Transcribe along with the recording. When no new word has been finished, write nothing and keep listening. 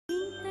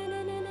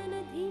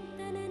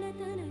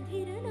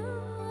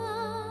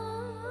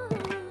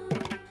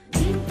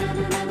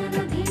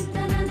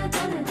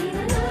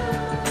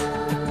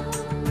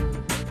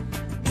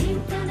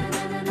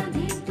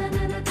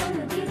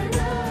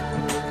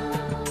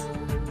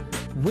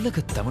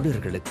உலகத்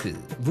தமிழர்களுக்கு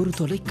ஒரு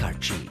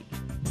தொலைக்காட்சி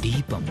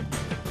தீபம்.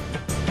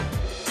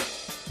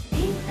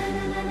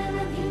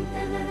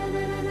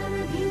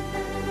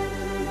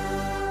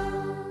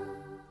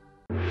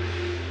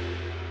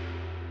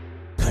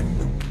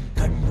 கண்ணும்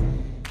கண்ணும்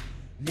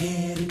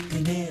நேருக்கு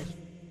நேர்,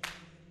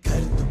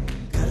 கருத்தும்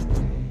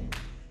கருத்தும்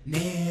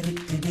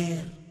நேருக்கு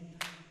நேர்,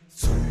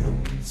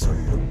 சொல்லும்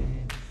சொல்லும்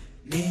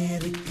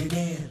நேருக்கு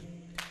நேர்,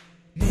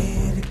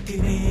 நேருக்கு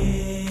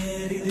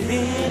நேர், இது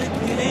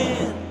நேருக்கு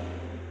நேர்.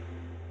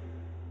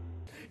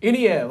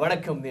 இனிய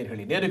வணக்கம்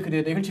நேர்களே, நேருக்கு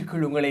நேர்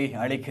நிகழ்ச்சிக்குள் உங்களை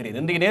அழைக்கிறேன்.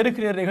 இன்றைய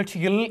நேருக்கு நேர்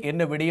நிகழ்ச்சியில்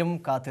என்ன விடயம்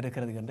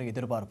காத்திருக்கிறது என்று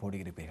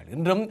எதிர்பார்ப்போடு இருப்பீர்கள்.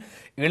 இன்றும்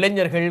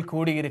இளைஞர்கள்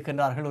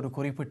கூடியிருக்கின்றார்கள் ஒரு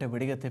குறிப்பிட்ட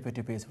விடயத்தை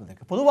பற்றி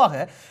பேசுவதற்கு.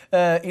 பொதுவாக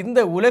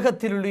இந்த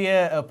உலகத்திலுடைய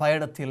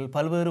பயணத்தில்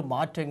பல்வேறு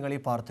மாற்றங்களை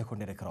பார்த்து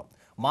கொண்டிருக்கிறோம்.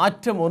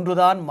 மாற்றம்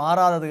ஒன்றுதான்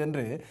மாறாதது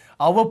என்று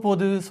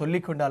அவ்வப்போது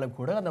சொல்லிக்கொண்டாலும்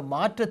கூட அந்த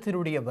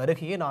மாற்றத்தினுடைய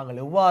வருகையை நாங்கள்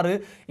எவ்வாறு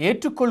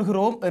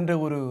ஏற்றுக்கொள்கிறோம் என்ற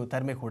ஒரு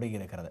தன்மை கூட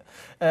இருக்கிறது.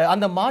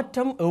 அந்த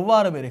மாற்றம்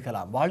எவ்வாறு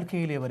இருக்கலாம்?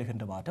 வாழ்க்கையிலே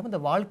வருகின்ற மாற்றம், அந்த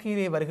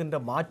வாழ்க்கையிலே வருகின்ற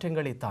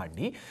மாற்றங்களை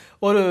தாண்டி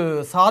ஒரு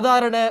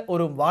சாதாரண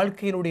ஒரு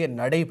வாழ்க்கையினுடைய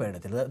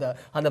நடைபயணத்தில்,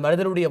 அந்த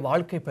மனிதனுடைய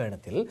வாழ்க்கை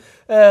பயணத்தில்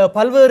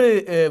பல்வேறு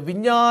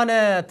விஞ்ஞான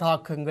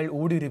தாக்கங்கள்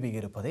ஊடுருவி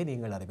இருப்பதை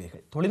நீங்கள்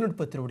அறிவீர்கள்.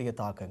 தொழில்நுட்பத்தினுடைய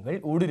தாக்கங்கள்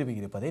ஊடுருவி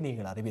இருப்பதை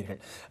நீங்கள்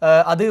அறிவீர்கள்.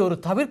 அது ஒரு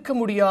தவிர்க்க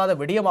முடியாத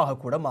விடயமாக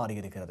கூட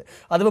மாறியிருக்கிறது.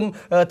 அதுவும்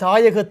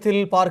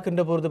தாயகத்தில்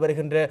பார்க்கின்ற பொழுது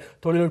வருகின்ற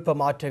தொழில்நுட்ப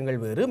மாற்றங்கள்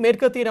வேறு,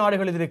 மேற்கத்திய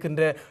நாடுகளில்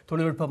இருக்கின்ற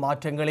தொழில்நுட்ப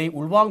மாற்றங்களை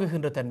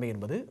உள்வாங்குகின்ற தன்மை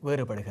என்பது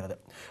வேறுபடுகிறது.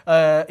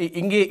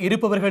 இங்கே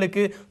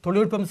இருப்பவர்களுக்கு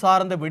தொழில்நுட்பம்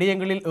சார்ந்த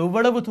விடயங்களில்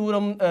எவ்வளவு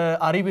தூரம்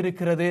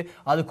அறிவிருக்கிறது,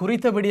 அது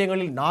குறித்த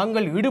விடயங்களில்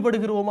நாங்கள்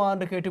ஈடுபடுகிறோமா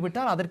என்று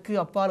கேட்டுவிட்டால் அதற்கு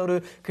அப்பால் ஒரு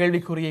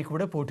கேள்விக்குறியை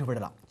கூட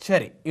போட்டுவிடலாம்.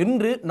 சரி,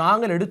 இன்று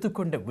நாங்கள்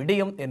எடுத்துக்கொண்ட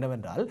விடயம்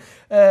என்னவென்றால்,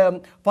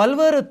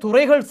 பல்வேறு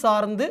துறைகள்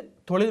சார்ந்து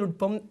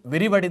தொழில்நுட்பம்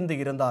விரிவடைந்து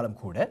இருந்தாலும்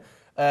கூட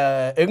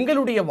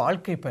எங்களுடைய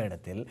வாழ்க்கை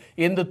பயணத்தில்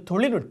இந்த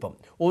தொழில்நுட்பம்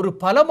ஒரு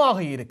பலமாக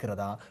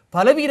இருக்கிறதா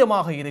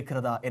பலவீனமாக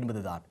இருக்கிறதா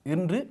என்பதுதான்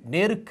இன்று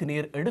நேருக்கு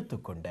நேர்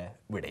எடுத்துக்கொண்ட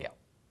விடயம்.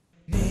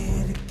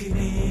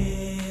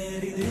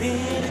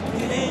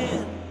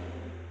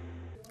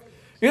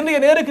 இன்றைய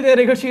நேருக்கு நேர்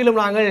நிகழ்ச்சியிலும்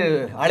நாங்கள்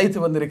அழைத்து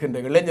வந்திருக்கின்ற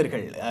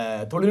இளைஞர்கள்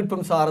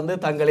தொழில்நுட்பம் சார்ந்து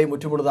தங்களை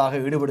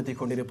முற்றுமுழுதாக ஈடுபடுத்திக்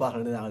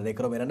கொண்டிருப்பார்கள் என்று நாங்கள்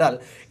நினைக்கிறோம். ஏனென்றால்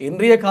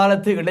இன்றைய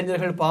காலத்து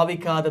இளைஞர்கள்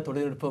பாவிக்காத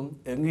தொழில்நுட்பம்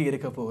எங்கு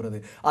இருக்க போகிறது?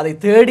 அதை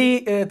தேடி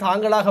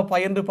தாங்களாக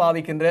பயின்று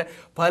பாவிக்கின்ற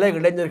பல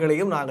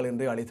இளைஞர்களையும் நாங்கள்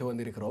இன்று அழைத்து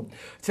வந்திருக்கிறோம்.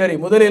 சரி,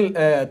 முதலில்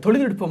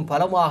தொழில்நுட்பம்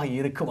பலமாக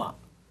இருக்குமா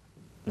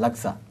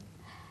லக்ஸா?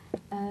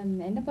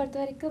 என்னை பொறுத்த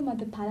வரைக்கும்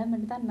அது பலம்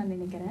என்று தான் நான்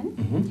நினைக்கிறேன்.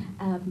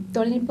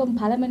 தொழில்நுட்பம்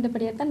பலம்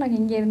என்றபடியாக தான் நாங்கள்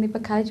இங்கே இருந்து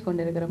இப்போ கழிச்சு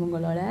கொண்டு இருக்கிறோம்.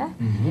 உங்களோட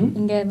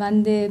இங்கே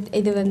வந்து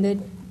இது வந்து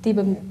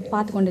தீபம்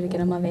பார்த்து கொண்டு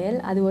இருக்கிறோம். அவையல்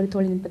அது ஒரு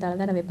தொழில்நுட்பத்தால்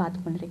தான் அவை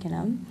பார்த்து கொண்டு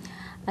இருக்கிறோம்.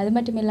 அது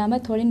மட்டும்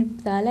இல்லாமல்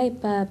தொழில்நுட்பத்தால்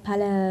இப்போ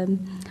பல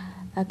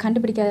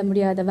கண்டுபிடிக்க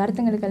முடியாத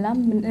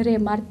வருத்தங்களுக்கெல்லாம் நிறைய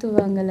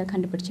மருத்துவங்களை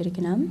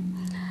கண்டுபிடிச்சிருக்கணும்.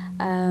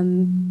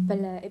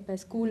 இப்போ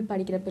ஸ்கூல்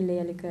படிக்கிற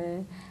பிள்ளைகளுக்கு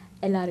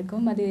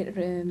எல்லாருக்கும் அது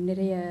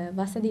நிறைய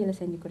வசதிகளை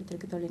செஞ்சு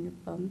கொடுத்துருக்கு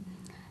தொழில்நுட்பம்.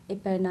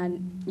 இப்போ நான்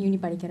யூனி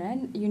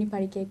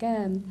படிக்க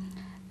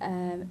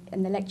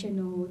அந்த லெக்சர்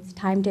நோட்ஸ்,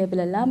 டைம்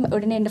டேபிள் எல்லாம்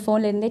உடனே இந்த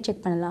ஃபோன்லேருந்தே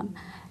செக் பண்ணலாம்.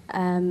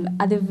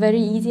 அது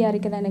வெரி ஈஸியாக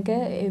இருக்குது. எனக்கு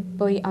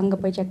போய் அங்கே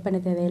போய் செக் பண்ண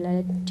தேவையில்லை,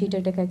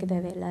 டீச்சர்கிட்ட கேட்க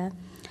தேவையில்லை.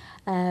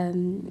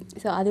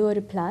 ஸோ அது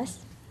ஒரு ப்ளஸ்.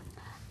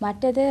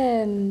 மற்றது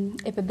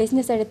இப்போ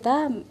பிஸ்னஸ்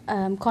எடுத்தால்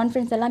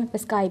கான்ஃபரன்ஸ் எல்லாம்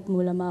இப்போ ஸ்கைப்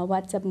மூலமாக,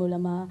 வாட்ஸ்அப்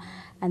மூலமாக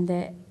அந்த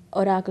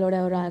ஒரு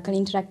ஆக்கள்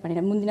இன்ட்ராக்ட்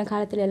பண்ணிடுறேன். முந்தின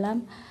காலத்துல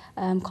எல்லாம்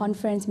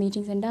கான்ஃபரன்ஸ்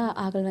மீட்டிங்ஸ்ண்டா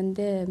ஆக்கள்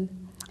வந்து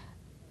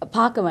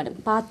பார்க்க வேணும்,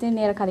 பார்த்து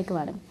நேராக கதைக்க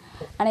வேணும்.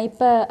 ஆனால்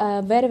இப்போ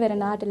வேறு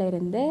நாட்டில்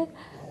இருந்து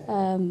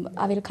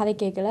அவர் கதை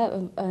கேட்கல,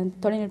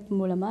 தொழில்நுட்பம்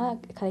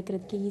மூலமாக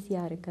கதைக்கிறதுக்கு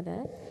ஈஸியாக இருக்குது.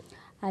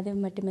 அது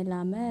மட்டும்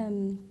இல்லாமல்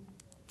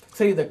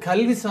சரி, இந்த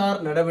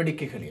கல்விசார்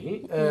நடவடிக்கைகளில்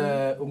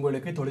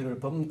உங்களுக்கு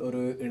தொழில்நுட்பம்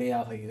ஒரு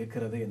இணையாக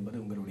இருக்கிறது என்பது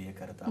உங்களுடைய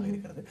கருத்தாக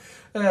இருக்கிறது.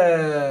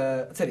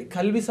 சரி,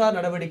 கல்விசார்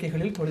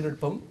நடவடிக்கைகளில்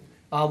தொழில்நுட்பம்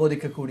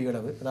ஆமோதிக்கக்கூடிய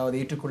அளவு, அதாவது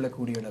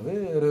ஏற்றுக்கொள்ளக்கூடிய அளவு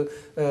ஒரு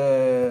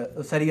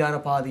சரியான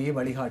பாதையை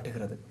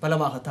வழிகாட்டுகிறது,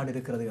 பலமாகத்தான்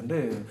இருக்கிறது என்று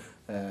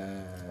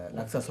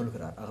லக்ஸா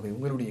சொல்கிறார். ஆகவே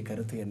உங்களுடைய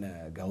கருத்து என்ன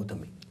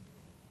கௌதமி?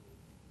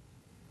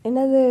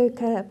 எனது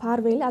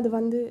பார்வையில் அது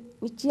வந்து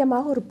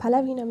நிச்சயமாக ஒரு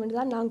பலவீனம் என்று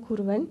தான் நான்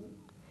கூறுவேன்.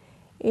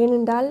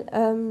 ஏனென்றால்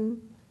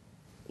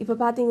இப்போ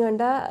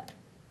பார்த்தீங்கன்னா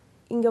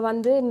இங்கே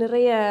வந்து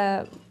நிறைய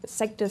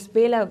செக்டர்ஸ்,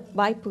 வேலை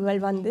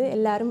வாய்ப்புகள் வந்து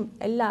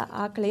எல்லா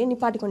ஆக்களையும்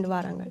நிப்பாட்டி கொண்டு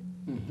வராங்க.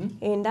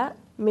 ஏண்டா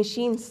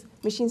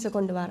மிஷின்ஸை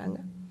கொண்டு வராங்க,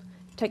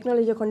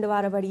 டெக்னாலஜியை கொண்டு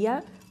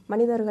வரபடியாக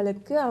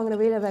மனிதர்களுக்கு அவங்க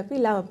வேலை வாய்ப்பு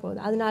இல்லாமல் போகுது.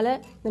 அதனால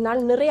இந்த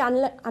நாள் நிறைய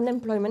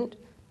அன்எம்ப்ளாய்மெண்ட்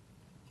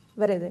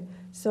வருது.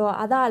 ஸோ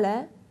அதால்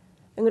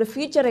எங்களோட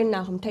ஃபியூச்சர் என்ன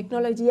ஆகும்?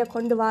 டெக்னாலஜியை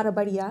கொண்டு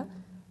வரபடியாக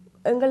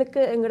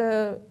எங்களுக்கு எங்களோட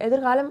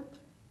எதிர்காலம்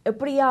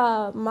எப்படியா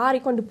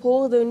மாறிக்கொண்டு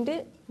போகுதுன்ட்டு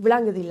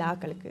விளங்குது இல்லை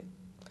ஆக்களுக்கு.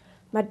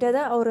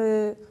 மற்றதை ஒரு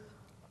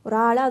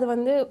ஆளை அது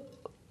வந்து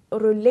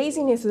ஒரு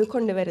லேசினஸ்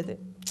கொண்டு வருது.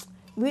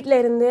 வீட்டில்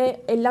இருந்து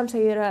எல்லாம்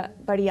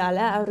செய்கிறபடியால்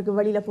அவருக்கு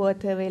வெளியில் போக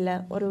தேவையில்லை.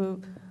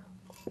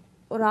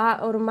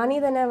 ஒரு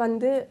மனிதனை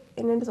வந்து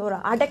என்னென்னு ஒரு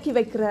அடக்கி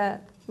வைக்கிற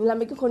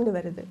நிலைமைக்கு கொண்டு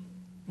வருது.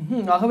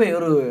 ஆகவே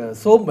ஒரு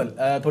சோம்பல்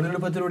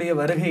தொழில்நுட்பத்தினுடைய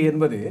வருகை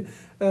என்பது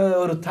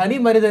ஒரு தனி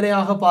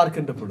மனிதனையாக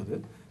பார்க்கின்ற பொழுது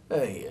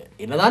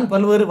என்னதான்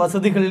பல்வேறு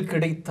வசதிகள்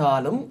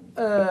கிடைத்தாலும்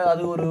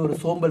அது ஒரு ஒரு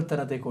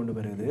சோம்பல்தனத்தை கொண்டு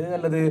வருகிறது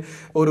அல்லது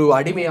ஒரு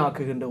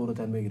அடிமையாக்குகின்ற ஒரு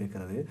தன்மை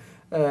இருக்கிறது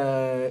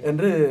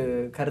என்று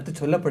கருத்து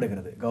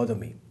சொல்லப்படுகிறது.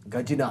 கௌதமி,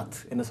 கஜிநாத்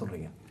என்ன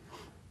சொல்றீங்க?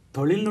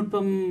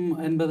 தொழில்நுட்பம்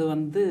என்பது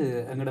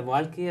எங்களோட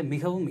வாழ்க்கையை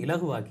மிகவும்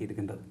இலகுவாக்கி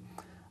இருக்கின்றது.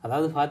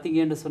 அதாவது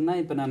பார்த்தீங்கன்னு சொன்னால்,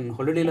 இப்போ நான்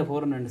ஹாலிடேயில்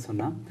போகிறேன்னு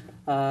சொன்னால்,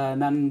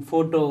 நான்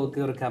ஃபோட்டோவுக்கு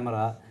ஒரு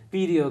கேமரா,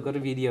 வீடியோவுக்கு ஒரு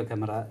வீடியோ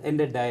கேமரா,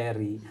 என்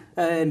டயரி,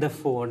 என்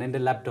ஃபோன்,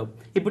 என் லேப்டாப்,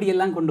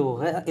 இப்படியெல்லாம் கொண்டு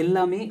போக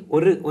எல்லாமே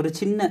ஒரு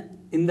சின்ன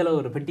இந்தளவு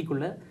ஒரு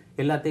பெட்டிக்குள்ளே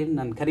எல்லாத்தையும்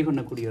நான் கரி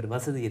பண்ணக்கூடிய ஒரு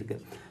வசதி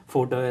இருக்குது.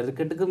 ஃபோட்டோ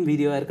இருக்கட்டுக்கும்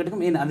வீடியோவாக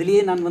இருக்கட்டுக்கும், ஏன்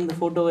அதுலேயே நான்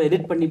ஃபோட்டோவை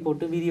எடிட் பண்ணி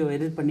போட்டு வீடியோவை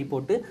எடிட் பண்ணி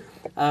போட்டு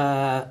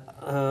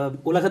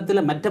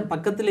உலகத்தில் மற்ற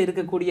பக்கத்தில்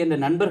இருக்கக்கூடிய இந்த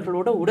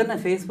நண்பர்களோட உடனே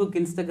ஃபேஸ்புக்,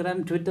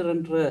 இன்ஸ்டாகிராம், ட்விட்டர்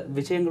என்ற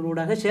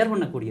விஷயங்களோட ஷேர்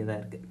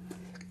பண்ணக்கூடியதாக இருக்குது.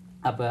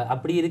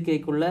 அப்படி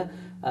இருக்கைக்குள்ள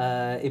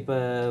இப்போ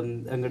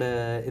எங்களோட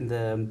இந்த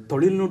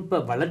தொழில்நுட்ப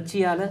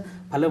வளர்ச்சியால்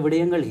பல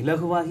விடயங்கள்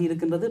இலகுவாகி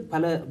இருக்கின்றது.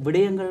 பல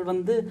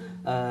விடயங்கள்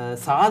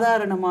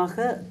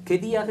சாதாரணமாக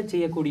கெதியாக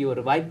செய்யக்கூடிய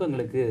ஒரு வாய்ப்பு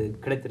எங்களுக்கு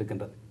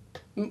கிடைத்திருக்கின்றது.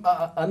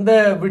 அந்த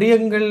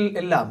விடயங்கள்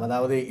எல்லாம்,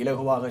 அதாவது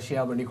இலகுவாக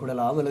ஷேர்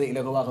பண்ணிக்கொள்ளலாம் அல்லது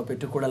இலகுவாக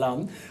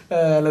பெற்றுக்கொள்ளலாம்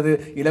அல்லது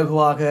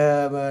இலகுவாக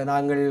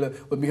நாங்கள்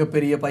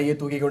மிகப்பெரிய பையை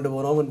தூக்கி கொண்டு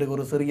போகிறோம் என்று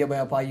ஒரு சிறிய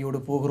பாயோடு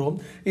போகிறோம்,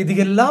 இது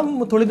எல்லாம்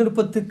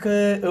தொழில்நுட்பத்துக்கு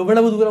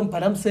எவ்வளவு தூரம்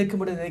பலம்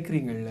சேர்க்கும் என்று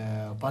நினைக்கிறீங்கள்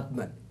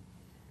பத்மன்?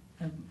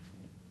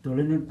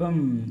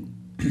 தொழில்நுட்பம்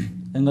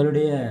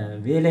எங்களுடைய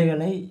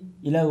வேலைகளை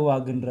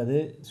இலகுவாக்குன்றது,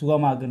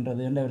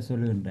 சுகமாக்குன்றது என்று அவர்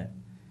சொல்லுகின்றார்.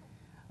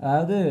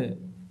 அதாவது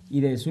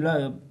இதை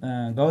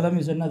கௌதமி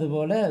சொன்னது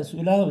போல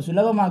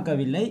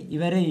சுலபமாக்கவில்லை,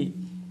 இவரை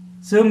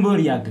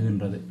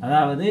சேம்பேறியாக்குகின்றது.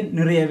 அதாவது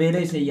நிறைய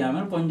வேலை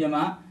செய்யாமல்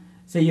கொஞ்சமாக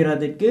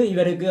செய்கிறதுக்கு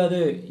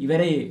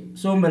இவரை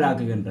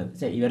சோம்பலாக்குகின்றது.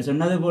 சரி, இவர்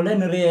சொன்னது போல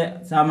நிறைய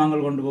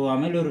சாமான்கள் கொண்டு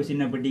போகாமல் ஒரு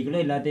சின்ன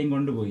பெட்டிக்குள்ளே எல்லாத்தையும்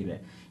கொண்டு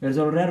போகிறார். இவர்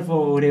சொல்கிறார்,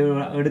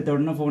 எடுத்த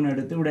உடனே ஃபோன்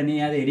எடுத்து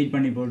உடனே அதை எடிட்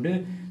பண்ணி போட்டு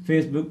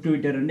ஃபேஸ்புக்,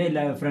 ட்விட்டர்ன்னு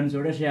எல்லா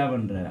ஃப்ரெண்ட்ஸோடு ஷேர்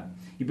பண்ணுறாரு.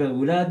 இப்போ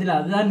உலகத்தில்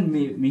அதுதான்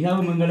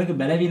மிகவும் எங்களுக்கு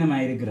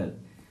பலவீனமாக இருக்கிறது.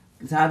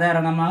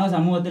 சாதாரணமாக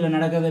சமூகத்தில்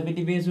நடக்கிறத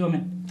பற்றி பேசுவோமே,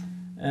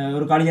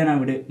 ஒரு கல்யாண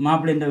வீடு,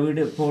 மாப்பிள்ளைன்ற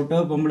வீடு ஃபோட்டோ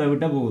பொம்பளை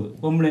விட்ட போகுது,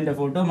 பொம்பளைன்ற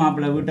ஃபோட்டோ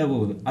மாப்பிள்ளை விட்ட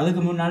போகுது.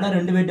 அதுக்கு முன்னால்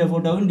 2 பேர்ட்ட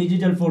ஃபோட்டோவும்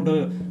டிஜிட்டல்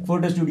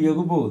ஃபோட்டோ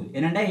ஸ்டுடியோவுக்கு போகுது.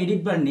 என்னென்னா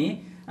எடிட் பண்ணி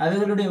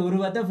அவர்களுடைய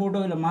உருவத்தை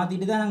ஃபோட்டோவில்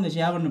மாற்றிட்டு தான் அங்கே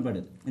ஷேர்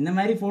பண்ணப்படுது. இந்த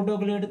மாதிரி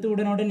ஃபோட்டோக்களை எடுத்து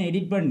உடனுடன்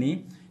எடிட் பண்ணி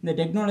இந்த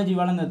டெக்னாலஜி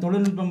வளர்ந்த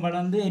தொழில்நுட்பம்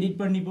வளர்ந்து எடிட்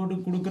பண்ணி போட்டு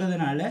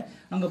கொடுக்கறதுனால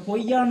அங்கே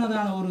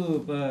பொய்யானதான ஒரு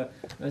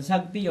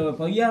சக்தி,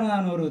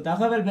 பொய்யானதான ஒரு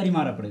தகவல்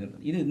பரிமாறப்படுகிறது.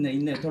 இது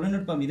இந்த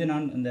தொழில்நுட்பம், இது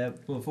நான் இந்த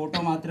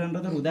ஃபோட்டோ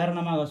மாத்திரன்றது ஒரு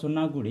உதாரணமாக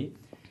சொன்னால் கூடி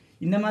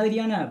இந்த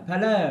மாதிரியான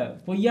பல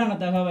பொய்யான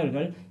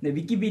தகவல்கள் இந்த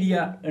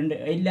விக்கிபீடியா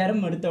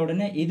எல்லாரும் எடுத்த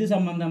உடனே இது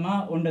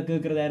சம்பந்தமாக ஒன்றை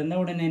கேட்குறதா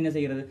இருந்தால் உடனே என்ன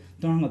செய்கிறது,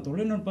 நாங்கள்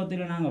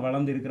தொழில்நுட்பத்தில் நாங்கள்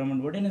வளர்ந்து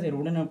இருக்கிறோம்னு போட்டு என்ன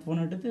செய்யறோம், உடனே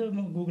ஃபோன் எடுத்து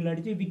கூகுள்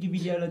அடித்து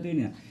விக்கிபீடியாவில்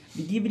தூங்க.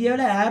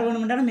 விக்கிபீடியாவில் யார்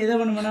வேணுமென்றாலும் எதை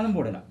வேணுமென்றாலும்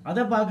போடலாம்.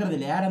 அதை பார்க்குறது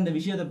இல்லை, யார் அந்த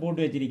விஷயத்தை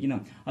போட்டு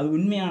வச்சிருக்கணும், அது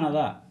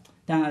உண்மையானதா,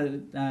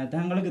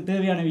 தங்களுக்கு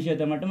தேவையான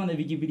விஷயத்தை மட்டும் அந்த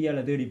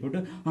விக்கிபீடியாவில் தேடி போட்டு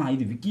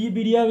இது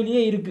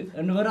விக்கிபீடியாவிலேயே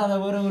இருக்குது வர அதை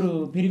ஒரு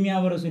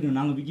பெருமையாக வர சொல்லணும்.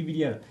 நாங்கள்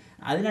விக்கிபீடியாவில்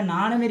அதில்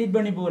நானும் எடிட்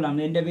பண்ணி போகலாம்,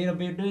 என் பேரை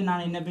போய்ட்டு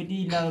நான் என்னை பற்றி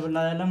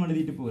இல்லாதெல்லாம்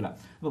எழுதிட்டு போகலாம்.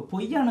 இப்போ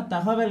பொய்யான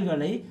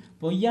தகவல்களை,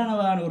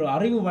 பொய்யான ஒரு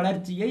அறிவு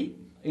வளர்ச்சியை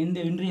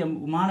இன்றைய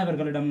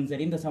மாணவர்களிடமும்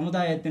சரி இந்த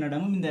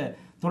சமுதாயத்தினிடமும் இந்த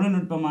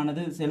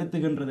தொழில்நுட்பமானது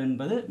செலுத்துகின்றது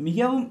என்பது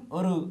மிகவும்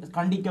ஒரு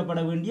கண்டிக்கப்பட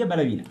வேண்டிய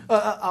பலவீனம்.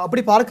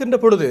 அப்படி பார்க்கின்ற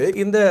பொழுது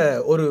இந்த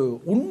ஒரு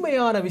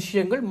உண்மையான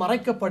விஷயங்கள்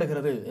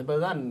மறைக்கப்படுகிறது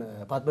என்பதுதான்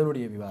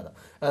பத்மனுடைய விவாதம்.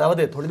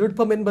 அதாவது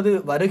தொழில்நுட்பம் என்பது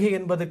வருகை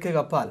என்பதுக்கு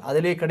அப்பால்,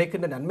 அதிலே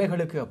கிடைக்கின்ற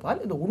நன்மைகளுக்கு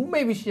அப்பால் இந்த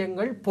உண்மை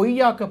விஷயங்கள்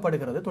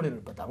பொய்யாக்கப்படுகிறது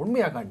தொழில்நுட்பத்தை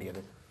உண்மையாக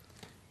காண்டியது.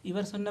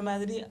 இவர் சொன்ன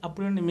மாதிரி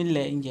அப்படி ஒன்றும்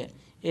இல்லை. இங்கே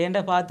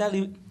ஏன்டா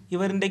பார்த்தால்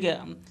இவர் இன்றைக்கு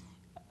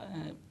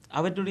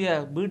அவருடைய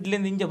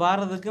வீட்டிலேருந்து இங்கே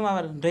வாரதுக்கும்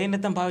அவர் ட்ரெயினை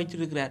தான்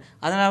பாவிச்சுருக்கிறார்.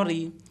 அதனால் அவர்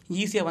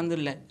ஈஸியாக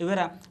வந்துடல.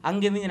 இவர்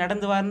அங்கேருந்து இங்கே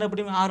நடந்து வாரன்னா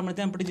எப்படியும் 6 மணி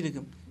தான்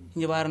பிடிச்சிருக்கும்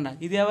இங்கே வாரன்னா.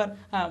 இதே அவர்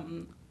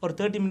ஒரு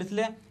 30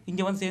 மினிட்ஸில்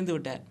இங்கே வந்து சேர்ந்து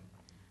விட்டார்.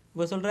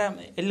 இப்போ சொல்கிற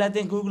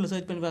எல்லாத்தையும் கூகுளில்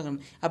சர்ச் பண்ணி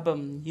பார்க்கணும். அப்போ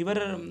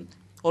இவர்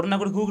ஒரு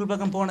நாள் கூட கூகுள்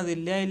பக்கம் போனது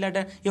இல்லையா,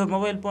 இல்லாட்ட இவர்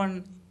மொபைல் ஃபோன்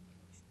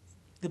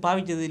இது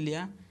பாவிச்சது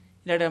இல்லையா,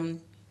 இல்லாட்ட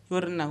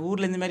இவர்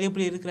ஊரில் இந்த மாதிரி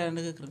எப்படி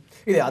இருக்கிறாருன்னு கேட்குறேன்.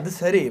 இது அது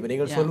சரி, இப்போ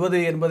நீங்கள் சொல்வது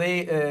என்பதை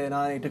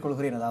நான்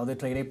ஏற்றுக்கொள்கிறேன். அதாவது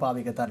ட்ரெயினை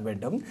பாவிக்கத்தான்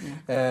வேண்டும்,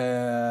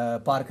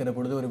 பார்க்கிற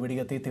பொழுது ஒரு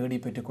விடயத்தை தேடி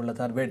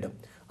பெற்றுக்கொள்ளத்தான் வேண்டும்.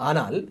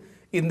 ஆனால்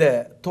இந்த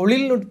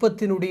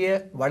தொழில்நுட்பத்தினுடைய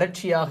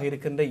வளர்ச்சியாக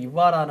இருக்கின்ற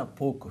இவ்வாறான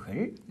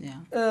போக்குகள்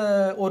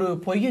ஒரு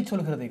பொய்யை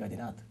சொல்கிறதை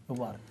கஜிநாத்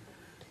இவ்வாறு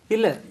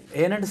இல்லை.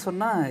 ஏன்னு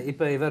சொன்னால்,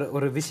 இப்போ இவர்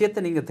ஒரு விஷயத்தை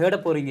நீங்கள் தேட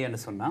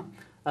போகிறீங்கன்னு சொன்னால்,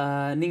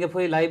 நீங்கள்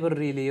போய்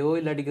லைப்ரரியிலையோ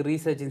இல்லாட்டிக்கு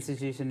ரீசர்ச்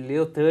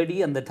இன்ஸ்டிடியூஷன்லேயோ தேடி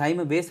அந்த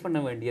டைமை வேஸ்ட் பண்ண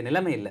வேண்டிய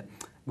நிலைமை இல்லை.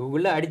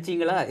 கூகுளில்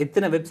அடிச்சிங்களா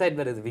எத்தனை வெப்சைட்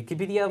வருது,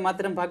 விக்கிபீடியா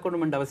மாத்திரம்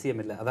பார்க்கணுமென்ற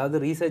அவசியம் இல்லை.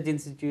 அதாவது ரீசர்ச்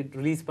இன்ஸ்டிடியூட்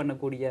ரிலீஸ்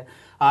பண்ணக்கூடிய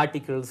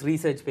ஆர்டிகிள்ஸ்,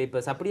 ரீசர்ச்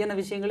பேப்பர்ஸ், அப்படியான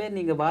விஷயங்களே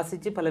நீங்கள்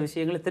வாசித்து பல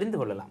விஷயங்களை தெரிந்து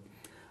கொள்ளலாம்.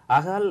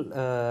 ஆகால்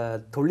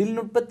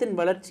தொழில்நுட்பத்தின்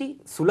வளர்ச்சி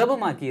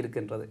சுலபமாக்கி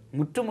இருக்கின்றது.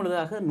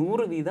 முற்றுமுழுதாக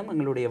 100%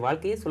 எங்களுடைய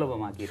வாழ்க்கையை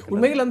சுலபமாக்கி இருக்கு.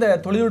 உண்மையில் அந்த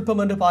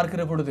தொழில்நுட்பம் என்று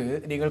பார்க்கிற பொழுது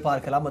நீங்கள்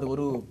பார்க்கலாம், அது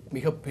ஒரு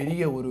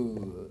மிகப்பெரிய ஒரு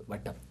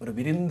வட்டம், ஒரு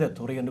விரிந்த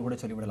துறை என்று கூட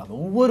சொல்லிவிடலாம்.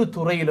 ஒவ்வொரு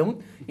துறையிலும்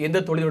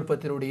எந்த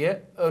தொழில்நுட்பத்தினுடைய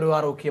ஒரு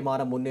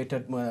ஆரோக்கியமான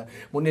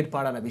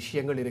முன்னேற்பாடான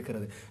விஷயங்கள்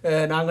இருக்கிறது.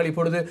 நாங்கள்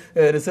இப்பொழுது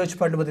ரிசர்ச்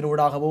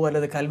பண்ணுவதனூடாகவோ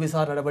அல்லது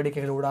கல்விசார்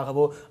நடவடிக்கைகள்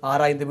ஊடாகவோ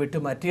ஆராய்ந்து விட்டு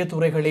மற்ற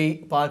துறைகளை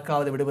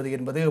பார்க்காது விடுவது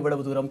என்பது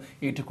எவ்வளவு தூரம்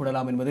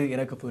ஏற்றுக்கொள்ளலாம் என்பது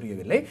எனக்கு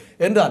புரியவில்லை.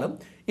 என்றாலும்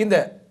இந்த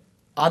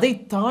அதை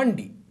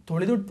தாண்டி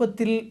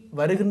தொழில்நுட்பத்தில்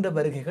வருகின்ற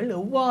வருகைகள்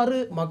எவ்வாறு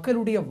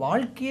மக்களுடைய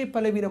வாழ்க்கையை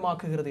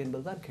பலவீனமாக்குகிறது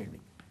என்பதுதான் கேள்வி.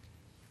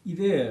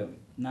 இது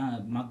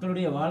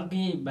மக்களுடைய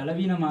வாழ்க்கையை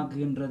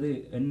பலவீனமாக்குகின்றது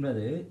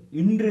என்பது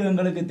இன்று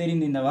எங்களுக்கு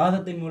தெரிந்து இந்த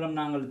வாதத்தின் மூலம்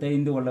நாங்கள்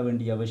தெரிந்து கொள்ள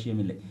வேண்டிய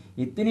அவசியம் இல்லை.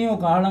 எத்தனையோ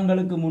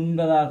காலங்களுக்கு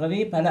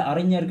முன்பதாகவே பல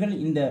அறிஞர்கள்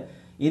இந்த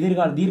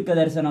எதிர்கால தீர்க்க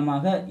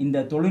தரிசனமாக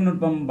இந்த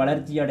தொழில்நுட்பம்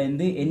வளர்ச்சி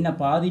அடைந்து என்ன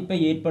பாதிப்பை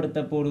ஏற்படுத்த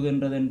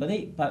போடுகின்றது என்பதை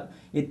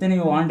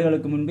எத்தனையோ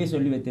ஆண்டுகளுக்கு முன்பே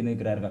சொல்லி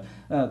வைத்திருக்கிறார்கள்.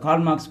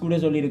 கார்ல் மார்க்ஸ் கூட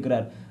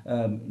சொல்லியிருக்கிறார்,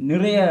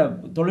 நிறைய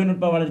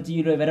தொழில்நுட்ப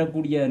வளர்ச்சியில்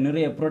வரக்கூடிய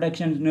நிறைய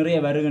ப்ரொடக்ஷன்ஸ் நிறைய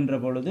வருகின்ற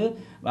பொழுது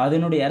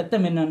அதனுடைய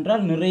அர்த்தம்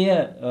என்னென்றால் நிறைய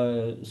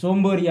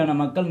சோம்பேறியான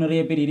மக்கள்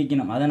நிறைய பேர்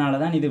இருக்கணும், அதனால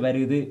தான் இது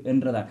வருது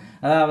என்றதான்.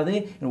 அதாவது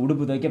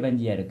உடுப்பு துவைக்க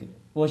பஞ்சியாக இருக்குது,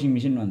 வாஷிங்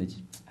மிஷின் வந்துச்சு,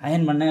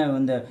 அயன் பண்ண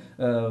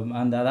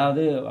அந்த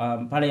அதாவது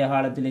பழைய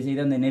காலத்தில்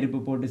செய்து அந்த நெருப்பு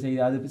போட்டு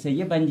செய்து அது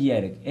செய்ய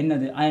பஞ்சியாக இருக்குது,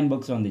 என்னது அயன்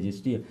பாக்ஸ் வந்துச்சு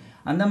ஸ்டீல்.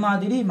 அந்த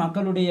மாதிரி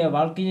மக்களுடைய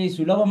வாழ்க்கையை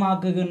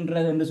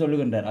சுலபமாக்குகின்றது என்று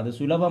சொல்லுகின்றார். அது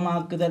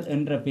சுலபமாக்குதல்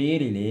என்ற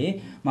பெயரிலே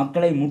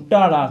மக்களை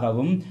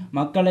முட்டாளாகவும்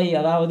மக்களை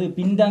அதாவது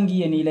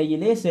பின்தங்கிய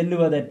நிலையிலே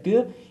செல்லுவதற்கு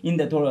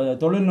இந்த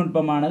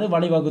தொழில்நுட்பமானது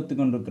வழிவகுத்து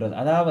கொண்டிருக்கிறது.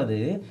 அதாவது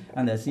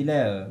அந்த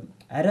சில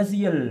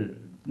அரசியல்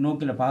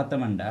நோக்கில்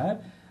பார்த்தோம்னா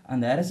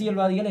அந்த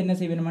அரசியல்வாதிகள் என்ன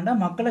செய்யணும்னா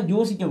மக்களை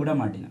யோசிக்க விட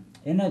மாட்டேன்.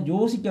 ஏன்னா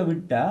யோசிக்க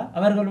விட்டால்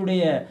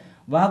அவர்களுடைய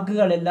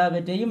வாக்குகள்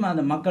எல்லாவற்றையும்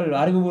அந்த மக்கள்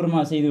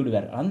அறிவுபூர்வமாக செய்து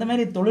விடுவார். அந்த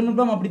மாதிரி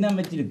தொழில்நுட்பம் அப்படி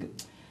தான் வச்சிருக்கு.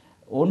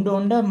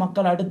 ஒன்று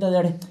மக்கள்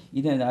அடுத்தது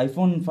இது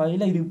ஐஃபோன்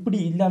 5 இது இப்படி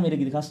இல்லாமல்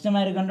இருக்குது,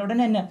 கஷ்டமாக இருக்கின்ற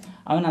உடனே என்ன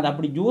அவன் அதை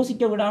அப்படி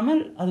யோசிக்க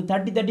விடாமல் அது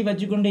தட்டி தட்டி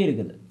வச்சுக்கொண்டே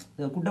இருக்குது,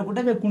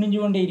 குட்டை குனிஞ்சு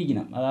கொண்டே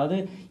இருக்கணும். அதாவது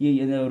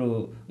இது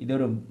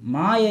ஒரு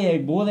மாயை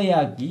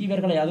போதையாக்கி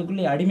இவர்களை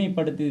அதுக்குள்ளே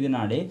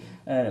அடிமைப்படுத்தியதினாலே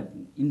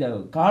இந்த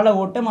கால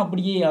ஓட்டம்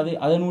அப்படியே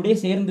அதனுடைய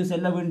சேர்ந்து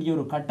செல்ல வேண்டிய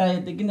ஒரு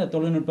கட்டாயத்துக்கு இந்த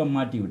தொழில்நுட்பம்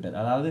மாற்றிவிட்டது.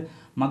 அதாவது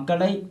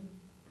மக்களை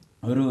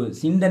ஒரு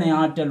சிந்தனை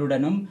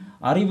ஆற்றலுடனும்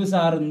அறிவு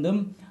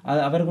சார்ந்தும்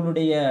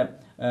அவர்களுடைய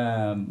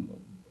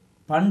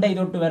பண்டை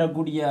தொட்டு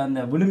வரக்கூடிய அந்த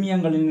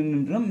விழுமியங்களில்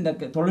நின்றும் இந்த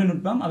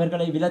தொழில்நுட்பம்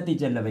அவர்களை விலத்தி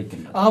செல்ல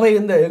வைக்கின்றன. அவை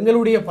இந்த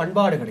எங்களுடைய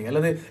பண்பாடுகளை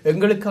அல்லது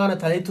எங்களுக்கான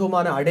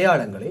தனித்துவமான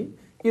அடையாளங்களை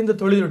இந்த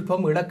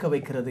தொழில்நுட்பம் இழக்க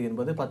வைக்கிறது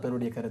என்பது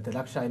பத்தனுடைய கருத்து.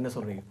 லக்ஷா என்ன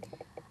சொல்றீங்க?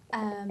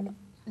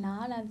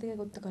 நான் அது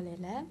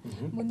ஒத்துக்கொள்ளையில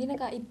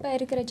முந்தின இப்போ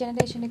இருக்கிற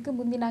ஜெனரேஷனுக்கு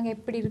முந்தி நாங்கள்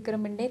எப்படி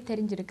இருக்கிறோம்னே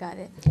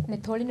தெரிஞ்சிருக்காது. இந்த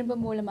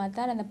தொழில்நுட்பம் மூலமாக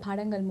தான் அந்த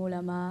படங்கள்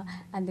மூலமாக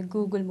அந்த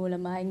கூகுள்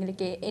மூலமாக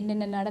எங்களுக்கு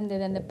என்னென்ன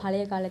நடந்தது அந்த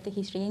பழைய காலத்து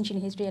ஹிஸ்ட்ரி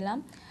ஏன்ஷியன் ஹிஸ்ட்ரி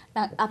எல்லாம்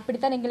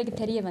அப்படித்தான் எங்களுக்கு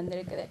தெரிய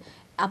வந்திருக்குது.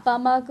 அப்பா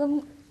அம்மாவுக்கும்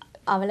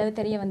அவ்வளவு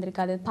தெரிய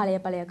வந்திருக்காது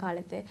பழைய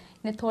காலத்து.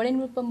 இந்த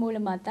தொழில்நுட்பம்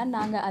மூலமாக தான்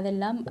நாங்கள்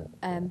அதெல்லாம்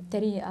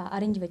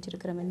அறிஞ்சு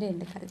வச்சிருக்கிறோம் என்று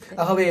எந்த கருத்து.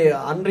 ஆகவே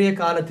அன்றைய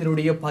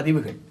காலத்தினுடைய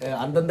பதிவுகள்,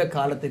 அந்தந்த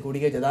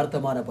காலத்துக்குரிய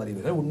யதார்த்தமான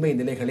பதிவுகள், உண்மை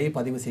நிலைகளை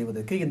பதிவு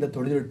செய்வதற்கு இந்த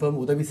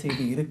தொழில்நுட்பம் உதவி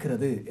செய்து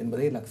இருக்கிறது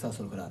என்பதை லக்ஷா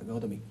சொல்கிறார்.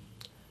 கௌதமி,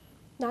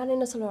 நான்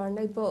என்ன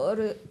சொல்லுவேன்னா, இப்போ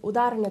ஒரு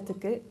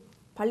உதாரணத்துக்கு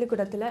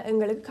பள்ளிக்கூடத்தில்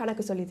எங்களுக்கு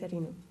கணக்கு சொல்லி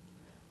தெரியணும்.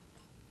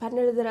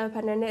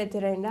 12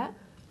 எத்திரண்டா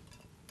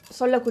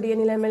சொல்லக்கூடிய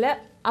நிலைமையில்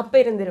அப்போ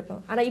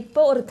இருந்திருப்போம். ஆனால்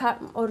இப்போ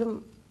ஒரு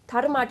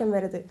தருமாட்டம்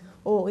வருது.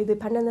 ஓ இது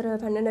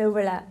 12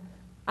 இவ்வளோ,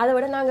 அதை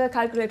விட நாங்கள்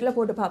கால்குலேட்டரில்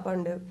போட்டு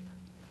பார்ப்போண்டு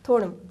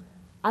தோணும்.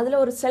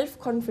 அதில் ஒரு செல்ஃப்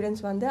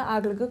கான்ஃபிடென்ஸ்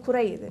ஆளுக்கு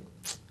குறையுது.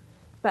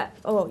 இப்போ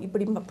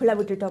இப்படி பிள்ளை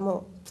விட்டுட்டோமோ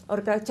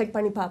ஒரு செக்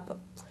பண்ணி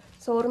பார்ப்போம்.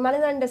 ஸோ ஒரு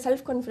மனிதன்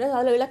செல்ஃப் கான்ஃபிடென்ஸ்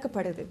அதில்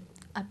இழக்கப்படுது.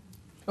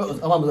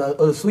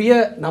 ஒரு சுய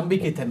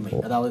நம்பிக்கை தன்மை,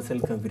 அதாவது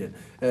செல்ஃப் கான்ஃபிடென்ஸ்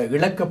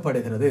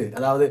இழக்கப்படுகிறது.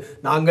 அதாவது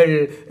நாங்கள்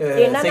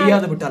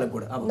செய்யாது விட்டாலும்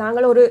கூட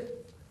நாங்கள்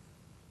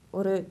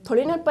ஒரு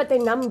தொழில்நுட்பத்தை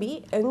நம்பி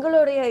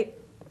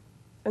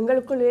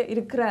எங்களுக்குள்ள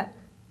இருக்கிற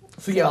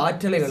சுய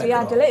ஆற்றலை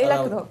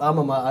இழக்கிறோம்.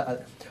 ஆமாம்,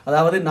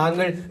 அதாவது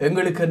நாங்கள்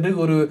எங்களுக்கென்று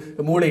ஒரு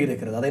மூளை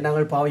இருக்கிறது, அதை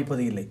நாங்கள்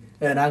பாவிப்பது இல்லை.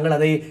 நாங்கள்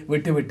அதை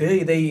விட்டுவிட்டு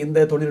இதை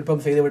இந்த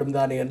தொழில்நுட்பம் செய்துவிடும்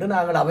தானே என்று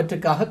நாங்கள்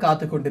அவற்றுக்காக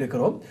காத்து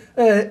கொண்டிருக்கிறோம்.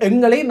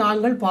 எங்களை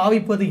நாங்கள்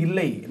பாவிப்பது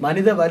இல்லை,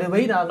 மனித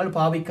வலுவை நாங்கள்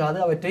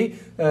பாவிக்காது அவற்றை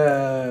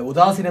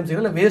உதாசீனம்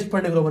செய்து வேஸ்ட்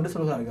பண்ணுகிறோம் என்று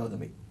சொல்கிறார்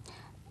கௌதமி.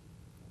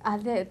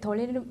 அது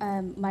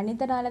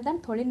மனிதனால தான்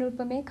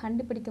தொழில்நுட்பமே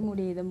கண்டுபிடிக்க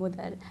முடியுது.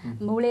 முதல்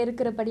மூளை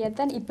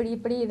இருக்கிறபடியாத்தான்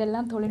இப்படி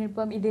இதெல்லாம்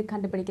தொழில்நுட்பம் இது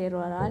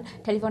கண்டுபிடிக்கிறாரால்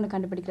டெலிஃபோனை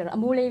கண்டுபிடிக்கிறார்.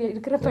 மூளையில்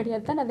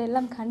இருக்கிறபடியாத்தான்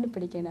அதெல்லாம்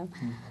கண்டுபிடிக்கணும்.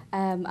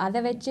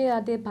 அதை வச்சு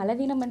அது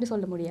பலவீனம் என்று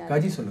சொல்ல முடியாது.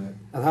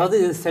 அதாவது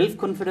செல்ஃப்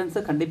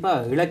கான்ஃபிடென்ஸை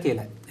கண்டிப்பாக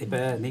இழக்கலை.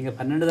 இப்போ நீங்கள்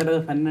 12 தடவை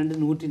 12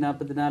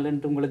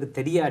 144 உங்களுக்கு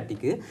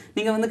தெரியாட்டிக்கு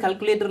நீங்கள்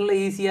கல்குலேட்டரில்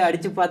ஈஸியாக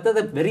அடித்து பார்த்து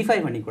அதை வெரிஃபை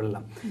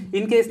பண்ணிக்கொள்ளலாம்.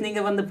 இன்கேஸ்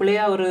நீங்கள்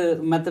பிள்ளையாக ஒரு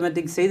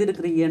மேத்தமெட்டிக்ஸ்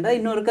செய்திருக்கிறீங்கன்னா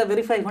இன்னொருக்கா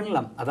வெரிஃபை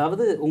பண்ணலாம்.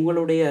 அதாவது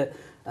உங்களுடைய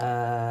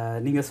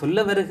நீங்கள்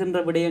சொல்ல வருகின்ற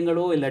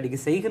விடயங்களோ இல்லாட்டிக்கு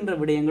செய்கின்ற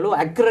விடயங்களோ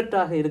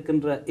அக்யூரேட்டாக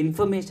இருக்கின்ற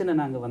இன்ஃபர்மேஷனை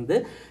நாங்கள் வந்து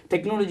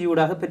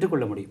டெக்னாலஜியூடாக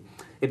பெற்றுக்கொள்ள முடியும்.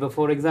 இப்போ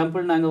ஃபார்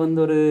எக்ஸாம்பிள் நாங்கள்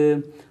வந்து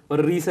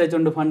ஒரு ரீசர்ச்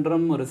ஒன்று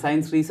பண்ணுறோம், ஒரு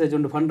சயின்ஸ் ரீசர்ச்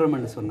ஒன்று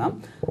பண்ணுறோம்னு சொன்னால்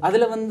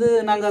அதில் வந்து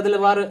நாங்கள்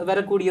அதில்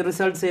வரக்கூடிய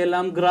ரிசல்ட்ஸ்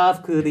எல்லாம்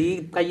கிராஃப் கீறி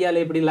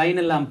கையால் இப்படி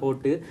லைன் எல்லாம்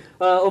போட்டு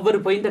ஒவ்வொரு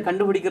பாயிண்ட்டை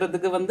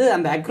கண்டுபிடிக்கிறதுக்கு வந்து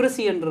அந்த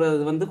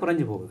அக்யூரஸின்றது வந்து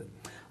குறைஞ்சி போகுது.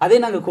 அதே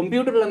நாங்கள்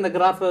கம்ப்யூட்டரில் அந்த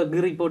கிராஃபை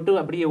கீறி போட்டு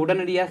அப்படியே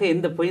உடனடியாக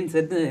எந்த பாயிண்ட்ஸ்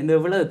இந்த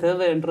எவ்வளோ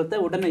தேவைன்றதை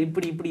உடனே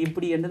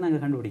இப்படி என்று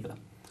நாங்கள்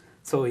கண்டுபிடிக்கலாம்.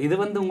 ஸோ இது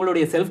வந்து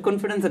உங்களுடைய செல்ஃப்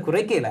கான்ஃபிடென்ஸை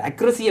குறைக்கல,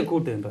 அக்யூரஸியை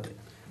கூட்டுன்றது.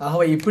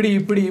 ஆகவே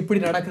இப்படி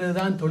நடக்கிறது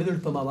தான்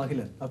தொழில்நுட்பமாக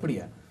இல்லை,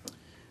 அப்படியா?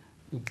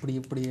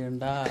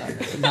 இப்படிண்டா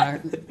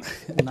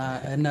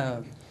நான் என்ன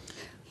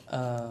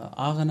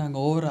ஆக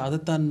நாங்கள் ஒவ்வொரு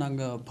அதைத்தான்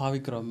நாங்கள்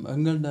பாவிக்கிறோம்.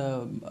 எங்களோட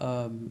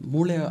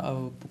மூளையை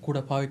கூட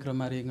பாவிக்கிற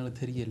மாதிரி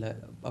எங்களுக்கு தெரியல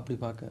அப்படி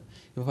பார்க்க.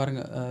 இப்போ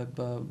பாருங்கள்,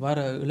 இப்போ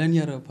வர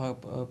இளைஞர்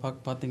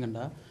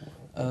பார்த்தீங்கன்னா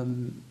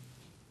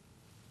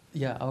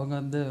அவங்க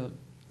வந்து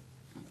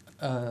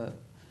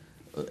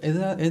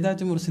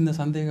ஏதாச்சும் ஒரு சின்ன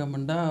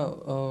சந்தேகம்ண்டா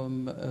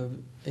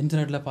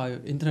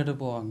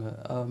இன்டர்நெட்டில் போவாங்க.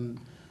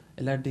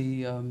 இல்லாட்டி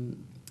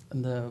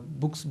அந்த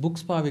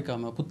புக்ஸ்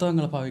பாவிக்காமல்,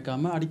 புத்தகங்களை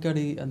பாவிக்காமல்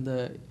அடிக்கடி அந்த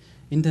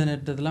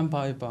இன்டர்நெட் இதெல்லாம்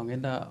பாவிப்பாங்க.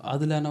 ஏன்னா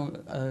அதில்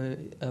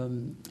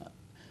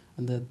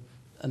அந்த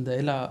அந்த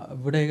எல்லா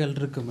விடைகள்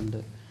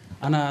இருக்குமெண்டு.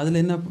 ஆனால்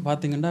அதில் என்ன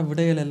பார்த்தீங்கன்னா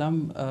விடைகள் எல்லாம்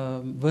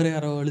வேறு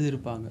யாரோ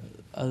எழுதியிருப்பாங்க.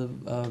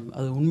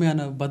 அது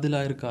உண்மையான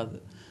பதிலாக இருக்காது.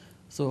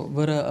 ஸோ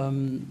வேறு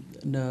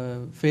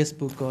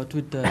ஃபேஸ்புக்கோ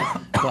ட்விட்டர்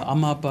இப்போ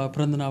அம்மா அப்பா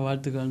பிறந்தநாள்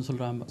வாழ்த்துக்கள்னு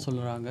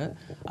சொல்கிறாங்க.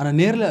 ஆனால்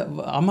நேரில்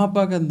அம்மா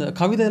அப்பாவுக்கு அந்த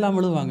கவிதை எல்லாம்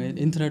எழுதுவாங்க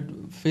இன்டர்நெட்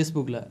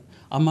ஃபேஸ்புக்கில்.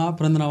 அம்மா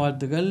பிறந்தநாள்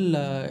வாழ்த்துக்கள்,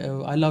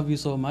 I love you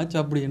so much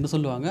அப்படின்னு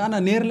சொல்லுவாங்க.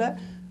 ஆனால் நேரில்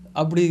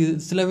அப்படி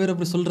சில பேர்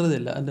அப்படி சொல்கிறது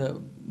இல்லை, அந்த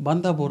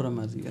பந்தா போடுற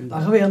மாதிரி.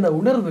 ஆகவே அந்த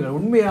உணர்வுகள்,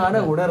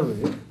 உண்மையான உணர்வு,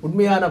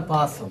 உண்மையான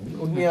பாசம்,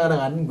 உண்மையான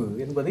அன்பு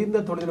என்பது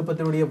இந்த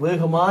தொழில்நுட்பத்தினுடைய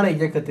வேகமான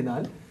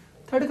இயக்கத்தினால்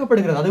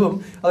தடுக்கப்படுகிறது. அதுவும்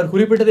அவர்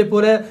குறிப்பிட்டதைப்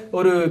போல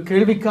ஒரு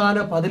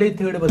கேள்விக்கான பதிலை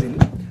தேடுவதில்,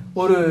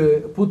 ஒரு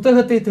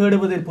புத்தகத்தை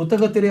தேடுவதில்,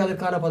 புத்தகத்திலே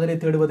அதற்கான பதிலை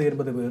தேடுவது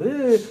என்பது வேறு.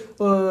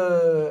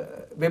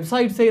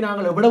 வெப்சைட்ஸை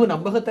நாங்கள் எவ்வளவு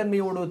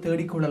நம்பகத்தன்மையோடு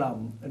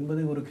தேடிக்கொள்ளலாம்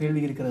என்பது ஒரு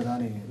கேள்வி இருக்கிறது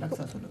தானே.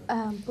 லக்ஷா சொல்லுங்க.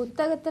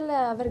 புத்தகத்தில்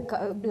அவர்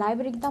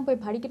லைப்ரரிக்கு தான்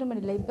போய் படிக்கணும்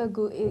இல்லை. இப்போ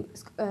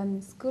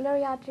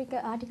ஸ்கூலரி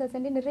ஆர்டிகல்ஸ்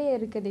வந்து நிறைய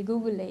இருக்குது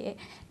கூகுள்லேயே.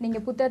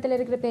 நீங்கள் புத்தகத்தில்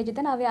இருக்கிற பேஜை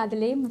தான் அவை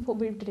அதிலேயும்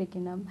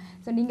விட்டுருக்கணும்.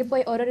 ஸோ நீங்கள்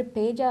போய் ஒரு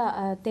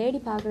பேஜாக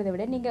தேடி பார்க்குறத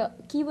விட நீங்கள்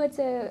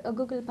கீவேர்ட்ஸை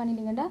கூகுள்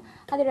பண்ணிட்டீங்கன்னா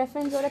அது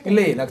ரெஃபரன்ஸோட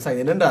இல்லை. லக்ஷா,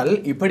 என்னென்றால்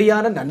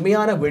இப்படியான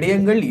நன்மையான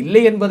விடயங்கள்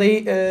இல்லை என்பதை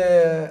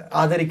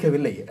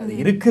ஆதரிக்கவில்லை, அது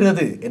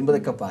இருக்கிறது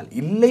என்பதற்கு அப்பால்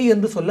இல்லை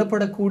என்று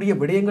சொல்லப்படக்கூடிய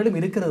விடயங்களும்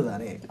இருக்கிறது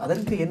தானே.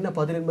 அதற்கு என்ன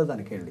பதில்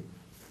என்பதுதானே கேள்வி.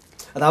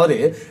 அதாவது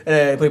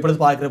இப்போ இப்பொழுது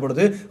பார்க்கிற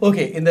பொழுது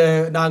ஓகே, இந்த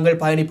நாங்கள்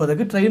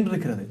பயணிப்பதற்கு ட்ரெயின்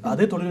இருக்கிறது,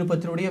 அது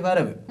தொழில்நுட்பத்தினுடைய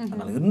வரவு.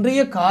 ஆனால்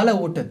இன்றைய கால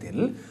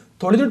ஓட்டத்தில்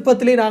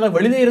தொழில்நுட்பத்திலே நாங்கள்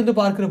வெளியே இருந்து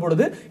பார்க்கிற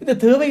பொழுது இந்த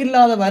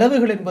தேவையில்லாத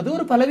வரவுகள் என்பது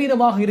ஒரு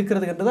பலவீனமாக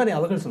இருக்கிறது என்றுதான்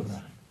அவர்கள்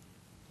சொல்றாங்க.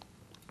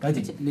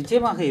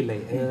 நிச்சயமாக இல்லை.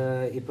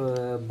 இப்போ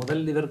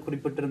முதல் இவர்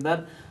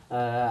குறிப்பிட்டிருந்தார்,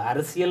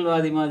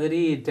 அரசியல்வாதி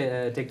மாதிரி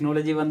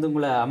டெக்னாலஜி வந்து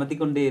உங்களை அமர்த்தி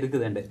கொண்டே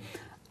இருக்குதுண்டு.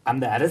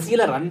 அந்த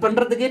அரசியலை ரன்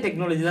பண்ணுறதுக்கே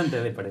டெக்னாலஜி தான்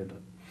தேவைப்படுகிறது.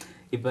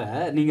 இப்போ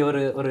நீங்கள்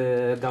ஒரு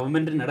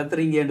கவர்மெண்ட்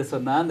நடத்துறீங்கன்னு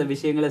சொன்னால் அந்த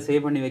விஷயங்களை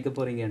சேவ் பண்ணி வைக்க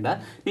போகிறீங்கன்றா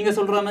நீங்கள்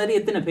சொல்கிற மாதிரி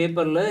எத்தனை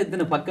பேப்பரில்,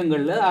 எத்தனை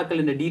பக்கங்களில்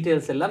ஆக்களின்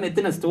டீட்டெயில்ஸ் எல்லாம்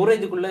எத்தனை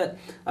ஸ்டோரேஜுக்குள்ளே,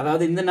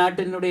 அதாவது இந்த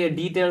நாட்டினுடைய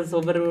டீட்டெயில்ஸ்,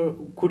 ஒவ்வொரு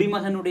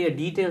குடிமகனுடைய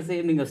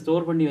டீட்டெயில்ஸையும் நீங்கள்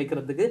ஸ்டோர் பண்ணி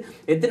வைக்கிறதுக்கு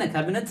எத்தனை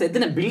கேபினட்ஸ்,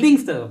 எத்தனை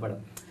பில்டிங்ஸ்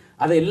தேவைப்படும்.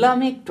 அதை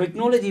எல்லாமே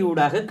டெக்னாலஜி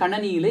ஊடாக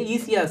கணனியில்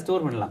ஈஸியாக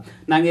ஸ்டோர் பண்ணலாம்.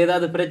 நாங்கள்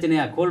ஏதாவது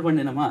பிரச்சனையாக கால்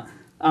பண்ணினோமா,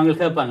 அவங்க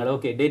கேட்பாங்களே,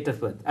 ஓகே டேட்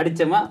ஆஃப் பர்த்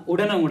அடித்தோமா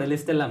உடனே உங்களோட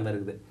லிஸ்ட் எல்லாம்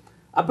வருது.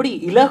 அப்படி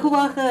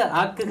இலகுவாக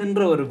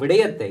ஆக்குகின்ற ஒரு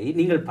விடயத்தை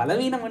நீங்கள்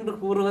பலவீனம் என்று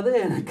கூறுவது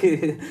எனக்கு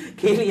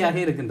கேலியாக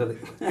இருக்கின்றது.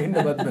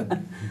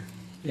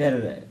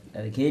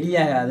 அது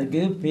கேலியாக,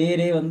 அதுக்கு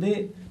பேரே வந்து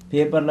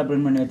பேப்பரில்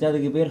பிரிண்ட் பண்ணி வச்சா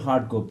அதுக்கு பேர்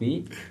ஹார்ட் காப்பி,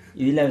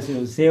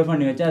 இதில் சேவ்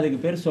பண்ணி வச்சா அதுக்கு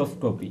பேர்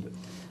சாஃப்ட் காப்பி.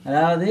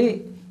 அதாவது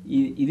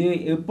இது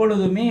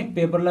எப்பொழுதுமே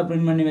பேப்பரில்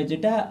பிரிண்ட் பண்ணி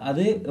வச்சுட்டா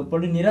அது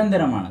எப்பொழுதும்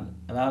நிரந்தரமானது.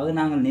 அதாவது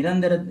நாங்கள்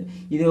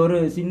இது ஒரு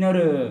சின்ன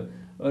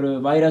ஒரு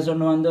வைரஸ்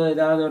ஒன்று வந்து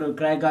ஏதாவது ஒரு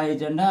கிராக்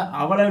ஆகிடுச்சுன்னா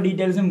அவ்வளோ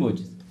டீட்டெயில்ஸும்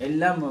போச்சு.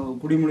 எல்லாம்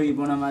குடிமுழுகி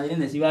போன மாதிரி,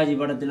 இந்த சிவாஜி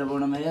படத்தில்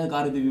போன மாதிரி அது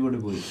காரு தூக்கி போட்டு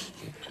போயிடுச்சு.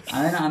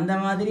 அதனால் அந்த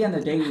மாதிரி அந்த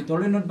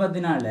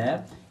தொழில்நுட்பத்தினால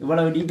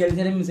இவ்வளவு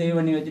டீட்டெயில்ஸையும் சேவ்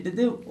பண்ணி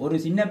வச்சுட்டு ஒரு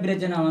சின்ன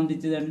பிரச்சனை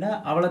வந்துச்சுன்னா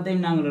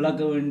அவ்வளோத்தையும் நாங்கள்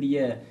இழக்க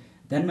வேண்டிய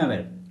தன்மை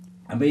வேறு.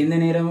 அப்போ எந்த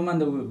நேரமும்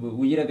அந்த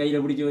உயிரை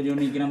கையில் பிடிச்சி வச்சு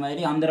ஒன்று நிற்கிற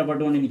மாதிரி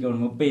அந்தரப்பட்டு ஒன்று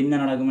நிற்கணும். இப்போ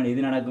என்ன நடக்குமெண்டு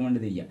இது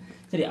நடக்குமென்று தெரியும்.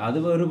 சரி,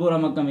 அது ஒரு புற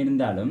பக்கம்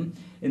இருந்தாலும்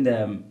இந்த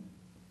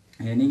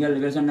நீங்கள்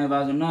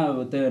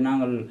சொன்னால்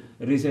நாங்கள்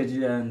ரிசர்ச்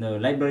அந்த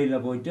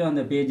லைப்ரரியில் போயிட்டு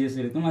அந்த பேஜஸ்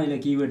இருக்கும்,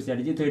 அதில் கீவேர்ட்ஸ்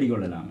அடித்து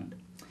தேடிக்கொள்ளலாம்ட்டு.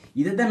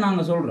 இதைத்தான்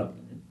நாங்கள் சொல்கிறோம்.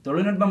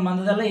 தொழில்நுட்பம்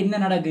வந்ததால் என்ன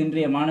நடக்குது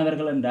இன்றைய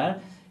மாணவர்கள் என்றால்,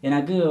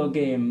 எனக்கு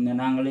ஓகே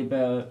நாங்கள்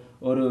இப்போ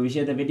ஒரு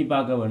விஷயத்தை பற்றி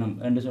பார்க்க வேணும்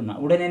என்று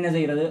சொன்னால் உடனே என்ன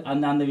செய்கிறது,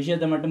 அந்த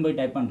விஷயத்தை மட்டும் போய்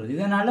டைப் பண்ணுறது.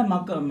 இதனால்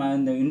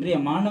இந்த இன்றைய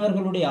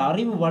மாணவர்களுடைய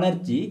அறிவு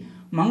வளர்ச்சி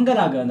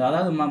மங்கலாக,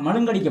 அதாவது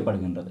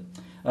மழுங்கடிக்கப்படுகின்றது.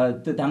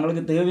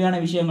 தங்களுக்கு தேவையான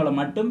விஷயங்களை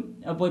மட்டும்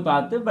போய்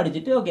பார்த்து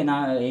படிச்சுட்டு ஓகே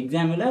நான்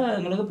எக்ஸாமில்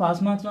எங்களுக்கு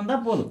பாஸ் மார்க்ஸ்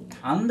வந்தால் போதும்.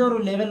 அந்த ஒரு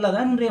லெவலில்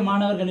தான் இன்றைய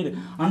மாணவர்கள்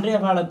அன்றைய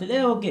காலத்திலே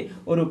ஓகே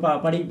ஒரு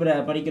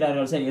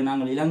படிக்கிறார்கள். சரி,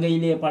 நாங்கள்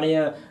இலங்கையிலேயே பழைய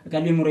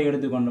கல்வி முறை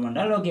எடுத்துக்கொண்டோம்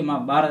என்றால் ஓகே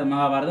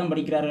மகாபாரதம்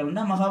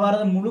படிக்கிறார்கள்னா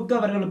மகாபாரதம் முழுக்க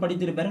அவர்கள்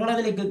படித்திருப்பார்கள்.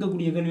 அதில்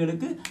கேட்கக்கூடிய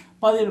கேள்விகளுக்கு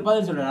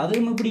பதில் சொல்கிறார்.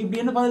 அதுவும்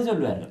இப்படின்னு பதில்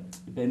சொல்வார்கள்.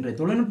 இப்போ இன்றைய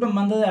தொழில்நுட்பம்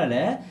வந்ததால்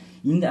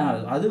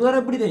அது வேற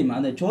எப்படி தெரியுமா,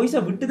 அந்த சாய்ஸை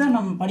விட்டு தான்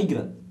நம்ம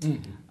படிக்கிறது.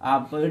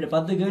 அப்போ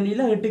 10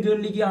 கேள்வியில் 8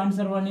 கேள்விக்கு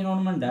ஆன்சர்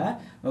பண்ணினோம்னா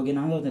ஓகே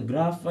நாங்கள் அந்த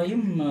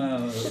கிராஃபையும்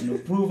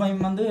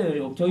ப்ரூஃபையும்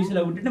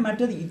சாய்ஸில் விட்டுட்டு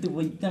மற்றது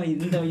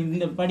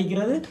இந்த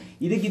படிக்கிறது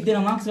இதுக்கு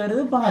இத்தனை மார்க்ஸ்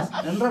வருது பாஸ்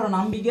என்ற ஒரு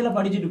நம்பிக்கையில்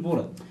படிச்சுட்டு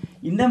போகிறது.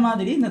 இந்த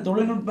மாதிரி இந்த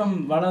தொழில்நுட்பம்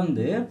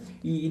வளர்ந்து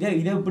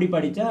இதை இப்படி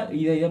படித்தா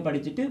இதை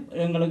படிச்சுட்டு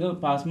எங்களுக்கு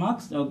பாஸ்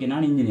மார்க்ஸ் ஓகே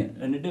நான் இன்ஜினியர்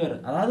ரெண்டுட்டு வர.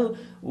 அதாவது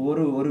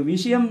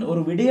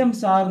ஒரு விடயம்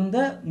சார்ந்த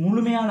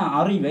முழுமையான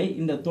அறிவை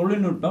இந்த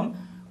தொழில்நுட்பம்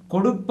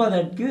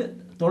கொடுப்பதற்கு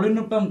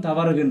தொழில்நுட்பம்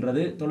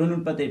தவறுகின்றது,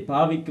 தொழில்நுட்பத்தை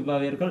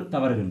பாவிப்பவர்கள்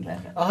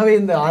தவறுகின்றார்கள். ஆகவே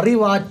இந்த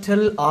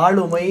அறிவாற்றல்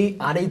ஆளுமை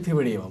அனைத்து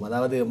விடயமும்,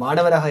 அதாவது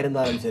மாணவராக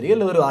இருந்தாலும் சரி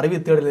இல்லை ஒரு அறிவு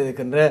தேடலில்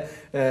இருக்கின்ற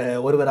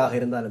ஒருவராக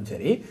இருந்தாலும்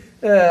சரி,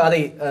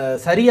 அதை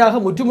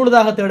சரியாக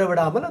முற்றுமுழுதாக தேட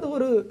விடாமல் அது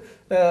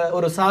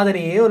ஒரு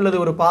சாதனையோ அல்லது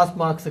ஒரு பாஸ்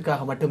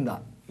மார்க்ஸுக்காக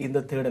மட்டும்தான்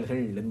இந்த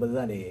தேடல்கள்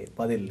என்பதுதான்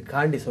பதில்.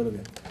 காண்டி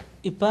சொல்லுங்க.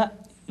 இப்போ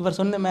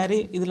இவர் சொன்ன மாதிரி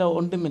இதில்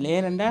ஒன்றுமில்லை.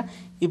 ஏனென்றால்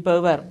இப்போ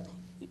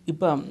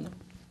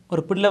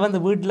ஒரு பிள்ளை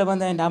வீட்டில்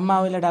என்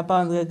அம்மாவை இல்லாட்ட அப்பா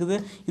கேட்குது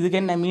இதுக்கு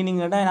என்ன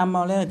மீனிங்கடா என்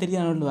அம்மாவில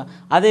தெரியாது சொல்லுவாள்.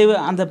 அதே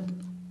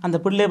அந்த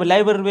பிள்ளை இப்போ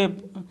லைப்ரரி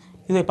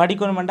இதை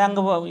படிக்கணுமெண்டா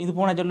அங்கே இது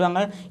போனால்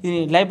சொல்லுவாங்க இது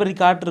லைப்ரரி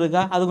கார்டு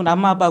இருக்கா, அதுக்கு உங்கள்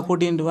அம்மா அப்பா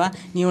கூட்டிகிட்டு வா,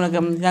 நீ உனக்கு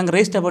அங்கே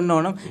ரெஜிஸ்டர்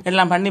பண்ணணும்,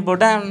 எல்லாம் பண்ணி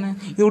போட்டால்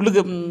இது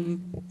உள்ளுக்கு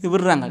இது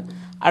விடுறாங்க.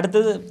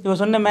 அடுத்தது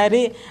இவர் சொன்ன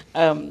மாதிரி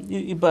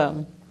இப்போ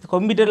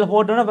கம்ப்யூட்டரில்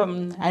போட்டோன்னா இப்போ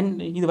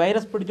இது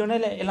வைரஸ் பிடிச்சோன்னே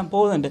எல்லாம்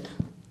போகுதுண்டு.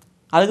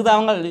 அதுக்கு தான்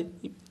அவங்க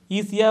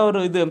ஈஸியாக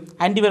ஒரு இது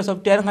ஆன்டிவைரஸ்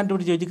சாஃப்ட்வேரும்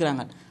கண்டுபிடிச்சி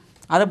வச்சுக்கிறாங்க.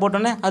 அதை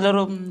போட்டோன்னே அதில்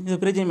ஒரு இது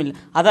பிரச்சனை இல்லை.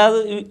 அதாவது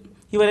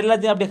இவர்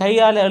எல்லாத்தையும் அப்படியே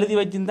கையால் எழுதி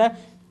வச்சுருந்தா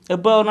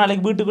எப்போ ஒரு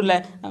நாளைக்கு வீட்டுக்குள்ளே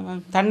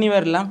தண்ணி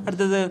வரலாம்,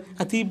 அடுத்தது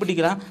தீ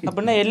பிடிக்கலாம்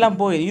அப்படின்னா எல்லாம்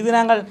போயிடும்.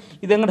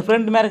 இது எங்களோட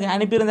ஃப்ரெண்டு மாதிரி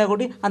அனுப்பியிருந்தா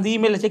கூட அந்த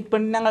இமெயிலில் செக்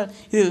பண்ணி நாங்கள்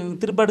இது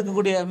திருப்ப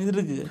எடுக்கக்கூடிய இது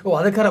இருக்குது.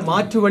 அதுக்கான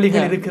மாற்று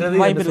வழிகள்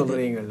இருக்கிறது வாய்ப்பு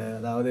சொல்கிறீங்க.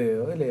 அதாவது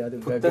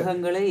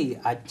புத்தகங்களை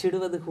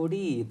அச்சிடுவது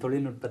கூடி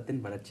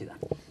தொழில்நுட்பத்தின் வளர்ச்சி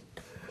தான்.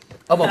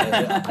 ஆமாம்,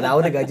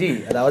 அதாவது கஜி,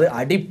 அதாவது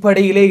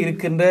அடிப்படையிலே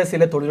இருக்கின்ற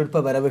சில தொழில்நுட்ப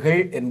வரவுகள்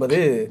என்பது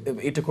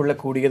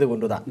ஏற்றுக்கொள்ளக்கூடியது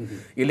ஒன்றுதான்,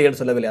 இல்லைன்னு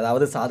சொல்லவில்லை.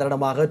 அதாவது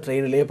சாதாரணமாக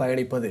ட்ரெயினிலே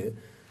பயணிப்பது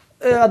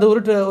அது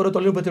ஒரு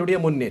தொழில்நுட்பத்தினுடைய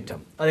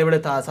முன்னேற்றம். அதை விட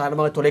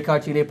சாதாரணமாக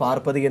தொலைக்காட்சியிலே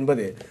பார்ப்பது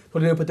என்பது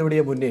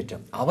தொழில்நுட்பத்தினுடைய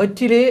முன்னேற்றம்.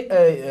 அவற்றிலே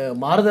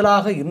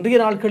மாறுதலாக இன்றைய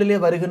நாட்களிலே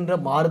வருகின்ற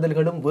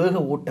மாறுதல்களும்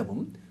வேக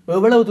ஓட்டமும்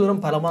எவ்வளவு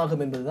தூரம்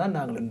பலமாகும் என்பதுதான்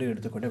நாங்கள் இன்று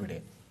எடுத்துக்கொண்ட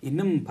விடயம்.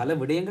 இன்னும் பல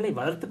விடயங்களை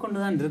வளர்த்து கொண்டு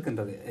தான்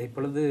இருக்கின்றது.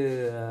 இப்பொழுது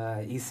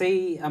இசை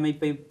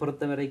அமைப்பை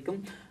பொறுத்த வரைக்கும்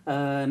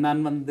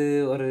நான்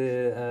ஒரு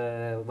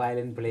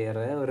வயலின்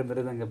பிளேயரை, ஒரு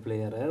மிருதங்க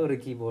பிளேயரை, ஒரு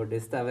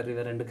கீபோர்டிஸ்ட், இவர்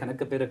 2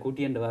 கணக்கு பேரை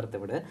கூட்டியண்டு வார்த்தை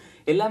விட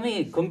எல்லாமே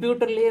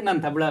கம்ப்யூட்டர்லேயே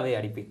நான் தபலாவை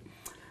அடிப்பேன்,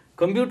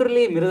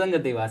 கம்ப்யூட்டர்லேயே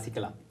மிருதங்கத்தை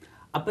வாசிக்கலாம்.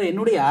 அப்போ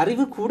என்னுடைய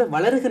அறிவு கூட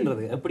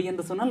வளருகின்றது. எப்படி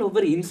என்று சொன்னால்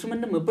ஒவ்வொரு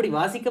இன்ஸ்ட்ருமெண்ட்டும் எப்படி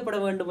வாசிக்கப்பட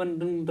வேண்டும்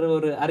என்ற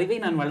ஒரு அறிவை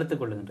நான் வளர்த்து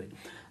கொள்ளுகின்றேன்.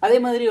 அதே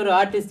மாதிரி ஒரு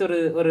ஆர்டிஸ்ட்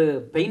ஒரு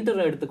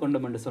பெயிண்டரை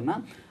எடுத்துக்கொண்டோம் என்று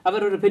சொன்னால்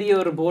அவர் ஒரு பெரிய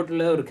ஒரு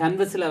போர்டில் ஒரு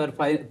கேன்வஸில் அவர்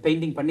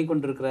பெயிண்டிங் பண்ணி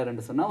கொண்டிருக்கிறார்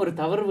என்று சொன்னால் ஒரு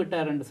தவறு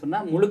விட்டார் என்று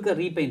சொன்னால் முழுக்க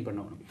ரீபெயிண்ட்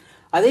பண்ணணும்.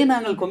 அதே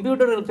நாங்கள்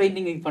கம்ப்யூட்டர்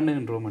பெயிண்டிங்கை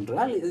பண்ணுகின்றோம்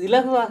என்றால்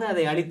இலகுவாக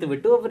அதை அழித்து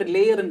விட்டு ஒவ்வொரு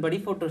லேயரின் படி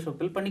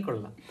ஃபோட்டோஷாப்பில்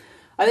பண்ணிக்கொள்ளலாம்.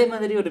 அதே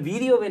மாதிரி ஒரு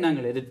வீடியோவை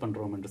நாங்கள் எடிட்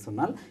பண்ணுறோம் என்று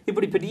சொன்னால்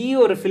இப்படி பெரிய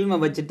ஒரு ஃபில்மை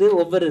வச்சுட்டு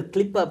ஒவ்வொரு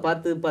கிளிப்பாக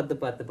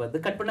பார்த்து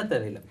கட் பண்ண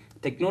தேவையில்லை.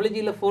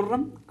 டெக்னாலஜியில்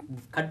போடுறோம்,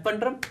 கட்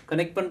பண்ணுறோம்,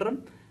 கனெக்ட் பண்ணுறோம்,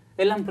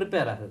 எல்லாம்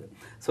ப்ரிப்பேர் ஆகுது.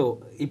 ஸோ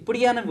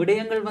இப்படியான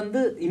விடயங்கள்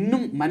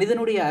இன்னும்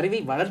மனிதனுடைய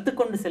அறிவை வளர்த்து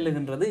கொண்டு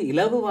செல்லுகின்றது,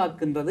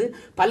 இலகுவாக்குன்றது,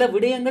 பல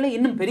விடயங்களை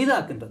இன்னும்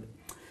பெரிதாக்குன்றது.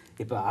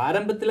 இப்போ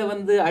ஆரம்பத்தில்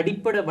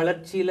அடிப்படை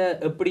வளர்ச்சியில்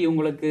எப்படி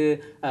உங்களுக்கு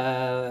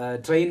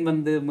ட்ரெயின்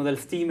முதல்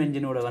ஸ்டீம்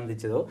என்ஜினோட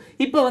வந்துச்சதோ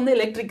இப்போ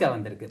எலக்ட்ரிக்காக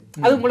வந்திருக்கு.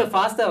 அது உங்களை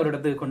ஃபாஸ்ட்டாக ஒரு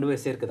இடத்துக்கு கொண்டு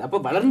போய் சேர்க்குது. அப்போ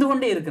வளர்ந்து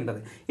கொண்டே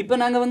இருக்கின்றது. இப்போ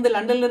நாங்கள்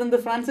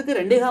லண்டன்லேருந்து ஃப்ரான்ஸுக்கு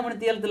 2.5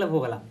 மணி நேரத்தில்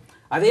போகலாம்.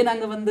 அதே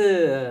நாங்கள்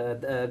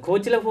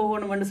கோச்சில்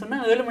போகணும்னு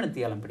சொன்னால் 7 மணி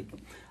நேரம்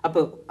பிடிக்கும். அப்போ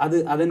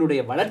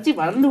அதனுடைய வளர்ச்சி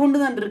வளர்ந்து கொண்டு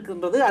தான்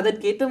இருக்கின்றது.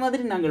 அதற்கேற்ற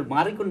மாதிரி நாங்கள்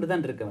மாறிக்கொண்டு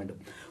தான் இருக்க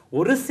வேண்டும்.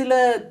 ஒரு சில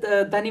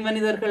தனி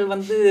மனிதர்கள்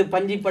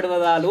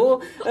பஞ்சிப்படுவதாலோ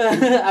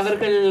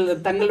அவர்கள்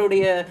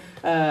தங்களுடைய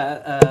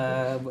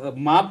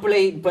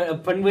மாப்பிள்ளை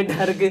பெண்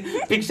வீட்டாருக்கு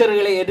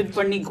பிக்சர்களை எடிட்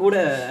பண்ணி கூட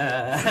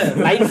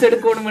லைக்ஸ்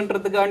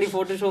எடுக்கணும்ன்றதுக்காண்டி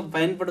போட்டோஷாப்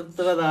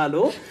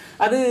பயன்படுத்துவதாலோ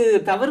அது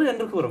தவறு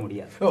என்று கூற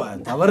முடியாது.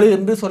 தவறு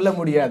என்று சொல்ல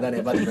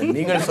முடியாதானே.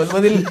 நீங்கள்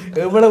சொல்வதில்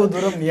எவ்வளவு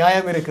தூரம்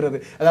நியாயம் இருக்கிறது.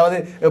 அதாவது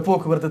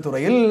போக்குவரத்து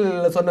துறையில்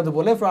சொன்னது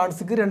போல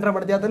பிரான்ஸுக்கு 2.5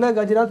 மணி நேரத்தில்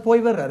கஜிநாத்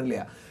போய் வர்றாரு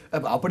இல்லையா?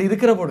 அப்படி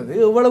இருக்கிற பொழுது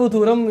எவ்வளவு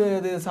தூரம்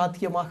இது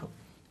சாத்தியமாகும்?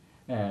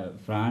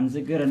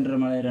 பிரான்ஸுக்கு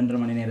 2.5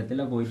 மணி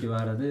நேரத்தில் போயிட்டு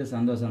வர்றது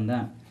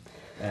சந்தோஷம்தான்.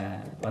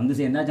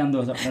 சேர்ந்தா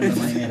சந்தோஷம். 2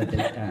 மணி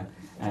நேரத்தில்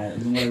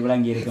உங்களுக்கு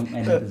விளங்கி இருக்கும்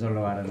என்று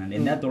சொல்ல வரேன்.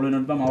 என்ன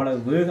தொழில்நுட்பம்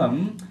அவ்வளவு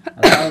வேகம்.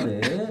 அதாவது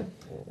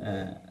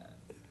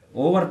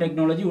ஓவர்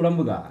டெக்னாலஜி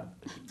உடம்புக்கு ஆகாது,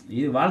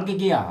 இது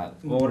வாழ்க்கைக்கே ஆகாது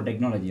ஓவர்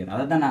டெக்னாலஜி.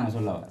 அதை தான் நாங்கள்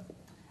சொல்ல வரோம்.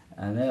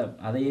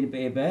 அதை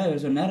இப்போ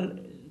சொன்னார்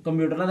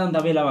கம்ப்யூட்டரில் தான்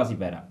தவையில்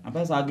வாசிப்பார். அப்போ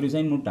சாக்ரி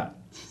ஹுசைன் முட்டாள்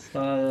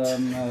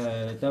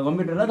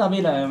கம்ப்யூட்டரில்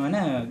தவையில்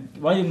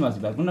வால்யூம்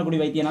வாசிப்பார். குன்னக்குடி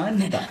வைத்தியனாக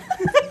முட்டாள்.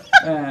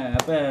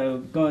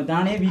 அப்போ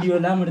தானே வீடியோ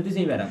எல்லாம் எடுத்து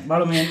செய்வார்.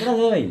 பாலமயத்தில்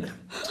தேவை இல்லை.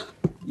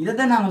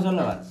 இதைத்தான் நாங்கள்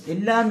சொல்ல வரோம்.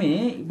 எல்லாமே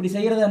இப்படி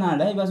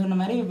செய்கிறதுனால இப்போ சொன்ன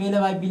மாதிரி வேலை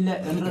வாய்ப்பு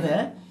இல்லைன்றதை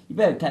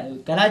இப்போ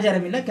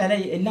கலாச்சாரம் இல்லை, கலை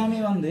எல்லாமே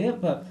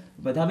இப்போ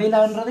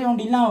தவையிலான்றதே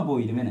ஒன்று இல்லாமல்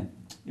போயிடும். வேணும்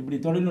இப்படி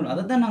தொழில்நுட்பம்.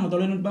 அதைத்தான் நாங்கள்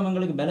தொழில்நுட்பம்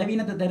எங்களுக்கு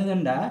பலவீனத்தை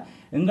தருதுண்டா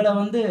எங்களை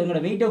எங்களோட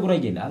வெயிட்டை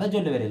குறைக்கல. அதை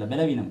சொல்ல வரையில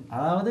பலவீனம்.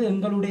 அதாவது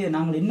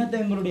நாங்கள் என்னத்தை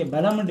எங்களுடைய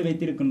பலம் என்று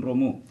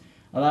வைத்திருக்கின்றோமோ,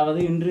 அதாவது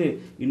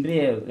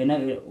இன்றைய என்ன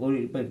ஒரு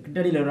இப்போ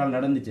கிட்டடியில் ஒரு நாள்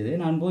நடந்துச்சு.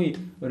 நான் போய்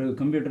ஒரு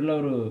கம்ப்யூட்டரில்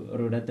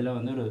ஒரு இடத்துல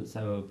ஒரு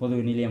பொது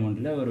நிலையம்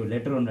ஒன்றில் ஒரு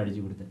லெட்டர் ஒன்று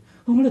அடித்து கொடுத்தேன்.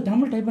 உங்களுக்கு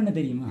தமிழ் டைப் பண்ண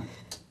தெரியுமா?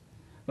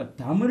 இப்போ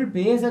தமிழ்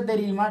பேச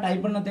தெரியுமா,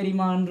 டைப் பண்ண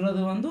தெரியுமான்றது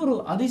ஒரு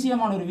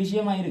அதிசயமான ஒரு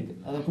விஷயமாக இருக்குது.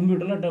 அதை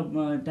கம்ப்யூட்டரில்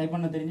டைப்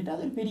பண்ண தெரிஞ்சுட்டு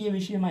அது ஒரு பெரிய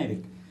விஷயமாக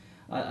இருக்குது.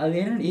 அது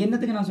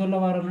என்னத்துக்கு நான் சொல்ல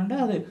வரேன்னா,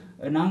 அது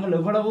நாங்கள்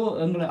எவ்வளவோ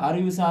எங்களை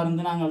அறிவு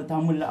சார்ந்து நாங்கள்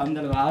தமிழ்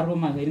அந்த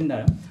ஆர்வமாக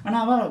இருந்தாலும்,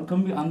 ஆனால் அவள்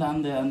அந்த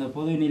அந்த அந்த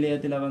பொது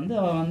நிலையத்தில் அவள்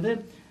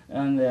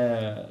அந்த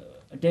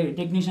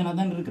டெக்னீஷியனாக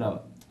தான் இருக்கிறாள்.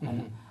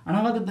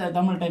 ஆனால் அவளுக்கு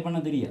தமிழ் டைப்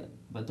பண்ண தெரியாது.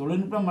 இப்போ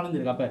தொழில்நுட்பம்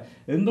வளர்ந்துருக்கு. அப்போ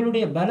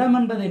எங்களுடைய பலம்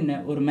என்பது என்ன?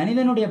 ஒரு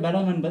மனிதனுடைய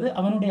பலம் என்பது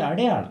அவனுடைய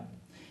அடையாளம்.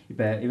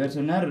 இப்போ இவர்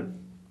சொன்னார்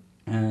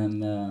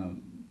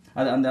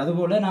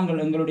அதுபோல்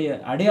நாங்கள் எங்களுடைய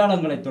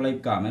அடையாளங்களை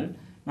தொலைக்காமல்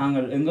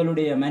நாங்கள்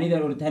எங்களுடைய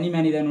ஒரு தனி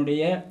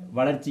மனிதனுடைய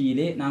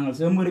வளர்ச்சியிலே நாங்கள்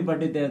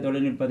செம்மொழிப்பட்டு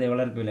தொழில்நுட்பத்தை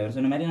வளர்க்கவில்லை. அவர்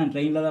சொன்ன மாதிரி நான்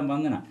ட்ரெயினில் தான்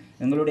வந்தேன்.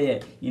 எங்களுடைய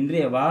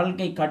இன்றைய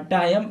வாழ்க்கை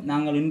கட்டாயம்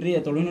நாங்கள் இன்றைய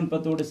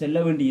தொழில்நுட்பத்தோடு செல்ல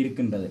வேண்டி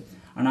இருக்கின்றது.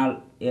 ஆனால்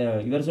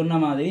இவர் சொன்ன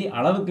மாதிரி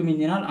அளவுக்கு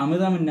மிஞ்சினால்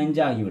அமிர்தம்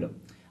நெஞ்சாகிவிடும்.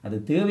 அது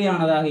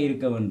தேவையானதாக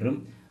இருக்க வேண்டும்.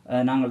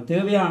 நாங்கள்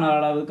தேவையான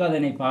அளவுக்கு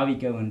அதனை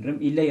பாவிக்க வேண்டும்.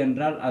 இல்லை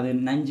என்றால் அது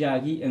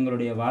நஞ்சாகி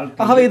எங்களுடைய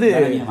வாழ்க்கை இது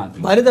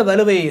மனித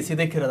வலுவை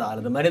சிதைக்கிறதா,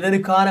 அல்லது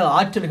மனிதனுக்கான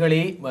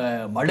ஆற்றல்களை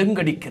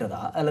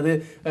மழுங்கடிக்கிறதா, அல்லது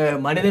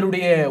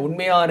மனிதனுடைய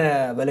உண்மையான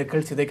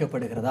வலுக்கள்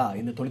சிதைக்கப்படுகிறதா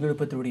இந்த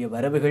தொழில்நுட்பத்தினுடைய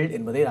வரவுகள்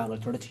என்பதை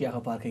நாங்கள்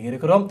தொடர்ச்சியாக பார்க்க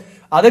இருக்கிறோம்.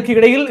 அதற்கு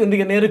இடையில்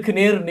இன்றைய நேருக்கு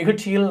நேர்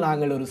நிகழ்ச்சியில்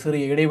நாங்கள் ஒரு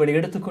சிறிய இடைவெளி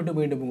எடுத்துக்கொண்டு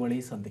மீண்டும் உங்களை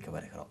சந்திக்க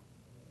வருகிறோம்.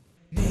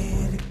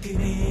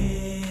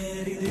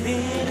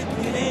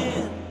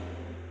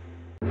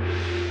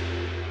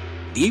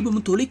 தீபம்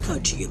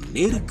தொலைக்காட்சியின்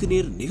நேருக்கு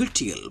நேர்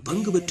நிகழ்ச்சியில்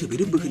பங்கு பெற்ற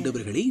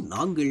விரும்புகின்றவர்களை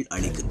நாங்கள்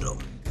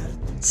அழைக்கின்றோம்.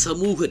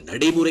 சமூக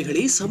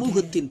நடைமுறைகளை,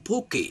 சமூகத்தின்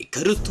போக்கை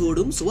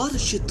கருத்தோடும்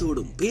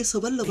சுவாரஸ்யத்தோடும் பேச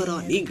வல்லவரா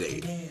நீங்கள்?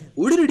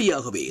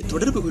 உடனடியாகவே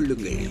தொடர்பு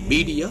கொள்ளுங்கள்.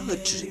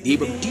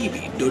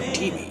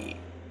 media@deepamtv.tv.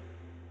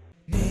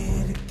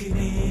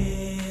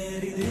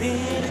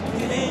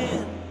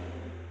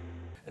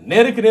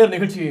 நேருக்கு நேர்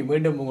நிகழ்ச்சியை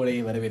மீண்டும் உங்களை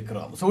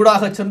வரவேற்கிறோம்.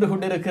 சூடாக சென்று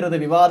கொண்டிருக்கிறது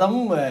விவாதம்.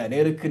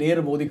 நேருக்கு நேர்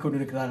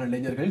மோதிக்கொண்டிருக்கிறார்கள்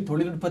இளைஞர்கள்.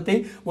 தொழில்நுட்பத்தை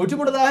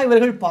ஒற்றுமுடதாக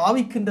இவர்கள்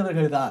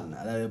பாவிக்கின்றவர்கள் தான்.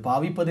 அதாவது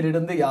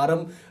பாவிப்பதிலிருந்து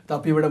யாரும்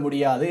தப்பிவிட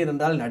முடியாது.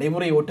 ஏனென்றால்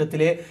நடைமுறை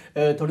ஓட்டத்திலே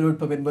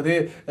தொழில்நுட்பம் என்பது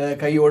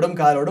கையோடும்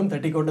காலோடும்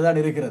தட்டி கொண்டுதான்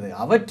இருக்கிறது.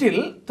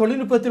 அவற்றில்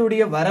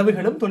தொழில்நுட்பத்தினுடைய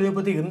வரவுகளும்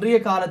தொழில்நுட்பத்தை இன்றைய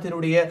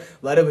காலத்தினுடைய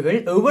வரவுகள்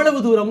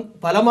எவ்வளவு தூரம்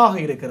பலமாக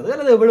இருக்கிறது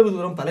அல்லது எவ்வளவு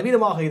தூரம்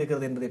பலவீனமாக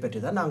இருக்கிறது என்பதை பற்றி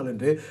தான் நாங்கள்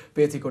இன்று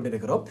பேசிக்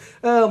கொண்டிருக்கிறோம்.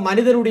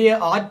 மனிதனுடைய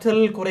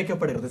ஆற்றல்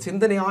குறைக்கப்படுகிறது.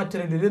 சிந்தனை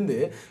ஆற்றலில் இருந்து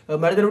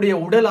மனிதனுடைய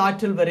உடல்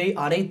ஆற்றல் வரை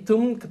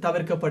அனைத்தும்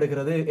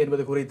தவிர்க்கப்படுகிறது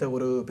என்பது குறித்த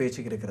ஒரு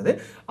பேச்சு இருக்கிறது.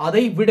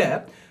 அதை விட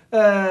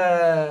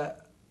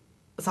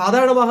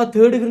சாதாரணமாக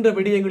தேடுகின்ற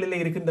விடயங்களில்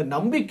இருக்கின்ற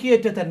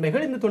நம்பிக்கையற்ற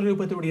தன்மைகள் இந்த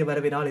தொழில்நுட்பத்தினுடைய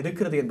வரவினால்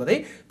இருக்கிறது என்பதை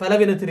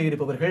பலவீனத்தில்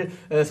இருப்பவர்கள்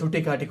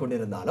சுட்டிக்காட்டிக்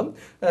கொண்டிருந்தாலும்,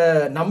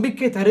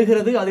 நம்பிக்கை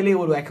தருகிறது, அதிலே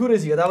ஒரு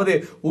அக்யூரசி, அதாவது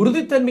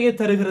உறுதித்தன்மையை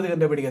தருகிறது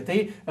என்ற விடயத்தை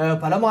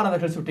பல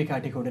மாணவர்கள்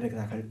சுட்டிக்காட்டிக்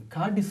கொண்டிருக்கிறார்கள்.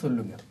 காட்டி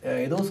சொல்லுங்க,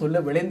 ஏதோ சொல்ல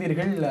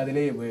விளைந்தீர்கள்,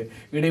 அதிலே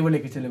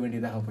இடைவெளிக்கு செல்ல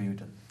வேண்டியதாக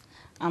போய்விட்டது.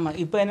 ஆமாம்,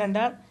 இப்போ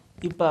என்னென்றால்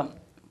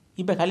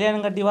இப்போ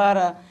கல்யாணம் கட்டி வார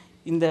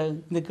இந்த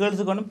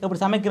கேர்ள்ஸுக்கு ஒன்றும்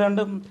எப்படி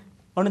சமைக்கிறோன்னு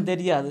ஒன்றும்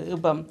தெரியாது.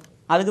 இப்போ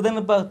அதுக்கு தான்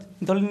இப்போ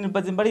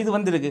தொழில்நுட்பத்தின்படி இது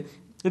வந்துருக்கு.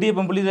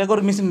 இடியப்பம் புள்ளிறதுக்கு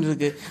ஒரு மிஷின்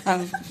இருக்குது,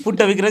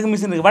 புட்டை வைக்கிறதுக்கு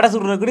மிஷின் இருக்குது, வடை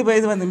சுடுறதுக்கு கூட இப்போ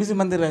இது மிஷின்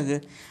வந்துருக்கு.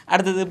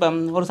 அடுத்தது இப்போ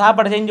ஒரு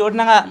சாப்பாடை செஞ்சு ஓட்டு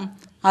நாங்கள்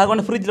அதை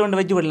கொண்டு ஃப்ரிட்ஜில் கொண்டு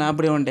வச்சு விடலாம்.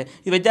 அப்படி ஒன்று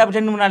இது வச்சா அப்படி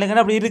 2-3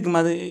 நாளைக்கு அப்படி இருக்கும்.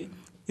 அது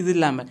இது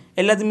இல்லாமல்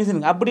எல்லாத்தையும் மிஷின்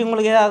இருக்குது. அப்படி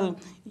உங்களுக்கு ஏதாவது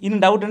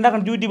இன்னும் டவுட்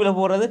இருந்தால் யூடியூப்பில்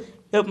போகிறது,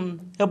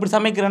 எப்படி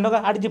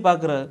சமைக்கிறோன்றோ அடித்து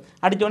பார்க்குறது,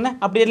 அடித்தோடனே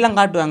அப்படி எல்லாம்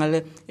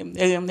காட்டுவாங்க.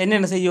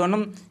 என்னென்ன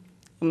செய்யணும்,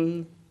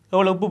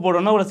 எவ்வளோ உப்பு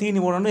போடணும், எவ்வளோ சீனி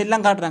போடணும்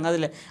எல்லாம் காட்டுறாங்க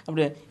அதில்.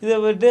 அப்படி இதை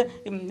விட்டு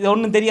இது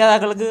ஒன்றும்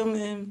தெரியாதாக்களுக்கு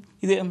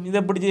இதை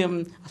பிடிச்சி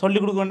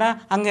சொல்லிக் கொடுக்கணுன்னா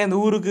அங்கே இந்த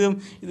ஊருக்கு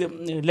இது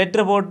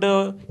லெட்டரை போட்டு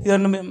இது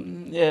ஒன்றும்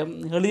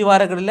எழுதி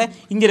வாரக்கடையில்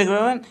இங்கே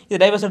இருக்கிறவன் இதை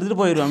டைவர்ஸ்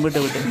எடுத்துகிட்டு போயிடுவான்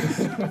வீட்டை விட்டு.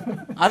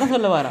 அதை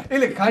சொல்ல வரேன்.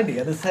 இல்லை காண்டி,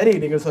 அது சரி.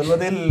 நீங்கள்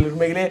சொல்வதில்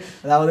உண்மையிலே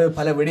அதாவது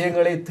பல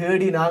விடயங்களை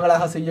தேடி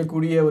நாங்களாக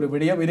செய்யக்கூடிய ஒரு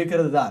விடயம்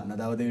இருக்கிறது தான்.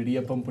 அதாவது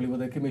இடியப்பம்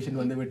புளிவதற்கு மிஷின்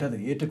வந்து விட்டது,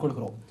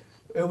 ஏற்றுக்கொள்கிறோம்.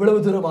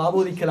 எவ்வளவு தூரம்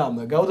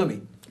ஆமோதிக்கலாம் கௌதமி?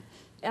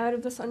 அவர்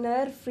இப்போ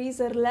சொன்னார்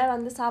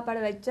ஃப்ரீசரில் சாப்பாடை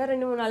வச்சா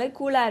 2-3 நாளைக்கு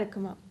கூலாக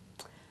இருக்குமா.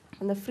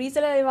 அந்த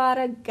ஃப்ரீசரில் வர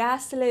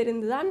கேஸில்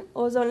இருந்து தான்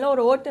ஓசோனில்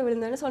ஒரு ஓட்டை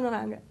விழுந்துன்னு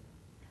சொன்னாங்க.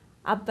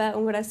 அப்போ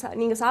உங்களோட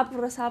நீங்கள்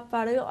சாப்பிட்ற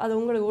சாப்பாடு அது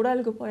உங்களுக்கு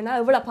உடலுக்கு போயினா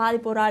எவ்வளோ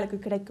பாதிப்பு ஒரு ஆளுக்கு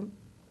கிடைக்கும்.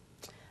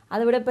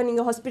 அதை விட இப்போ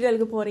நீங்கள்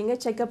ஹாஸ்பிட்டலுக்கு போகிறீங்க,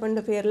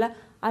 செக்கப்ன்ற பேரில்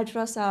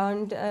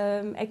அல்ட்ராசவுண்ட்,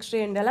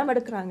 எக்ஸ்ரே எல்லாம்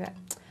எடுக்கிறாங்க.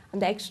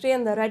 அந்த எக்ஸ்ரே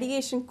அந்த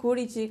ரேடியேஷன்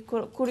கூடி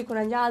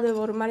குறைஞ்சா அது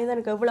ஒரு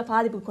மனிதனுக்கு எவ்வளோ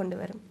பாதிப்பு கொண்டு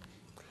வரும்.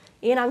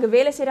 ஏன்னா அங்கே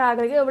வேலை செய்கிற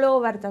ஆளுக்கு எவ்வளோ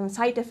வருத்தம்,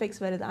 சைட்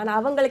எஃபெக்ட்ஸ் வருது. ஆனால்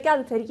அவங்களுக்கே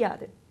அது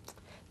தெரியாது.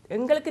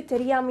 எங்களுக்கு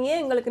தெரியாமையே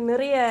எங்களுக்கு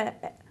நிறைய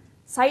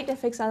சைட்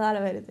எஃபெக்ட்ஸ்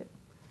அதால் வருது.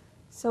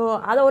 ஸோ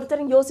அதை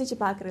ஒருத்தரும் யோசித்து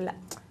பார்க்குறதில்ல.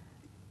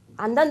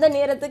 அந்தந்த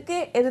நேரத்துக்கு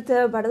எது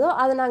தேவைப்படுதோ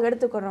அதை நாங்கள்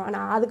எடுத்துக்கிறோம்.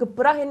 ஆனால் அதுக்கு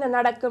பிறகு என்ன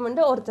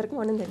நடக்கும்னு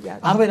ஒருத்தருக்கும் ஒன்றும்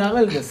தெரியாது. ஆகவே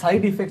நாங்கள் இந்த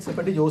சைட் எஃபெக்ட்ஸை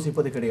பற்றி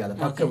யோசிப்பது கிடையாது,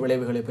 பக்க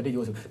விளைவுகளை பற்றி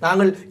யோசிப்போம்.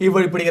 நாங்கள்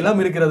இப்படி எல்லாம்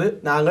இருக்கிறது,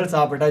 நாங்கள்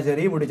சாப்பிட்டா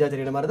சரி முடிச்சா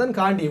சரி மாதிரி தான்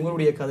காண்டி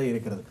உங்களுடைய கதை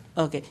இருக்கிறது.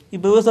 ஓகே,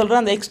 இப்போ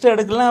சொல்கிறேன் அந்த எக்ஸ்ட்ரா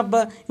எடுக்கலாம்,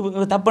 அப்போ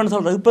இப்போ தப்புன்னு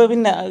சொல்கிறேன். இப்போ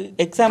பின்ன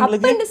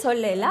எக்ஸாம்பிளுக்கு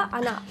சொல்லல,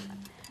 ஆனால்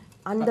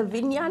அந்த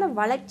விஞ்ஞான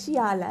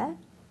வளர்ச்சியால்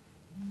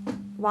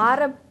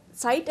வர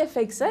சைட்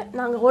எஃபெக்ட்ஸை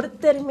நாங்கள்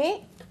ஒருத்தருமே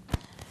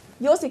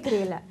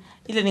யோசிக்கிறீங்கள.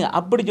 இல்லை, நீங்கள்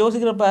அப்படி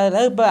யோசிக்கிறப்ப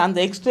இப்போ அந்த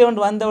எக்ஸ்ட்ரா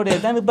ஒன்று வந்தவுடைய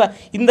தான் இப்போ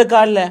இந்த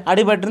காலில்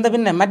அடிபட்டிருந்த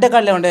பின்ன மெட்ட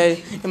காலில் கொண்டு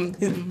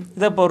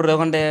இதை போடுற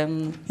கொண்டு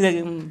இதை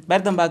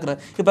வருத்தம் பார்க்குற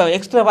இப்போ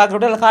எக்ஸ்ட்ரா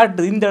பார்க்குறப்ப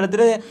காட்டுது இந்த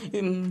இடத்துல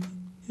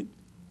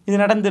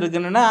இது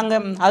நடந்துருக்குன்னா அங்கே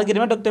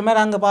அதுக்கிற டாக்டர்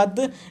மேலே அங்கே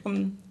பார்த்து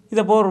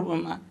இதை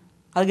போடுறோம்,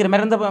 அதுக்கிற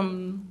மருந்த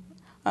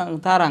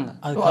தாராங்க.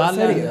 அது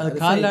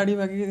காலில் அடி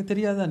வைக்க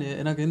தெரியாதானே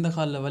எனக்கு எந்த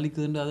காலில்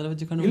வலிக்குதுன்னு அதில்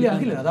வச்சு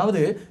இல்லை,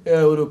 அதாவது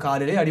ஒரு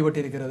காலிலே அடிபட்டு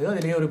இருக்கிறது,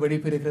 அதிலே ஒரு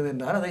வெடிப்பு இருக்கிறது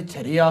என்றால் அதை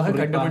சரியாக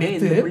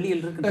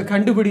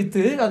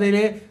கண்டுபிடித்து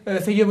அதிலே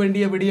செய்ய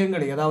வேண்டிய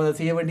விடயங்களை, அதாவது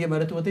செய்ய வேண்டிய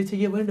மருத்துவத்தை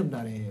செய்ய வேண்டும்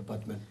தானே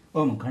பத்மன்?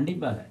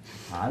 கண்டிப்பாக.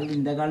 கால்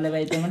இந்த காலில்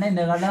வைத்தோம்னா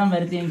இந்த காலில் தான்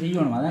மருத்துவம்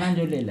செய்யணும், அதை நான்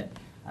சொல்லல.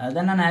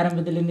 அதுதான் நான்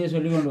ஆரம்பத்திலேருந்தே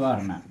சொல்லி கொண்டு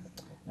வரேன்.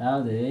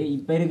 அதாவது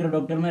இப்போ இருக்கிற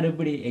டாக்டர் மாதிரி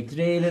எப்படி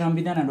எக்ஸ்ரேயில்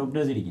நம்பி தான் நான்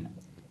டாக்டர்ஸ் இருக்கேன்.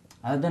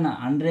 அதுதான்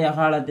நான் அன்றைய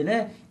காலத்தில்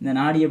இந்த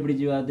நாடியை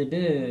பிடிச்சி பார்த்துட்டு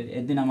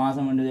எத்தனை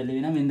மாதம் என்று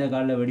சொல்லுவினா இந்த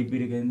காலில் வெடிப்பு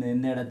இருக்குது,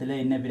 இந்த இடத்துல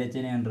என்ன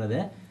பிரச்சனைன்றதை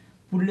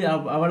புள்ளி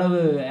அவ்வளவு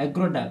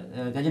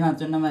அக்யூரேட்டாக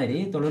கஜினாத் சொன்ன மாதிரி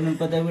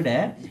தொழில்நுட்பத்தை விட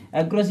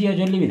அக்யூரஸியாக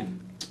சொல்லுவினேன்.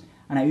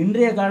 ஆனால்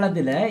இன்றைய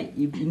காலத்தில்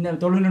இந்த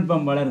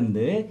தொழில்நுட்பம்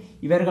வளர்ந்து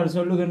இவர்கள்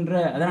சொல்லுகின்ற,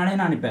 அதனாலே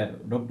நான் இப்போ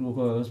டாக்டர்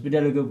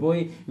ஹாஸ்பிட்டலுக்கு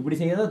போய் இப்படி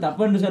செய்யறதோ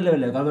தப்புன்னு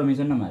சொல்லவில்லை. கல்வமி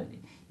சொன்ன மாதிரி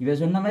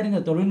இவர் சொன்ன மாதிரி இந்த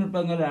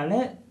தொழில்நுட்பங்களால்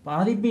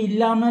பாதிப்பு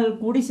இல்லாமல்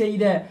கூடி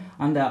செய்த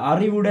அந்த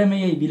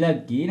அறிவுடைமையை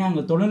விலக்கி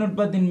நாங்கள்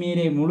தொழில்நுட்பத்தின்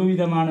மீறே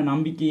முழுவிதமான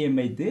நம்பிக்கையை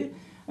வைத்து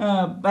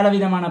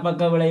பலவிதமான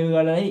பக்க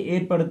விளைவுகளை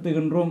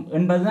ஏற்படுத்துகின்றோம்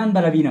என்பதுதான்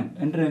பலவீனம்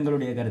என்று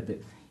எங்களுடைய கருத்து.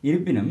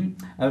 இருப்பினும்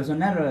அவர்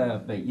சொன்னார்,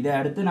 இப்போ இதை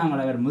அடுத்து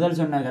நாங்கள் அவர் முதல்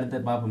சொன்ன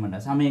கருத்தை பார்க்க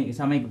மாட்டோம்,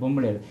 சமைக்கு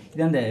பொம்பளை.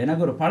 இது அந்த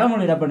எனக்கு ஒரு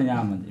பழமொழி இடப்பட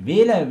ஞாபகம் வந்து,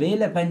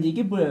 வேலை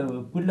பஞ்சிக்கு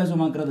புல்ல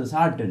சுமக்கிறது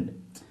சாட்டுண்டு.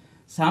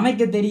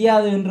 சமைக்க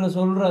தெரியாது என்று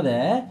சொல்கிறத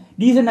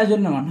டீசெண்டாக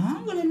சொல்லணுமா,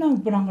 நாங்கள் எல்லாம்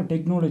இப்போ நாங்கள்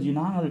டெக்னாலஜி,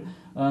 நாங்கள்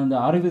அந்த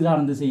அறிவு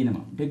சார்ந்து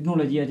செய்யணுமா,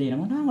 டெக்னாலஜியாக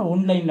செய்யணுமா, நாங்கள்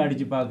ஆன்லைனில்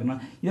அடித்து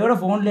பார்க்கணும், இதோட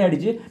ஃபோன்லேயே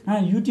அடித்து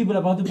நான்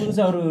யூடியூப்பில் பார்த்து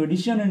புதுசாக ஒரு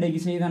டிஷ்ஷன்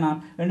இன்றைக்கு செய்தேன்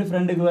நான் ரெண்டு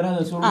ஃப்ரெண்டுக்கு வர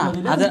அதை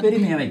சொல்கிறது அது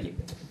பெருமையாக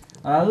வைக்க.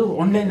 அதாவது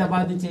ஆன்லைனில்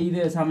பார்த்து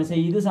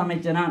செய்து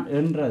சமைச்சனான்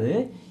என்றது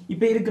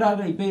இப்போ இருக்கிற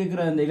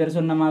இந்த இவர்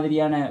சொன்ன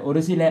மாதிரியான ஒரு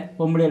சில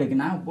பொம்பளைகளுக்கு,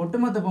 நான்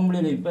ஒட்டுமொத்த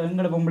பொம்பளைகள் இப்போ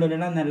எங்களோட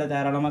பொம்பளைலாம் நல்லா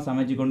தாராளமாக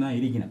சமைச்சு கொண்டு தான்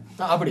இருக்கணும்.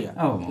 அப்படியா?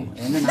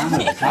 என்ன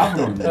நாங்கள்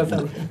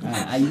சாப்பிடுவோம்.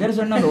 இவர்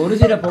சொன்ன ஒரு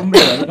சில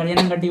பொம்பளை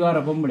கல்யாணம் கட்டி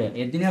வர பொம்பளை,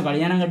 எத்தனையோ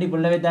கல்யாணம் கட்டி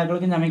பிள்ளை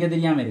வைத்தாக்களுக்கும் சமைக்க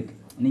தெரியாமல் இருக்கு.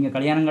 நீங்கள்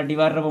கல்யாணம் கட்டி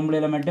வர்ற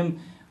பொம்பளையில மட்டும்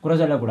குறை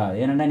சொல்லக்கூடாது,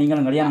 ஏன்னா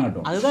நீங்களும் கல்யாணம்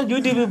கட்டும். அதுதான்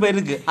யூடியூப் இப்போ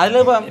இருக்கு, அதில்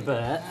இப்போ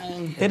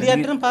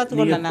தெரியாட்டும்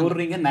பார்த்துக்கொள்ள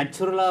கூறுறீங்க.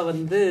 நேச்சுரலாக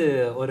வந்து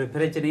ஒரு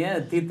பிரச்சனையை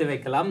தீர்த்து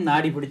வைக்கலாம்,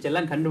 நாடி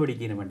பிடிச்செல்லாம்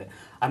கண்டுபிடிக்கணும்.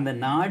 அந்த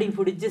நாடி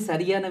பிடிச்சி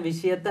சரியான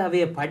விஷயத்தை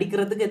அவைய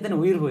படிக்கிறதுக்கு எத்தனை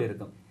உயிர்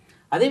போயிருக்கும்.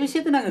 அதே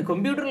விஷயத்தை நாங்கள்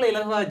கம்ப்யூட்டரில்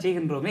இலகுவாக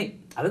செய்கின்றோமே,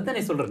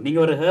 அதுதானே சொல்கிறோம்.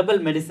 நீங்கள் ஒரு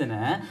ஹெர்பல்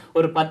மெடிசனை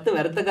ஒரு 10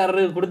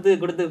 வருத்தக்காரருக்கு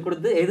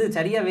கொடுத்து எது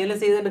சரியாக வேலை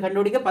செய்யுதுன்னு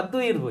கண்டுபிடிக்க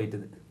 10 உயிர்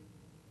போயிட்டுது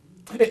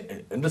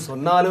என்று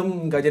சொன்னாலும்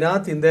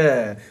கஜினாத், இந்த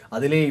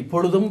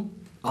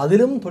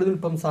அதிலும்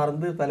தொழில்நுட்பம்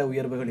சார்ந்து பல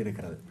உயர்வுகள்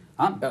இருக்கிறது.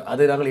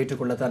 அதை நாங்கள்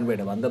ஏற்றுக்கொள்ளத்தான்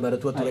வேண்டும். அந்த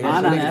மருத்துவத்துறை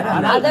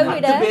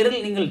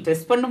நீங்கள்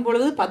டெஸ்ட் பண்ணும்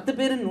பொழுது 10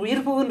 பேரின்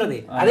உயிர் போகின்றது.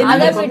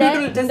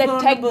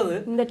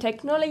 இந்த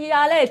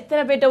டெக்னாலஜியால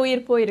எத்தனை பேட்ட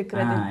உயிர்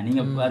போயிருக்கிறது.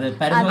 நீங்க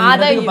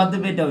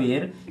 10 பேட்ட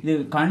உயிர் இது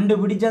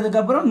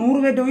கண்டுபிடிச்சதுக்கு அப்புறம்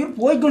 100 பேட்ட உயிர்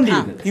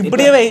போய்கொண்டிருக்கு.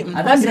 இப்படியே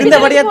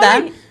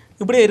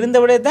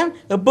இருந்தபடியே தான்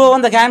எப்போ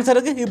அந்த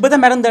கேன்சருக்கு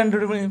இப்போதான் மருந்து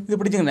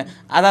இது பிடிச்சுங்க.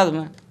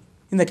 அதாவது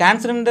இந்த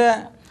கேன்சருன்ற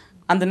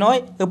அந்த நோய்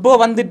எப்போ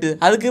வந்துட்டு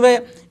அதுக்கு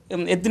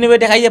எத்தனை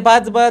பேர்ட்ட கையை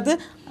பார்த்து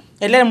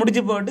எல்லாரும்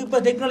முடிச்சு போட்டு இப்போ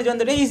டெக்னாலஜி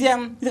வந்துட்டு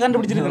ஈஸியாக இது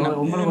கண்டுபிடிச்சிருக்கணும்.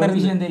 உங்களுக்கு ஒரு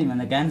விஷயம் தெரியுமா,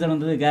 இந்த கேன்சர்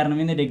வந்தது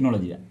காரணமே இந்த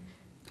டெக்னாலஜி தான்.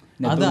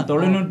 இந்த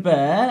தொழில்நுட்ப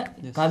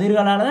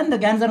கதிர்களால் தான் இந்த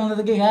கேன்சர்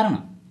வந்ததுக்கே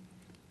காரணம்.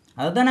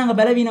 அதுதான் நாங்கள்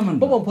பலவீனம்.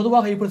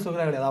 பொதுவாக இப்படி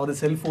சொல்கிறாங்க, அதாவது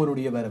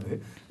செல்போனுடைய வரவு,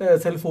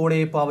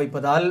 செல்போனை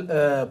பாவிப்பதால்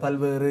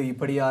பல்வேறு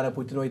இப்படியான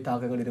புற்றுநோய்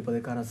தாக்கங்கள்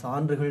இருப்பதற்கான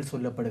சான்றுகள்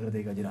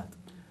சொல்லப்படுகிறது. கஜினாத்,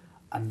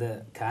 அந்த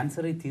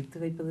கேன்சரை தீர்த்து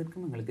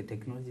வைப்பதற்கும் எங்களுக்கு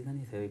டெக்னாலஜி தான்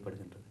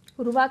தேவைப்படுகின்றது.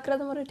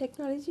 உருவாக்குறதும் ஒரு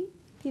டெக்னாலஜி.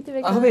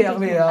 அது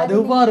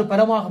எவ்வாறு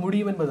பலமாக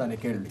முடியும் என்பதான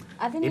கேள்வி.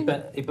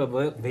 இப்போ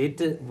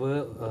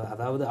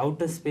அதாவது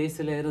அவுட்டர்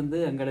ஸ்பேஸ்ல இருந்து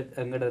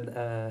எங்களோட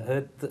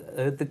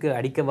எர்த்துக்கு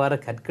அடிக்க வர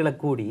கற்களை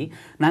கூடி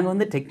நாங்கள்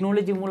வந்து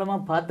டெக்னாலஜி மூலமா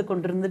பார்த்து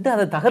கொண்டிருந்துட்டு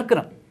அதை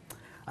தகர்க்கிறோம்.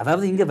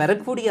 அதாவது இங்கே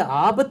வரக்கூடிய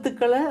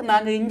ஆபத்துக்களை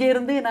நாங்கள் இங்கே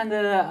இருந்தே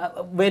நாங்கள்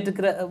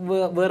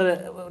வேறு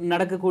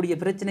நடக்கக்கூடிய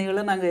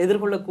பிரச்சனைகளை நாங்கள்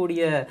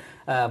எதிர்கொள்ளக்கூடிய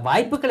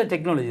வாய்ப்புகளை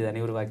டெக்னாலஜி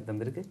தானே உருவாக்கி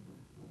தந்திருக்கு.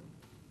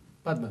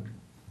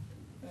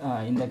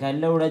 இந்த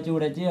கல்லை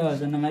உடைச்சி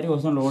சொன்ன மாதிரி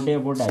ஒசனில் ஓட்டையை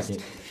போட்டாச்சு.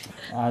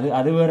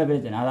 அது வேறு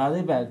பிரச்சனை. அதாவது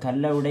இப்போ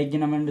கல்லை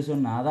உடைக்கணும்னு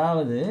சொன்னால்,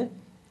 அதாவது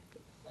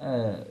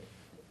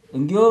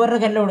எங்கேயோ வர்ற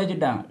கல்லை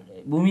உடைச்சிட்டாங்க.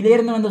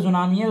 பூமியிலேருந்து வந்த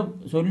சுனாமியை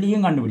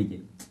சொல்லியும் கண்டுபிடிக்க.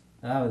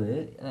 அதாவது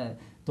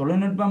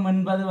தொழில்நுட்பம்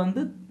என்பது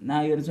வந்து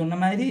நான் சொன்ன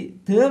மாதிரி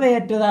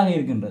தேவையற்றதாக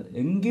இருக்கின்றது.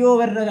 எங்கேயோ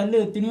வர்ற கல்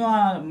எத்தனையோ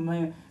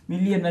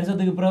மில்லியன்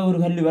வருஷத்துக்கு பிறகு ஒரு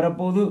கல்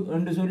வரப்போகுது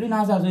என்று சொல்லி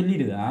நாசா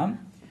சொல்லிடுதான்.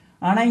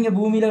 ஆனால் இங்கே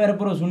பூமியில்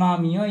வரப்போகிற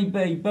சுனாமியும்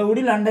இப்போ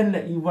கூட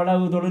லண்டனில்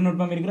இவ்வளவு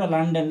தொழில்நுட்பம் இருக்கிற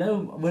லண்டனில்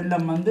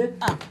வெள்ளம் வந்து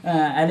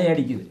அலை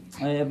அடிக்குது.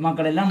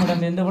 மக்கள் எல்லாம்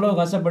இடம்பெயர்ந்து இவ்வளோ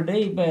கஷ்டப்பட்டு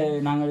இப்போ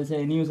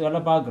நாங்கள்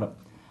நியூஸ்களில் பார்க்குறோம்.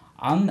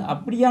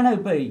 அப்படியான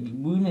இப்போ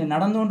பூமி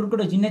நடந்து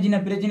கொண்டிருக்கிற சின்ன சின்ன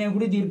பிரச்சனையை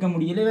கூட தீர்க்க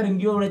முடியல. வேறு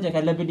எங்கேயோ உழைச்ச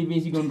கல்லை பற்றி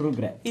பேசி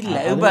கொண்டிருக்கிறேன். இல்லை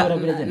இப்போ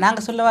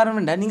நாங்கள் சொல்ல வர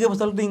வேண்டாம். நீங்கள் இப்போ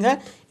சொல்கிறீங்க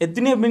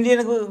எத்தனையோ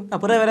மில்லியனுக்கு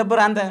அப்புறம்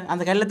வரப்போகிற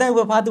அந்த கல்லை தான்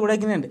இப்போ பார்த்து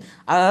உடைக்கணும்.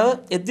 அதாவது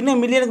எத்தனையோ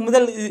மில்லியனுக்கு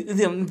முதல்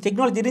இது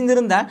டெக்னாலஜி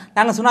இருந்திருந்தால்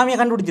நாங்கள் சுனாமியை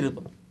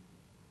கண்டுபிடிச்சிருப்போம்.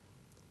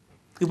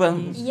 இப்போ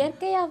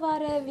இயற்கையாக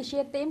வர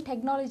விஷயத்தையும்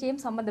டெக்னாலஜியும்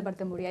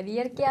சம்மந்தப்படுத்த முடியாது.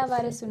 இயற்கையாக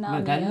வர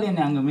சுனாமி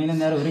அங்கே மேலே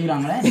நேரம்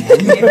வருகிறாங்களே.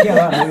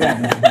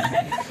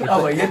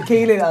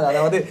 இயற்கையிலே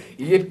அதாவது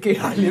இயற்கை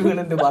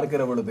அழிவுகள் என்று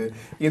பார்க்கிற பொழுது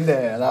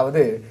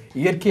அதாவது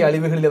இயற்கை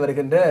அழிவுகளில்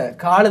வருகின்ற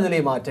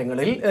காலநிலை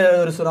மாற்றங்களில்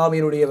ஒரு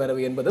சுனாமியினுடைய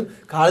வரவு என்பதும்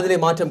காலநிலை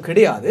மாற்றம்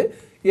கிடையாது.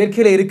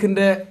 இயற்கையில்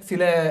இருக்கின்ற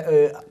சில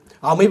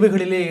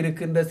அமைவுகளிலே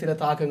இருக்கின்ற சில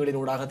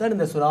தாக்கங்களினூடாகத்தான்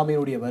இந்த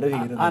சுனாமியினுடைய வருகை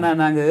இருக்கு. ஆனால்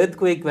நாங்கள்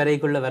எர்த்குவேக்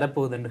வரைக்குள்ள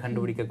வரப்போகுது என்று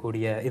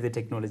கண்டுபிடிக்கக்கூடிய இது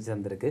டெக்னாலஜி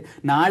தந்திருக்கு.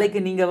 நாளைக்கு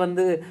நீங்கள்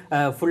வந்து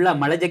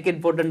ஃபுல்லாக மழை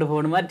ஜாக்கெட் போட்டு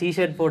போகணுமா,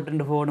 டிஷர்ட்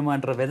போட்டு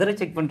போகணுமான்ற வெதரை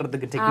செக்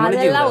பண்ணுறதுக்கு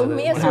டெக்னாலஜி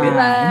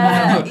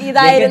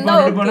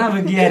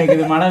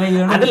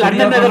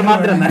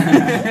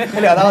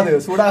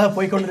அதாவது சூடாக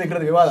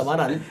போய்கொண்டிருக்கிறது விவாதம்.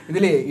 ஆனால்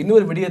இதிலே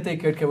இன்னொரு விடயத்தை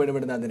கேட்க வேண்டும்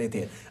என்று நான்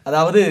நினைத்தேன்.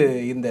 அதாவது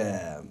இந்த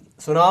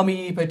சுனாமி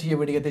பற்றிய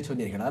விடயத்தை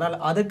சொன்னீர்கள்.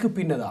 ஆனால் அதற்கு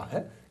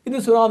பின்னதாக இந்த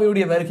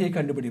சுனாமியுடைய வருகையை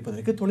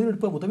கண்டுபிடிப்பதற்கு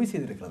தொழில்நுட்பம் உதவி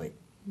செய்திருக்கிறது.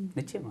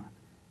 நிச்சயமா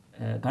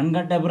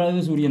கண்கட்ட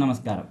பிறகு சூரிய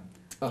நமஸ்காரம்.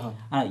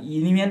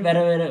 இனிமேல்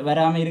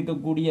வராமல்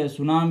இருக்கக்கூடிய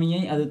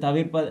சுனாமியை அது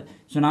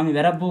சுனாமி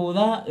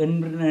வரப்போகுதா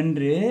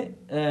என்று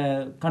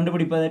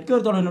கண்டுபிடிப்பதற்கு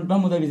ஒரு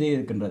தொழில்நுட்பம் உதவி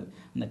செய்திருக்கின்றது.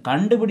 அந்த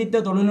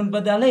கண்டுபிடித்த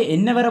தொழில்நுட்பத்தால்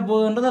என்ன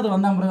வரப்போகுதுன்றது அது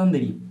வந்த அப்புறம் தான்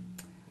தெரியும்.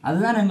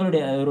 அதுதான்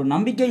எங்களுடைய ஒரு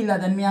நம்பிக்கை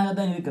இல்லாத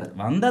தன்மையாகத்தான் இருக்கிறது.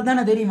 வந்தால்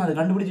தானே தெரியும் அது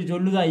கண்டுபிடிச்சி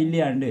சொல்லுதா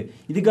இல்லையாண்டு.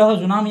 இதுக்காக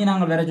சுனாமியை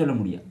நாங்கள் வேற சொல்ல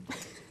முடியாது.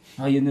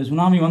 இந்த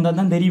சுனாமி வந்தால்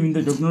தான் தெரியும் இந்த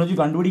டெக்னாலஜி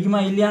கண்டுபிடிக்குமா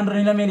இல்லையான்ற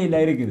நிலைமையில இல்லை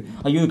இருக்குது.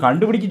 ஐயோ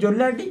கண்டுபிடிக்க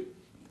சொல்லாட்டி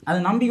அது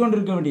நம்பிக்கொண்டு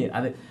இருக்க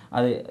வேண்டியது.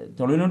 அது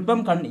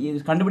தொழில்நுட்பம்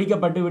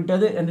கண்டுபிடிக்கப்பட்டு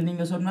விட்டது என்று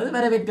நீங்கள் சொன்னது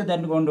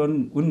வரவேற்கத்தக்க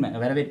உண்மை,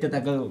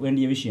 வரவேற்கத்தக்க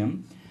வேண்டிய விஷயம்.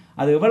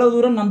 அது எவ்வளவு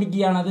தூரம்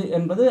நம்பிக்கையானது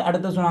என்பது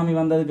அடுத்த சுனாமி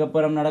வந்ததுக்கு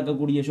அப்புறம்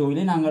நடக்கக்கூடிய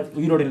ஷோவிலே நாங்கள்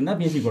உயிரோடு இருந்தால்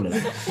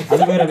பேசிக்கொள்ளலாம்.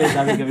 அது வேற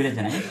தவிர்க்க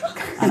பிரச்சனை.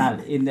 ஆனால்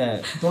இந்த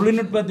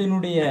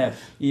தொழில்நுட்பத்தினுடைய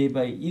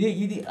இப்போ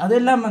இது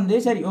அதெல்லாம் வந்து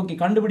சரி ஓகே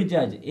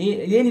கண்டுபிடிச்சாச்சு.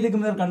 ஏன் இதுக்கு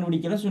முதல்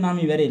கண்டுபிடிக்கல?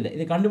 சுனாமி வேற இல்லை.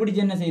 இதை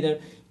கண்டுபிடிச்சு என்ன செய்த?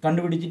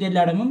 கண்டுபிடிச்சிட்டு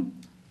எல்லா இடமும்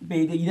இப்போ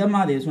இதை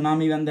மாதிரி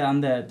சுனாமி வந்த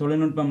அந்த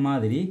தொழில்நுட்பம்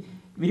மாதிரி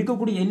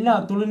இருக்கக்கூடிய எல்லா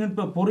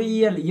தொழில்நுட்ப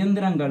பொறியியல்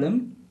இயந்திரங்களும்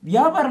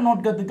வியாபார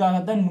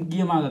நோக்கத்துக்காகத்தான்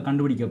முக்கியமாக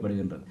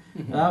கண்டுபிடிக்கப்படுகின்றது.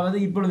 அதாவது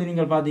இப்பொழுது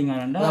நீங்கள்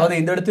பார்த்தீங்கன்னா, அதாவது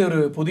இந்த இடத்துல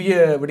ஒரு புதிய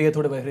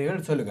விடயத்தோட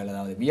வகைகள் சொல்லுங்கள்.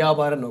 அதாவது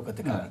வியாபார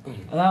நோக்கத்துக்காக,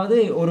 அதாவது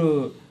ஒரு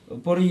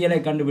பொறியியலை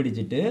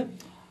கண்டுபிடிச்சிட்டு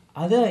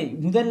அதை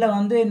முதல்ல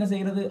வந்து என்ன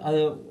செய்கிறது, அது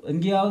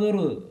எங்கேயாவது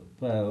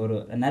ஒரு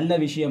நல்ல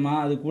விஷயமா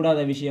அது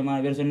கூடாத விஷயமா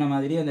இவர் சொன்ன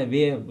மாதிரி அந்த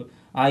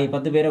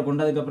 10 பேரை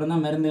கொண்டதுக்கப்புறம்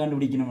தான் மருந்து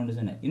கண்டுபிடிக்கணும்னு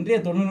சொன்னேன். இன்றைய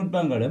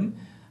தொழில்நுட்பங்களும்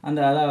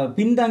அதாவது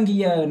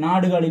பின்தங்கிய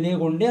நாடுகளிலே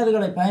கொண்டே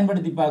அதுகளை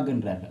பயன்படுத்தி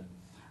பார்க்கின்றார்கள்.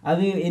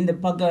 அது இந்த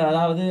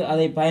அதாவது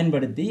அதை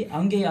பயன்படுத்தி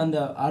அங்கே அந்த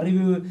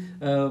அறிவு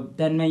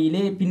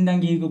தன்மையிலே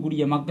பின்தங்கி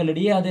இருக்கக்கூடிய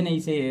மக்களிடையே அதனை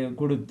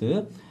கொடுத்து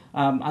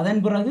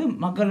அதன் பிறகு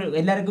மக்கள்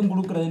எல்லாருக்கும்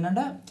கொடுக்கறது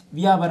என்னென்னா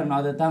வியாபாரம்.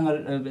 அதை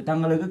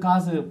தங்களுக்கு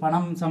காசு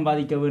பணம்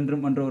சம்பாதிக்க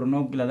வேண்டும் என்ற ஒரு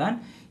நோக்கில் தான்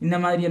இந்த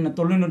மாதிரியான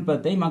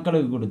தொழில்நுட்பத்தை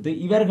மக்களுக்கு கொடுத்து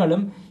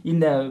இவர்களும்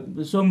இந்த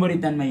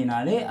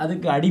சோம்பேறித்தன்மையினாலே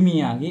அதுக்கு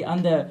அடிமையாகி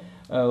அந்த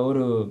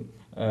ஒரு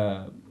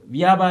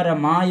வியாபார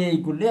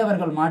மாயைக்குள்ளே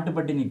அவர்கள்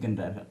மாட்டுப்பட்டு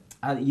நிற்கின்றார்கள்.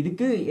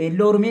 இதுக்கு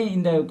எல்லோருமே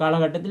இந்த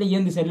காலகட்டத்தில்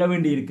இயந்து செல்ல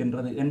வேண்டி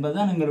இருக்கின்றது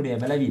என்பதுதான் எங்களுடைய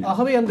பலவீனம்.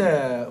 ஆகவே அந்த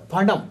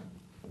பணம்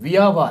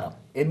வியாபாரம்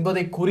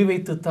என்பதை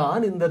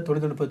குறிவைத்துத்தான் இந்த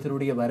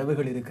தொழில்நுட்பத்தினுடைய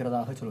வரவுகள்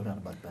இருக்கிறதாக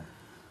சொல்கிறார் பக்தர்.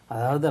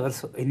 அதாவது அவர்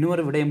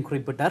இன்னொரு விடயம்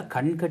குறிப்பிட்டார்,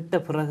 கண்கட்ட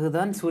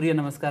பிறகுதான் சூரிய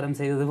நமஸ்காரம்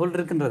செய்வது போல்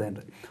இருக்கின்றது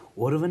என்று.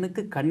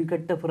 ஒருவனுக்கு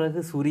கண்கட்ட பிறகு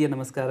சூரிய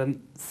நமஸ்காரம்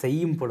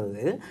செய்யும்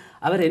பொழுது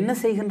அவர் என்ன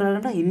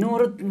செய்கின்றார்னா,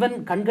 இன்னொருவன்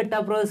கண்கட்டா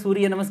பிறகு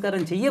சூரிய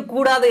நமஸ்காரம்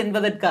செய்யக்கூடாது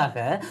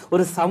என்பதற்காக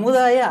ஒரு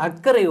சமுதாய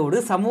அக்கறையோடு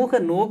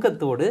சமூக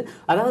நோக்கத்தோடு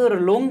அதாவது ஒரு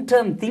லாங்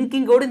டேர்ம்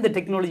திங்கிங்கோடு இந்த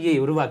டெக்னாலஜியை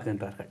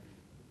உருவாக்குகின்றார்கள்.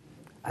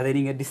 அதை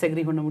நீங்கள்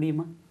டிஸ்அக்ரி பண்ண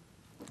முடியுமா?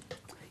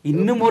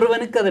 இன்னும்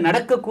ஒருவனுக்கு அது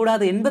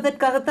நடக்கக்கூடாது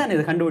என்பதற்காகத்தான்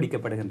இது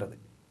கண்டுபிடிக்கப்படுகின்றது.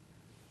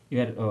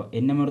 இவர்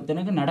என்ன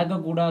ஒருத்தனுக்கு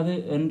நடக்கக்கூடாது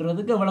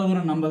என்றதுக்கு எவ்வளவு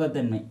தூரம்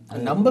நம்பகத்தன்மை.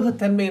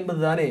 நம்பகத்தன்மை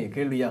என்பதுதானே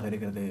கேள்வியாக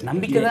இருக்கிறது.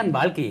 நம்பிக்கை தான்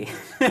வாழ்க்கை.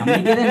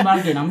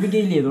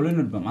 நம்பிக்கை இல்லையே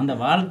தொழில்நுட்பம். அந்த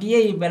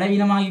வாழ்க்கையை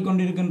பலவீனமாகி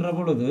கொண்டிருக்கின்ற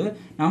பொழுது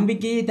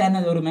நம்பிக்கையை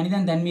ஒரு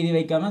மனிதன் தன் மீது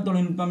வைக்காமல்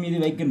தொழில்நுட்பம் மீது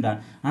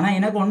வைக்கின்றான். ஆனால்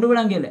எனக்கு ஒன்று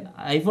விளங்கல,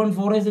 ஐஃபோன்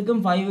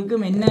 4S-க்கும்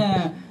 5-க்கும் என்ன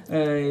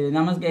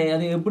நமக்கு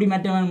அது எப்படி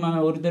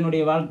மற்றவன்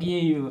ஒருத்தனுடைய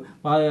வாழ்க்கையை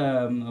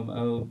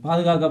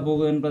பாதுகாக்க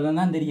போகுது என்பதுதான்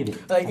தான் தெரியுது.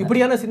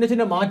 இப்படியான சின்ன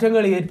சின்ன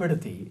மாற்றங்களை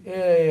ஏற்படுத்தி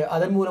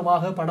அதன்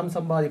மூலமாக பணம்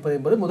சம்பாதிப்பது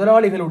என்பது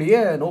முதலாளிகளுடைய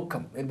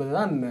நோக்கம்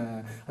என்பதுதான்.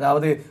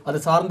 அதாவது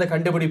அது சார்ந்த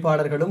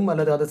கண்டுபிடிப்பாளர்களும்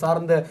அல்லது அது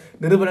சார்ந்த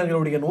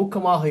நிறுவனங்களுடைய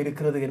நோக்கமாக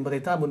இருக்கிறது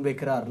என்பதைத்தான்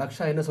முன்வைக்கிறார்.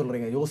 லக்ஷா, என்ன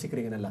சொல்றீங்க,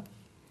 யோசிக்கிறீங்க? நல்லா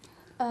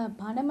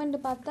பணம் என்று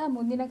பார்த்தா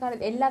முந்தின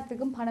காலத்தில்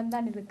எல்லாத்துக்கும் பணம்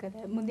தான்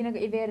இருக்குது.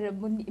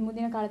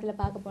 முந்தின காலத்தில்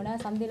பார்க்க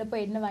போனால் சந்தையில்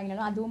போய் என்ன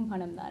வாங்கினாலும் அதுவும்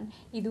பணம் தான்,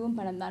 இதுவும்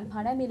பணம் தான்.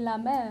 பணம்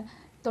இல்லாமல்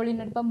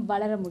தொழில்நுட்பம்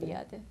வளர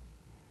முடியாது.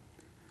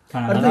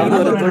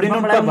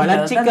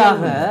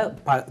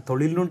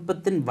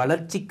 தொழில்நுட்பத்தின்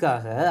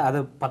வளர்ச்சிக்காக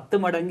அதை 10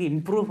 மடங்கு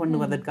இம்ப்ரூவ்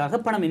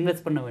பண்ணுவதற்காக பணம்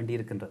இன்வெஸ்ட் பண்ண வேண்டி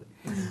இருக்கின்றது.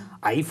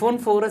 ஐபோன்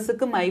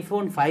 4S-க்கும்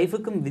ஐபோன்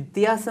 5-க்கும்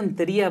வித்தியாசம்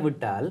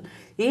தெரியாவிட்டால்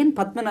ஏன்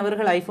பத்மன்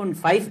அவர்கள் ஐபோன்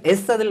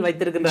 5S அதில்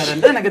வைத்திருக்கின்றார்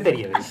என்று எனக்கு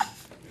தெரியவில்லை.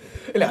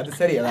 இல்ல, அது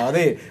சரி.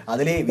 அதாவது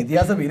அதிலே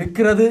வித்தியாசம்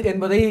இருக்கிறது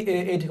என்பதை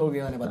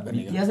ஏற்றுக்கொள்கிறேன்.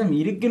 வித்தியாசம்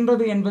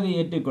இருக்கின்றது என்பதை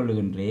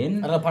ஏற்றுக்கொள்கின்றேன்.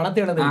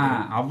 பணத்தை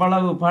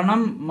அவ்வளவு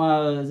பணம்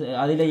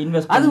அதில்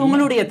இன்வெஸ்ட், அது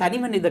உங்களுடைய தனி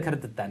மனித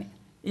கருத்து தானே.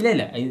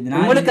 இல்ல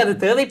உங்களுக்கு அது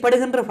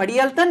தேவைப்படுகின்ற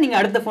படியால் தான் நீங்க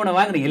அடுத்த போனை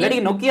வாங்குறீங்க. இல்லாட்டி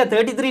நோக்கியா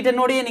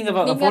 3310 நீங்க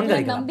போன்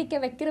கிடைக்கும். நம்பிக்கை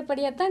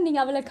வைக்கிறபடியா தான் நீங்க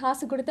அவ்வளவு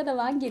காசு கொடுத்து அதை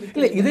வாங்கி இருக்கீங்க.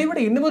 இல்ல, இதை விட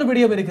இன்னொரு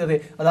படியம் இருக்கிறது.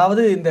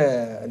 அதாவது இந்த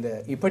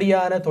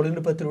இப்படியான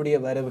தொழில்நுட்பத்தினுடைய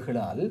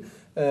வரவுகளால்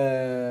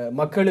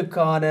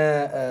மக்களுக்கான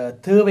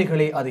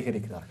தேவைகளை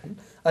அதிகரிக்கிறார்கள்,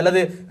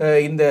 அல்லது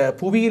இந்த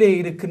புவியிலே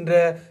இருக்கின்ற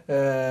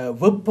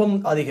வெப்பம்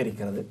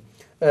அதிகரிக்கிறது.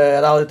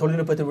 அதாவது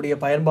தொழில்நுட்பத்தினுடைய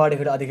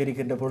பயன்பாடுகள்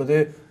அதிகரிக்கின்ற பொழுது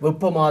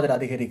வெப்பமாதல்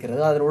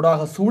அதிகரிக்கிறது.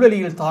 அதனூடாக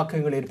சூழலியல்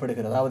தாக்கங்கள்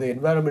ஏற்படுகிறது. அதாவது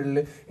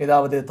என்வாரன்மெண்டில்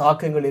ஏதாவது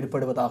தாக்கங்கள்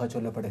ஏற்படுவதாக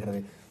சொல்லப்படுகிறது.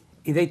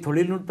 இதை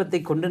தொழில்நுட்பத்தை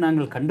கொண்டு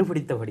நாங்கள்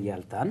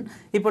கண்டுபிடித்தபடியால் தான்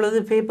இப்பொழுது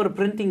பேப்பர்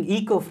பிரிண்டிங்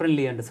ஈகோ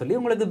ஃப்ரெண்ட்லி என்று சொல்லி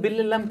உங்களுக்கு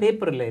பில் எல்லாம்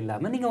பேப்பரில்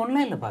இல்லாமல் நீங்கள்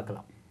ஆன்லைனில்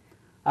பார்க்கலாம்.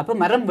 அப்போ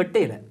மரம்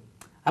வெட்டையில்,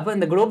 அப்போ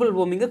இந்த குளோபல்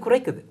வார்மிங்கை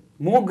குறைக்குது.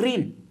 மோ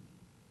கிரீன்.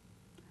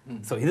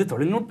 ஸோ இது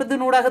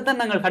தொழில்நுட்பத்தினூடாகத்தான்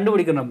நாங்கள்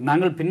கண்டுபிடிக்கணும்.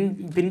 நாங்கள்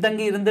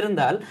பின்தங்கி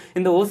இருந்திருந்தால்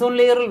இந்த ஓசோன்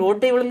லேயரில்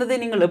ஓட்டை விழுந்ததை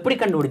நீங்கள் எப்படி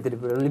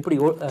கண்டுபிடித்திருப்பீர்கள்? இப்படி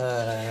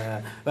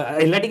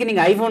இல்லாட்டிக்கு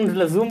நீங்கள்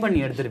ஐஃபோனில் ஜூம் பண்ணி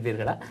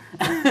எடுத்திருப்பீர்களா?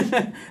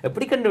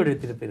 எப்படி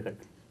கண்டுபிடித்திருப்பீர்கள்?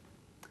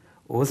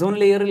 ஓசோன்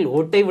லேயரில்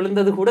ஓட்டை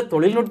விழுந்தது கூட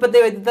தொழில்நுட்பத்தை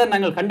வைத்துத்தான்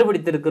நாங்கள்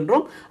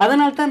கண்டுபிடித்திருக்கின்றோம்.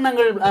 அதனால் தான்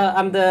நாங்கள்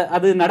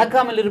அது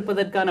நடக்காமல்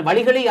இருப்பதற்கான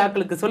வழிகளை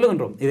ஆட்களுக்கு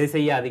சொல்லுகின்றோம். இதை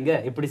செய்யாதீங்க,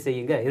 இப்படி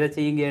செய்யுங்க, இதை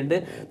செய்யுங்க என்று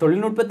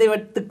தொழில்நுட்பத்தை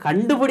வைத்து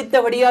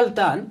கண்டுபிடித்தபடியால்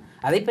தான்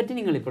அதை பற்றி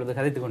நீங்கள் இப்பொழுது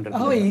கதைத்துக்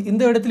கொண்டிருக்கிறீர்கள்.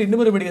 இந்த இடத்தில்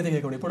இன்னொரு விடயத்தை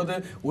கேட்கணும். இப்பொழுது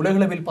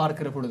உலகளவில்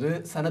பார்க்கிற பொழுது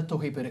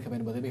சனத்தொகை பெருக்கம்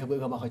என்பது மிக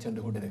வேகமாக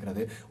சென்று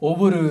கொண்டிருக்கிறது.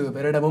 ஒவ்வொரு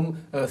வருடமும்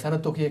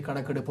சனத்தொகையை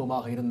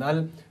கணக்கெடுப்போமாக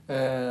இருந்தால்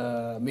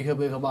மிக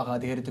வேகமாக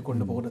அதிகரித்துக்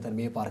கொண்டு போகிற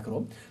தன்மையை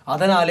பார்க்கிறோம்.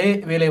 அதனாலே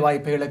வேலை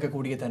வாய்ப்பை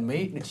இழக்கக்கூடிய தன்மை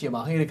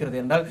நிச்சயமாக இருக்கிறது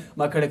என்றால்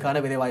மக்களுக்கான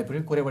வேலை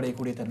வாய்ப்புகள்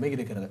குறைவடையக்கூடிய தன்மை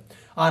இருக்கிறது.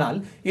 ஆனால்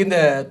இந்த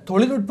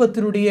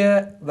தொழில்நுட்பத்தினுடைய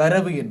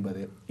வரவு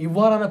என்பது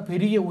இவ்வாறான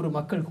பெரிய ஒரு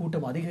மக்கள்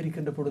கூட்டம்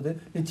அதிகரிக்கின்ற பொழுது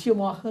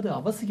நிச்சயமாக அது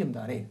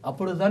அவசியம்தானே.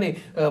 அப்பொழுதுதானே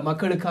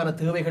மக்களுக்கான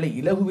தேவைகளை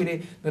இலகுவிலே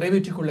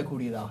நிறைவேற்றிக்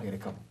கொள்ளக்கூடியதாக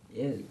இருக்கும்.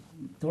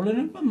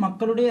 தொழில்நுட்பம்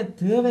மக்களுடைய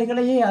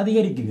தேவைகளையே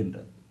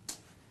அதிகரிக்கின்றது.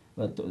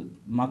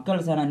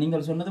 மக்கள்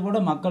நீங்கள் சொன்னது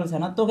போல மக்கள்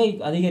சனத்தொகை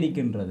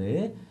அதிகரிக்கின்றது.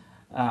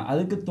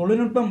 அதுக்கு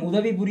தொழில்நுட்பம்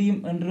உதவி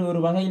புரியும் என்று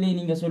ஒரு வகையிலே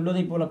நீங்கள்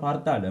சொல்வதை போல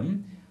பார்த்தாலும்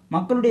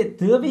மக்களுடைய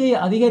தேவையை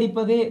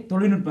அதிகரிப்பதே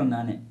தொழில்நுட்பம்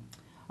தானே.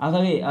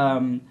 ஆகவே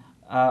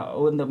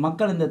இந்த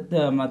மக்கள் இந்த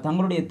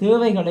தங்களுடைய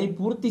தேவைகளை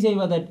பூர்த்தி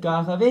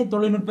செய்வதற்காகவே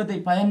தொழில்நுட்பத்தை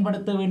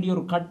பயன்படுத்த வேண்டிய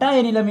ஒரு கட்டாய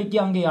நிலைமைக்கு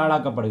அங்கே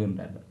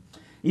ஆளாக்கப்படுகின்றார்கள்.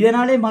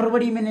 இதனாலே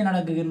மறுபடியும் என்ன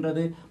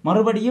நடக்குகின்றது?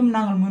 மறுபடியும்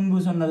நாங்கள் முன்பு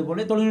சொன்னது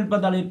போல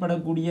தொழில்நுட்பத்தால்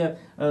ஏற்படக்கூடிய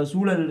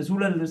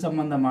சூழல்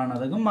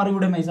சம்பந்தமானதும்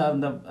மறுவுடைமை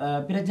சார்ந்த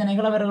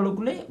பிரச்சனைகள்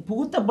அவர்களுக்குள்ளே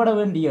புகுத்தப்பட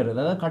வேண்டியது,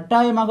 அதாவது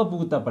கட்டாயமாக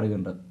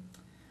புகுத்தப்படுகின்றது.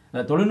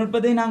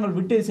 தொழில்நுட்பத்தை நாங்கள்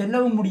விட்டு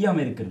செல்லவும்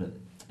முடியாமல் இருக்கிறது.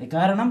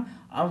 காரணம்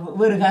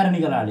வேறு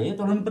காரணிகளாலே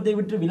தொழில்நுட்பத்தை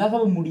விட்டு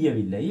விலகவும்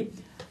முடியவில்லை.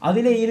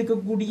 அதிலே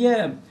இருக்கக்கூடிய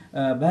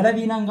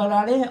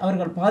பலவீனங்களாலே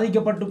அவர்கள்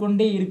பாதிக்கப்பட்டு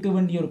கொண்டே இருக்க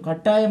வேண்டிய ஒரு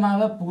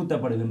கட்டாயமாக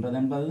புகுத்தப்படுகின்றது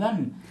என்பதுதான்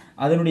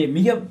அதனுடைய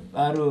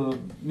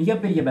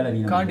மிகப்பெரிய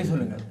பலவீனம். காண்டி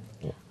சொல்லுங்கள்.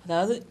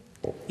 அதாவது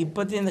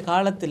இப்போதைய இந்த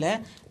காலத்தில்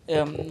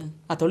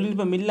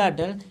தொழில்நுட்பம்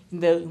இல்லாட்டால்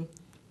இந்த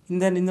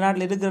இந்த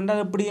நாட்டில்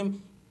இருக்கிறால் எப்படியும்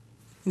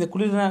இந்த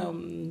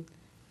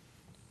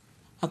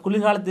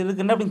குளிர்காலத்தில்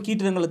இருக்கின்ற அப்படி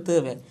கீட்டிடங்களுக்கு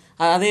தேவை.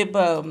 அதே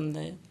இப்போ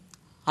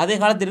அதே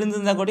காலத்தில்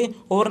இருந்திருந்தால் கூட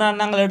ஒவ்வொரு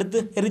நாள் நாங்கள் எடுத்து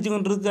எரிச்சு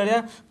கொண்டு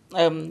இருக்க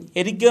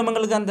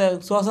எரிக்கவங்களுக்கு அந்த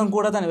சுவாசம்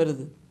கூட தானே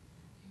வருது.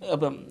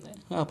 இப்போ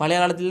பழைய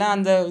காலத்துலலாம்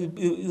அந்த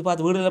இது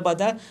பார்த்து வீடுகளில்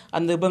பார்த்தா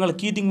அந்த இப்போ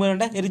எங்களுக்கு கீட்டிங் போய்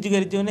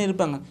எரிச்சு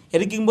இருப்பாங்க.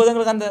 எரிக்கும் போது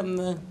எங்களுக்கு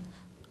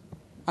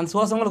அந்த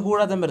சுவாசங்களுக்கு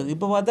கூட தான் வருது.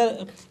 இப்போ பார்த்தா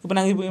இப்போ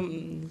நாங்கள்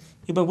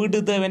இப்போ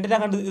வீட்டுக்கு தேவை வேண்டிய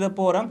நாங்கள் இதை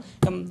போகிறோம்,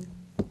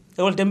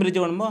 எவ்வளோ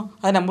டெம்பரேச்சர் வேணுமோ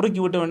அதை நான்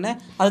முறுக்கி விட்ட உடனே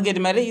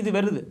அதுக்கேற்ற மாதிரி இது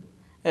வருது.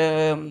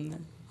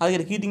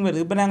 அதுக்கு ஹீட்டிங்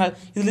வருது. இப்போ நாங்கள்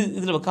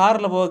இதில்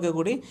காரில்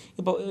போகக்கூடிய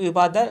இப்போ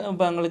பார்த்தா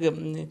இப்போ எங்களுக்கு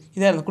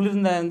இதாக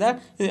குளிர்ந்தா இருந்தால்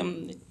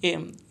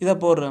இதை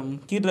போடுறோம்,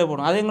 கீட்டரை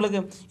போடுறோம். அது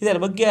எங்களுக்கு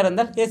இதில் வெக்கையாக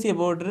இருந்தால் ஏசியை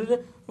போட்டுட்டு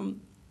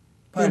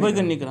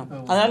போய்க்கு நிற்கிறோம்.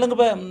 அதனால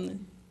இப்போ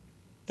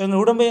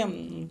எங்கள்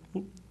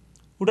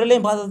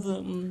உடலையும்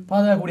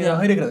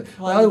பாதுகாக்கக்கூடியதாக இருக்கிறது.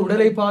 அதாவது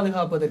உடலை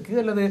பாதுகாப்பதற்கு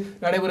அல்லது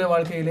நடைமுறை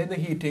வாழ்க்கையிலே இந்த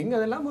ஹீட்டிங்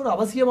அதெல்லாம் ஒரு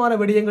அவசியமான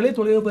விடயங்களே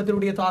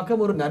தொழில்நுட்பத்தினுடைய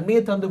தாக்கம் ஒரு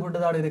நன்மையை தந்து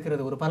கொண்டுதான்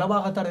இருக்கிறது, ஒரு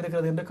பலமாகத்தான்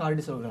இருக்கிறது என்று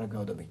காட்டி சொல்கிறார்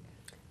கௌதமி.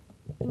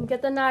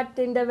 இங்கத்த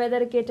நாட்டு இந்த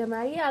வெதருக்கு ஏற்ற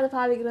மாதிரி அதை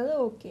பாவிக்கிறது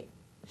ஓகே,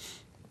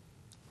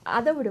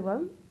 அதை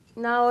விடுவோம்.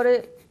 நான் ஒரு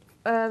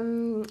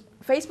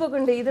ஃபேஸ்புக்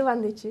இது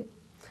வந்துச்சு,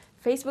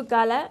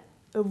 ஃபேஸ்புக்கால்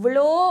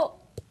எவ்வளோ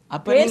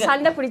பேர்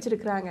சண்டை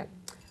பிடிச்சிருக்கிறாங்க,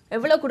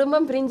 எவ்வளோ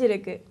குடும்பம்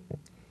பிரிஞ்சிருக்கு,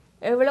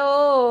 எவ்வளோ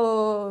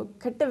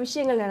கெட்ட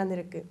விஷயங்கள்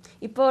நடந்திருக்கு.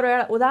 இப்போ ஒரு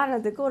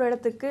உதாரணத்துக்கு ஒரு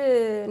இடத்துக்கு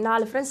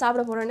 4 ஃப்ரெண்ட்ஸ்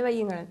சாப்பிட போகிறோன்னு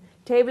வையுங்க,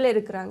 டேபிளில்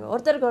இருக்கிறாங்க,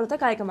 ஒருத்தருக்கு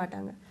ஒருத்தர் கலைக்க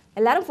மாட்டாங்க,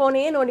 எல்லாரும்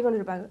ஃபோனையே நோண்டி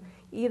கொண்டு இருப்பாங்க.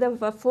 இதை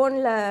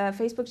ஃபோனில்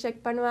ஃபேஸ்புக்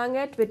செக் பண்ணுவாங்க,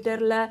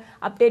 ட்விட்டரில்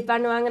அப்டேட்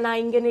பண்ணுவாங்க,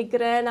 நான் இங்கே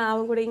நிற்கிறேன், நான்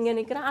அவங்க கூட இங்கே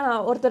நிற்கிறேன்,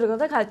 ஆனால் ஒருத்தருக்கு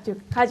ஒருத்தர்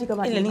காய்ச்சிக்க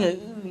மாட்டேன். இல்லை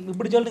நீங்கள்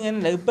இப்படி சொல்கிறீங்க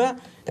என்ன, இப்போ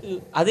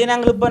அதே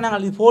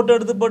நாங்கள் ஃபோட்டோ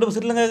எடுத்து போட்டு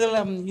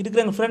ஸ்ரீலங்காவில்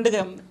இருக்கிற எங்கள்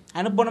ஃப்ரெண்டுக்கு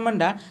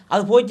அனுப்பணுமெண்டா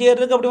அது போய்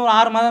சேர்றதுக்கு அப்படி ஒரு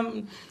 6 மாதம்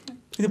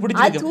இது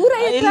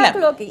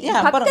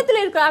பக்கத்துல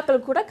இருக்கிற ஆட்கள்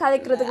கூட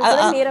கதைக்கிறதுக்கு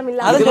நேரம்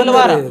இல்ல.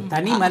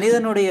 தனி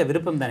மனிதனுடைய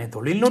விருப்பம் தானே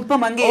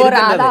தொழில்நுட்பம் அங்கே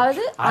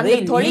இருக்கிறது. அதை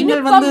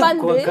நீங்கள் வந்து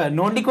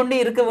நோண்டிக்கொண்டே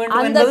இருக்க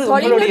வேண்டும் என்பது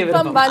உங்களுடைய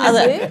விருப்பம்.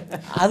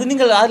 அது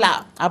நீங்கள் அதுல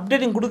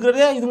அப்டேட்டிங்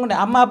கொடுக்கறதே இது கூட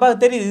அம்மா அப்பா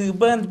தெரியுது.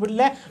 இப்போ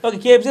பிள்ளை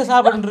ஓகே கேஎஃப்சி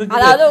சாப்பிட்டு இருக்கு,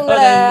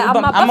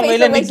 அம்மா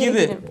கையில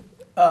நிக்குது.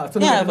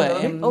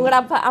 உங்களோட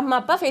அம்மா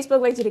அப்பா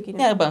ஃபேஸ்புக்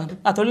வச்சிருக்கீங்க,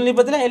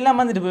 தொழில்நுட்பத்துல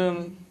எல்லாம் வந்துட்டு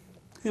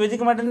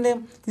வச்சுக்க மாட்டேன்.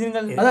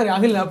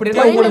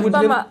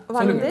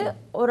 வந்து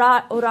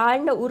ஒரு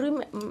ஆழ்ந்த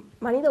உரிமை,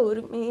 மனித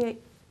உரிமையை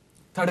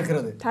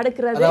தடுக்கிறது.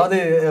 அதாவது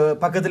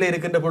பக்கத்திலே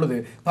இருக்கின்ற பொழுது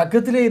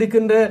பக்கத்திலே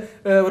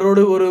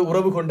இருக்கின்றவரோடு ஒரு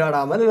உறவு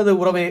கொண்டாடாமல் அல்லது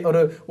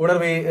ஒரு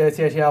உணர்வை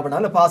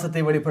சேஷியாமல்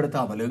பாசத்தை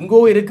வெளிப்படுத்தாமல் எங்கோ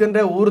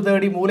இருக்கின்ற ஊர்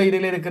தேடி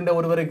மூலையிலே இருக்கின்ற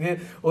ஒருவருக்கு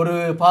ஒரு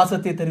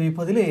பாசத்தை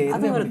தெரிவிப்பதிலே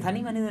அது ஒரு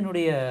தனி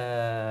மனிதனுடைய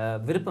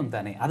விருப்பம்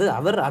தானே. அது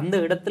அவர் அந்த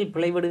இடத்தில்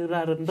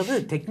பிழைபடுகிறார் என்பது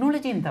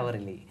டெக்னாலஜியின்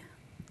தவறில்லை.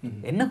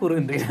 என்ன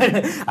கூறுகின்றீர்கள்?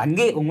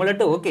 அங்கே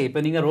உங்கள்கிட்ட ஓகே, இப்போ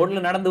நீங்கள்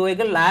ரோட்டில் நடந்து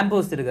போய்கள் லேம்ப்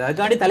போஸ்ட் இருக்குது,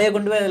 அதுக்காண்டி தலையை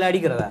கொண்டு போய் அதில்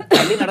அடிக்கிறதா?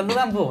 தள்ளி நடந்து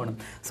தான் போகணும்.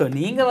 ஸோ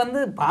நீங்கள்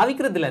வந்து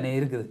பாவிக்கிறது இல்லைண்ணே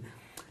இருக்குது.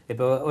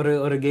 இப்போ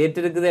ஒரு கேட்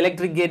இருக்குது,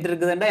 எலக்ட்ரிக் கேட்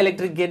இருக்குதுன்னா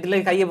எலக்ட்ரிக்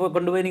கேட்டில் கையை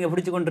கொண்டு போய் நீங்கள்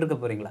பிடிச்சி கொண்டு இருக்க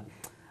போகிறீங்களா?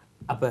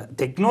 அப்போ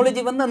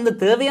டெக்னாலஜி வந்து அந்த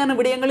தேவையான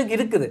விடயங்களுக்கு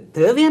இருக்குது.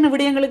 தேவையான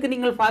விடயங்களுக்கு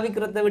நீங்கள்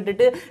பாவிக்கிறத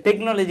விட்டுட்டு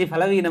டெக்னாலஜி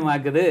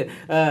பலவீனமாக்குது,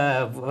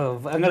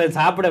 எங்களை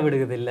சாப்பிட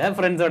விடுகிறது இல்லை,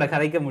 ஃப்ரெண்ட்ஸோட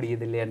கதைக்க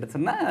முடியுது இல்லையான்னு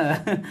சொன்னால்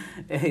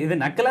இது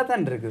நக்கலாக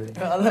தான் இருக்குது.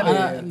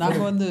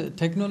 நாங்கள் வந்து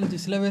டெக்னாலஜி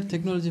சில பேர்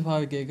டெக்னாலஜி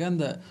பாவிக்க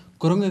அந்த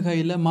குரங்கு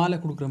கையில் மாலை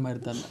கொடுக்குற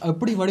மாதிரி தான்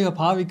அப்படி வடிவ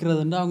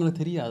பாவிக்கிறதுன்னு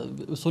அவங்களுக்கு தெரியாது,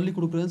 சொல்லி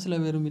கொடுக்குறது சில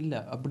பேரும்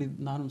இல்லை. அப்படி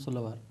நானும்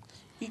சொல்ல வரேன்.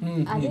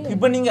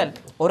 இப்போ நீங்கள்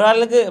ஒரு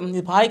ஆளுக்கு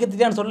பாய்க்க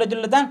தெரியான்னு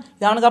சொல்ல தான்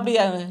அவனுக்கு அப்படி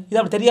இது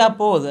அப்படி தெரியா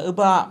போகுது.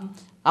 இப்போ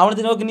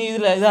அவனுக்கு நோக்கி நீ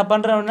இதில் இதாக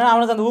பண்ணுறவனா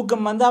அவனுக்கு அந்த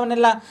ஊக்கம் வந்து அவன்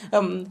எல்லாம்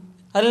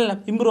அதில்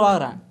இம்ப்ரூவ்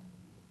ஆகுறான்.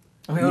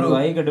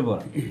 கெட்டு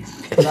போகிறான்.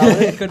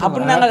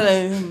 அப்படி நாங்கள்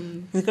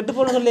இது கெட்டு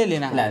போகணும்னு சொல்ல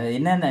இல்லையா? இல்லை அது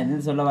என்ன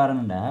சொல்ல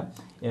வரேன்னுடா,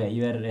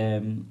 இவர்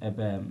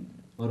இப்போ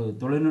ஒரு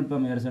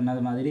தொழில்நுட்பம் இவர்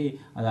சொன்னது மாதிரி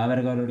அது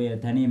அவர்களுடைய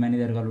தனி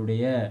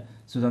மனிதர்களுடைய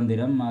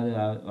சுதந்திரம், அது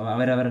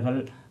அவரவர்கள்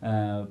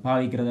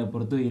பாவிக்கிறத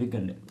பொறுத்து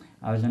இருக்குண்டு.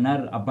 அவர்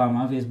சொன்னார் அப்பா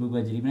அம்மா ஃபேஸ்புக்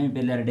வச்சுருக்கீங்கன்னா இப்போ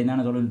எல்லார்டையும்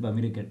தானே தொழில்நுட்பம்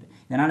இருக்குது.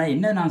 இதனால்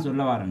என்ன நான்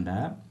சொல்ல வரேன்டா,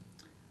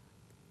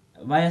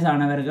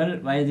 வயசானவர்கள்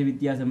வயது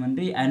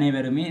வித்தியாசமின்றி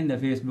அனைவருமே இந்த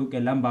ஃபேஸ்புக்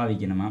எல்லாம்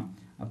பாவிக்கணுமா?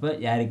 அப்போ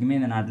யாருக்குமே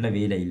இந்த நாட்டில்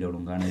வேலை இல்லை,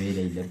 ஒழுங்கான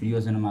வேலை இல்லை,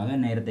 பிரயோசனமாக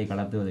நேரத்தை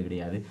கலத்துவது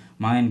கிடையாது.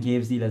 மகன்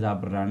கேஎஃப்சியில்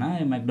சாப்பிட்றானா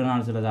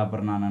மெக்டொனால்ட்ஸில்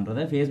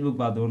சாப்பிட்றானான்றதை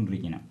ஃபேஸ்புக் பார்த்து கொண்டு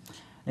இருக்கணும்.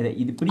 இது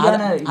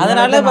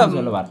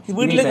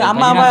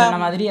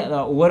மாதிரி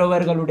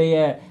ஒவ்வொருவர்களுடைய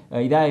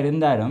இதாக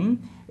இருந்தாலும்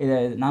இதை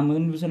நான்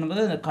முன்பு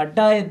சொன்னபோது அந்த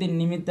கட்டாயத்தின்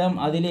நிமித்தம்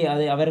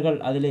அவர்கள்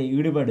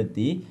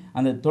ஈடுபடுத்தி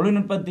அந்த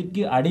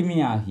தொழில்நுட்பத்திற்கு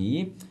அடிமையாகி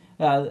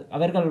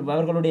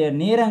அவர்களுடைய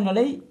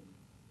நேரங்களை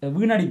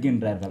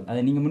வீணடிக்கின்றார்கள். அதை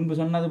நீங்கள் முன்பு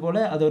சொன்னது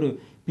போல அது ஒரு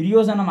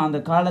பிரயோசனம்,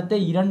 அந்த காலத்தை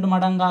 2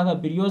 மடங்காக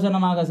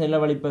பிரயோசனமாக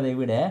செலவழிப்பதை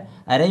விட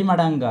 1/2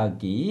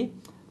 மடங்காக்கி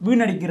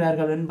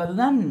வீணடிக்கிறார்கள்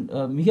என்பதுதான்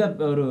மிக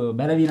ஒரு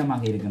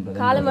பலவீனமாக இருக்கின்றது.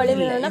 காலம்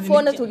வழிமுறைனா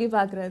ஃபோனை தூக்கி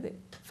பார்க்குறது,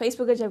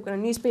 ஃபேஸ்புக்கை செக்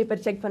பண்ண, நியூஸ்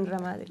பேப்பர் செக் பண்ணுற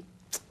மாதிரி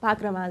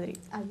பார்க்குற மாதிரி.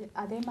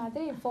 அதே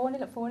மாதிரி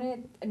ஃபோனில்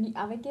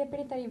அவைக்கு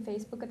எப்படி தெரியும்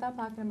ஃபேஸ்புக்கை தான்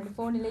பார்க்குற மாதிரி,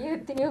 ஃபோனிலேயே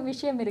எத்தனையோ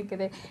விஷயம்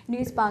இருக்குது.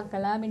 நியூஸ்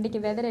பார்க்கலாம், இன்றைக்கி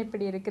வெதர்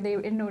எப்படி இருக்குது,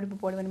 என்ன உடுப்பு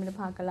போடுவேன்னு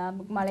பார்க்கலாம்,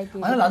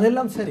 மழைக்கு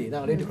அதெல்லாம் சரி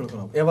நாங்கள் ஏற்றி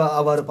கொடுக்குறோம்.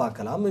 அவ்வாறு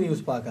பார்க்கலாம்,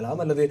 நியூஸ்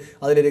பார்க்கலாம், அல்லது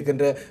அதில்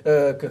இருக்கின்ற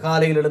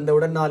காலையில்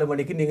எழுந்தவுடன் 4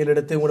 மணிக்கு நீங்கள்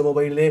எடுத்து உங்களோட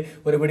மொபைலிலே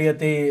ஒரு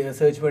விடயத்தை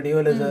சர்ச் பண்ணியோ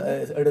இல்லை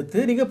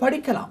எடுத்து நீங்கள்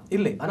படிக்கலாம்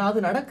இல்லை. ஆனால்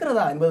அது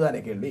நடக்கிறதா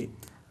என்பதுதானே கேள்வி.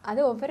 அது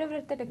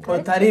ஒவ்வொருத்தரோட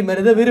ஒரு தனி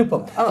மனித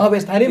விருப்பம்.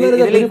 தனி மனித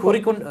இதிலே விருப்பம்.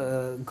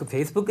 கூறிக்கொண்டு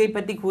ஃபேஸ்புக்கை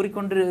பற்றி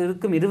கூறிக்கொண்டு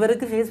இருக்கும்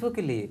இருவருக்கு ஃபேஸ்புக்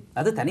இல்லையே,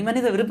 அது தனி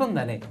மனித விருப்பம்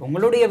தானே,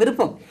 உங்களுடைய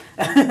விருப்பம்.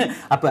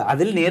 அப்ப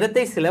அதில்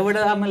நேரத்தை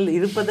செலவிடாமல்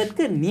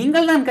இருப்பதற்கு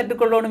நீங்கள் தான்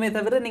கற்றுக்கொள்ளணுமே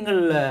தவிர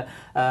நீங்கள்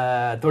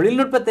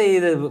தொழில்நுட்பத்தை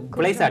இது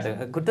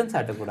குற்றம்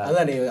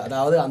சாட்டக்கூடாது.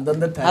 அதாவது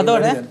அந்தந்த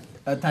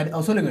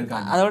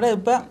சொல்லுங்க. அதோட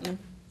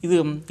இது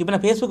இப்போ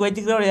நான் ஃபேஸ்புக்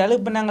வச்சுக்கிறோடையாலும்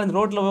இப்போ நாங்கள் இந்த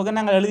ரோட்டில் போக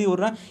நாங்கள் எழுதி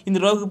விட்றோம், இந்த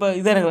ரோடுக்கு இப்போ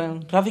இதாக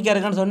ட்ராஃபிக்காக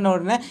இருக்கான்னு சொன்ன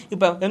உடனே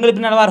இப்போ எங்களுக்கு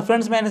பின்னால் வர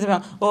ஃப்ரெண்ட்ஸ் என்ன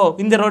செய்வாங்க, ஓ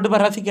இந்த ரோட்டு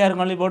இப்போ ட்ராஃபிக்காக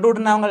இருக்கும் போட்டு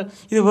விட்டு நாங்கள்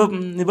இது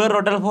வேறு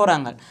ரோட்டில்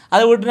போகிறாங்க.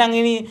 அதை விட்டு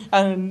நாங்கள் இனி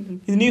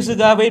இது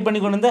நியூஸுக்காக வெயிட்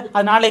பண்ணி கொண்டு வந்து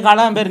அது நாளைக்கு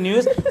காலம் பேர்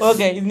நியூஸ்,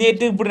 ஓகே இது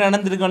நேற்று இப்படி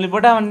நடந்திருக்கோம்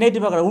போட்டு அவன்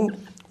நேற்று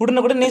பார்க்குறான்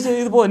உடனே கூட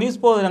நியூஸ்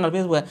போகுது நாங்கள்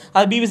பேசுவோம்.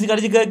 அது பிபிசி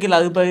கடிச்சு கேட்கல,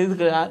 அது இப்போ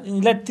இதுக்கு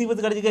இல்லை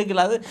தீபத்து கடிச்சு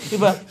கேட்கல. அது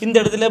இப்போ இந்த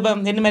இடத்துல இப்போ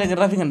என்ன மாதிரி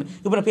ட்ராஃபிக்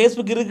இப்போ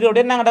ஃபேஸ்புக் இருக்குது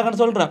அப்படின்னு நாங்கள்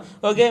டக்குன்னு சொல்கிறோம்,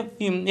 ஓகே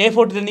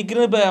A40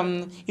 நிற்கிறோம், இப்போ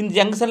இந்த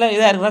ஜங்ஷனில்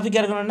இதாக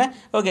ட்ராஃபிக்காக இருக்கணும்னா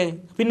ஓகே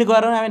பின்னுக்கு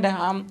வரணும் அவன்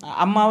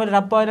அம்மாவை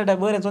அப்பாவை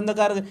வேறு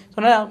சொந்தக்காரருக்கு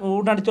சொன்னால்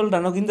ஊட்டாண்டி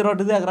சொல்கிறேன், ஓகே இந்த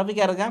ரோட்டு இது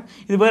ட்ராஃபிக்காக இருக்கேன்,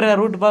 இது வேறு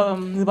ரூட்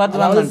இது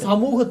பார்த்து.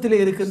 சமூகத்தில்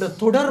இருக்கின்ற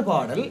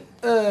தொடர்பாடல்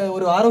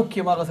ஒரு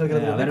ஆரோக்கியமாக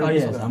சொல்கிறது.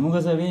 அவருடைய சமூக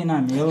சேவையை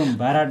நான் மிகவும்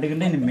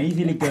பாராட்டுகின்றேன்.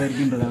 மெய்சிலிக்க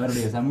இருக்கின்றது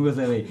அவருடைய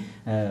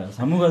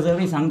சமூக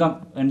சேவை சங்கம்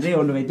என்றே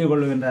ஒன்று வைத்துக்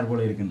கொள்ளுகின்றார்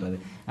போல இருக்கின்றது.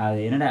 அது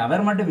என்னடா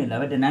அவர் மட்டும் இல்லை,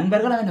 அவற்றை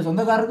நண்பர்கள் அவன்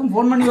சொந்தக்காரருக்கும்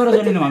ஃபோன் பண்ணி வர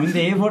சொல்லிடுவான், இந்த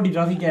A40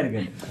 ட்ராஃபிக்காக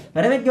இருக்கு,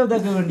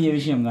 வரவேற்கத்தக்க வேண்டிய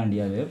விஷயம்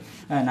காண்டியாது.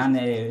 நான்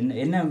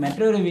என்ன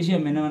மற்றொரு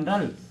விஷயம்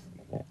என்னவென்றால்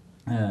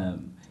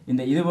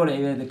இந்த இது போல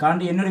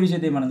காண்டி என்னோட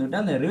விஷயத்தை மறந்து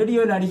விட்டால் அந்த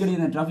ரேடியோவில் அடிக்கடி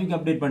இந்த டிராஃபிக்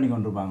அப்டேட் பண்ணி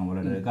கொண்டிருப்பாங்க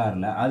போல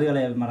காரில்,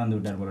 அதுகளை மறந்து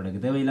விட்டார் போல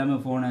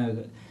தேவையில்லாமல் ஃபோனை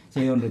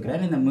செய்து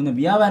கொண்டிருக்கிறார். இந்த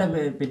வியாபார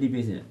பற்றி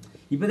பேசுகிறேன்.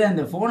 இப்போ தான்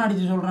இந்த ஃபோன்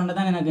அடித்து சொல்கிறான்னு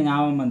தான் எனக்கு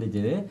ஞாபகம்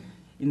வந்துச்சு.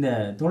 இந்த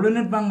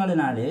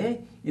தொழில்நுட்பங்களினாலே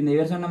இந்த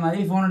இவர் சொன்ன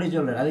மாதிரி ஃபோன் அடித்து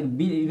சொல்கிறார்,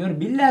 அதுக்கு இவர்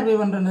பில்லாக பே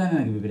பண்ணுறது தான்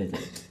எனக்கு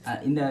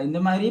பிரச்சனை. இந்த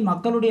மாதிரி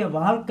மக்களுடைய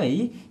வாழ்க்கை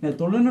இந்த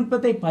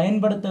தொழில்நுட்பத்தை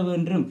பயன்படுத்த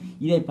வேண்டும்.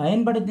 இதை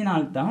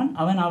பயன்படுத்தினால்தான்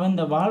அவன்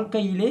இந்த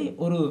வாழ்க்கையிலே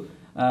ஒரு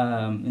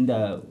இந்த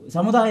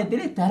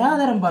சமுதாயத்திலே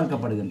தராதரம்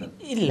பார்க்கப்படுகின்றது.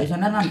 இல்லை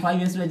சொன்னால் நான் 5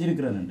 years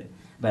வச்சிருக்கிறேன்.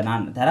 இப்போ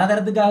நான்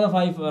தராதரத்துக்காக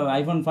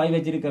iPhone 5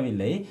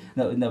 வச்சிருக்கவில்லை.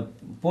 இந்த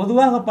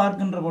பொதுவாக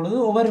பார்க்கின்ற பொழுது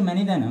ஒவ்வொரு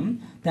மனிதனும்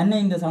தன்னை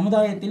இந்த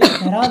சமுதாயத்தில்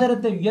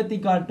தராதரத்தை உயர்த்தி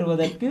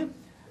காட்டுவதற்கு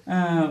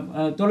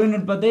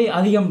தொழில்நுட்பத்தை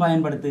அதிகம்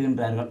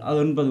பயன்படுத்துகின்றார்கள், அது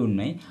என்பது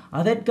உண்மை.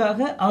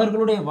 அதற்காக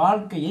அவர்களுடைய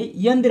வாழ்க்கையை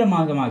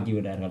இயந்திரமாக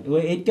ஆக்கிவிட்டார்கள்.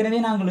 ஏற்கனவே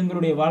நாங்கள்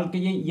எங்களுடைய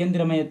வாழ்க்கையை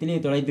இயந்திரமயத்திலே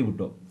தொலைத்து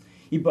விட்டோம்.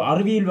 இப்போ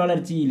அறிவியல்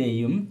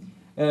வளர்ச்சியிலேயும்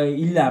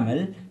இல்லாமல்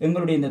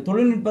எங்களுடைய இந்த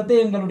தொழில்நுட்பத்தை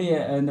எங்களுடைய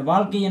இந்த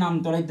வாழ்க்கையை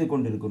நாம் தொலைத்து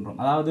கொண்டிருக்கின்றோம்.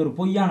 அதாவது ஒரு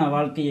பொய்யான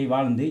வாழ்க்கையை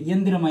வாழ்ந்து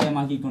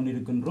இயந்திரமயமாக்கி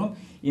கொண்டிருக்கின்றோம்.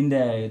 இந்த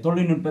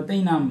தொழில்நுட்பத்தை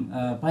நாம்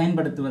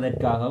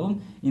பயன்படுத்துவதற்காகவும்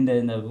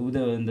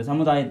இந்த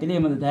சமுதாயத்திலே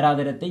எமது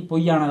தராதரத்தை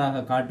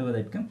பொய்யானதாக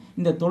காட்டுவதற்கும்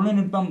இந்த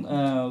தொழில்நுட்பம்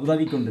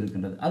உதவி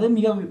கொண்டிருக்கின்றது. அது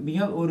மிக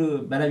மிக ஒரு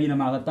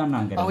பலவீனமாகத்தான்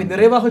நாங்கள்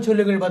நிறைவாக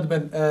சொல்லுங்கள்.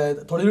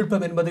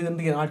 தொழில்நுட்பம் என்பது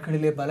இன்றைய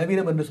நாட்களிலே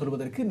பலவீனம் என்று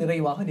சொல்வதற்கு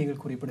நிறைவாக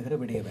நீங்கள் குறிப்பிடுகிற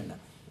விடயம் என்ன?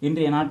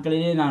 இன்றைய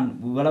நாட்களிலே நான்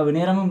இவ்வளவு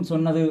நேரமும்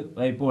சொன்னது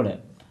போல,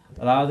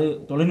 அதாவது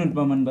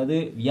தொழில்நுட்பம் என்பது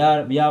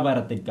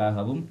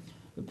வியாபாரத்திற்காகவும்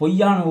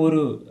பொய்யான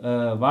ஒரு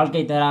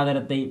வாழ்க்கை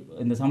தராதரத்தை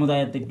இந்த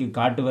சமுதாயத்திற்கு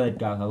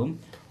காட்டுவதற்காகவும்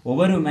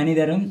ஒவ்வொரு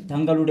மனிதரும்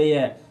தங்களுடைய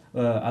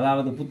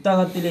அதாவது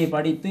புத்தகத்திலே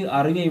படித்து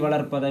அறிவை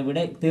வளர்ப்பதை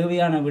விட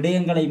தேவையான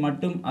விடயங்களை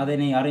மட்டும்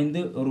அதனை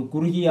அறிந்து ஒரு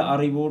குறுகிய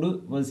அறிவோடு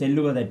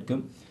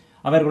செல்லுவதற்கும்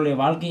அவர்களுடைய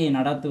வாழ்க்கையை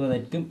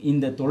நடத்துவதற்கும்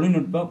இந்த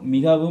தொழில்நுட்பம்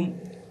மிகவும்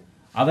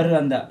அவர்கள்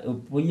அந்த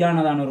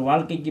பொய்யானதான ஒரு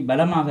வாழ்க்கைக்கு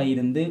பலமாக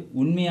இருந்து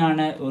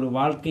உண்மையான ஒரு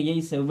வாழ்க்கையை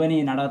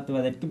செவ்வனையை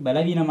நடத்துவதற்கு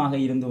பலவீனமாக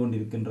இருந்து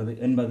கொண்டிருக்கின்றது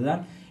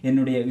என்பதுதான்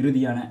என்னுடைய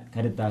இறுதியான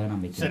கருத்தாக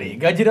நான் வைக்கிறேன். சரி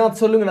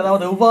கஜிநாத் சொல்லுங்கள்,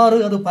 அதாவது எவ்வாறு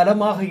அது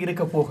பலமாக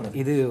இருக்க போகிறது?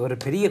 இது ஒரு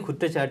பெரிய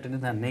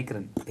குற்றச்சாட்டுன்னு நான்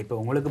நினைக்கிறேன். இப்போ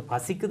உங்களுக்கு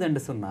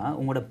பசிக்குதுன்னு சொன்னால்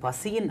உங்களோட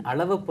பசியின்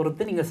அளவை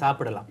பொறுத்து நீங்கள்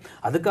சாப்பிடலாம்.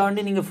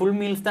 அதுக்காண்டி நீங்கள் ஃபுல்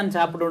மீல்ஸ் தான்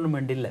சாப்பிடணும்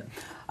இல்லை.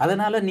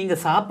 அதனால்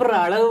நீங்கள் சாப்பிட்ற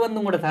அளவு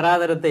உங்களோட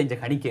தராதரத்தை இங்கே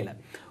கணிக்கலை.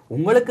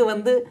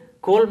 உங்களுக்கு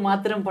கோல்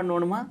மாத்திரம்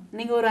பண்ணணுமா,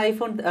 நீங்கள் ஒரு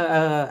ஐஃபோன்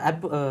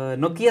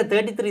நோக்கியா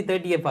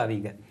 3330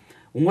 பாவீங்க.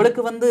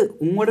 உங்களுக்கு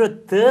உங்களோட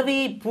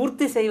தேவையை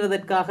பூர்த்தி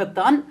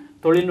செய்வதற்காகத்தான்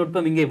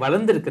தொழில்நுட்பம் இங்கே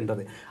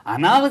வளர்ந்திருக்கின்றது.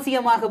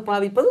 அனாவசியமாக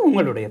பாவிப்பது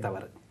உங்களுடைய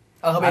தவறு.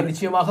 ஆகவே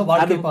நிச்சயமாக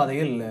வாழ்க்கை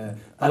பாதையில்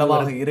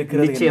பலமாக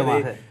இருக்கிறது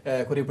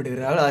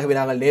குறிப்பிடுகிறார்கள். ஆகவே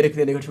நாங்கள் நேருக்கு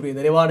நேர் நிகழ்ச்சியுடைய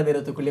நிறைவான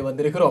நேரத்துக்குள்ளே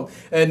வந்திருக்கிறோம்.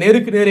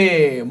 நேருக்கு நேரே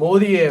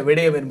மோதிய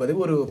விடயம் என்பது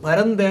ஒரு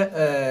பரந்த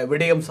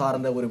விடயம்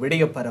சார்ந்த ஒரு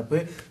விடய பரப்பு.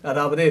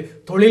 அதாவது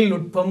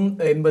தொழில்நுட்பம்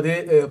என்பது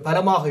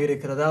பலமாக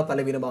இருக்கிறதா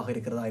பலவீனமாக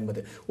இருக்கிறதா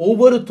என்பது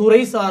ஒவ்வொரு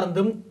துறை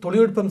சார்ந்தும்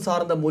தொழில்நுட்பம்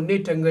சார்ந்த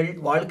முன்னேற்றங்கள்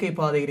வாழ்க்கை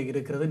பாதையில்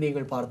இருக்கிறது.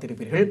 நீங்கள்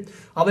பார்த்திருப்பீர்கள்.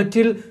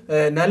 அவற்றில்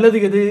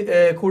நல்லது எது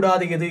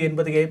கூடாது எது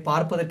என்பதை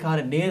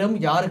பார்ப்பதற்கான நேரம்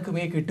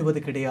யாருக்குமே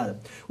கிட்டுவது கிடையாது.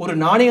 ஒரு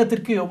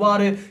நாணயத்திற்கு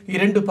எவ்வாறு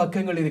 2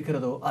 பக்கங்கள்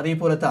இருக்கிறதோ அதே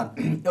போலத்தான்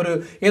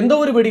எந்த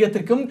ஒரு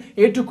விடயத்திற்கும்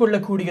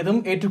ஏற்றுக்கொள்ளக்கூடியதும்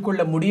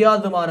ஏற்றுக்கொள்ள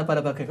முடியாததுமான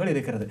பல பக்கங்கள்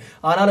இருக்கிறது.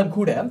 ஆனாலும்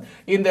கூட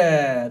இந்த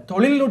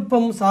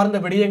தொழில்நுட்பம் சார்ந்த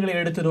விடயங்களை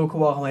எடுத்து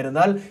நோக்குவாக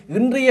இருந்தால்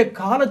இன்றைய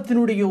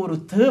காலத்தினுடைய ஒரு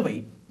தேவை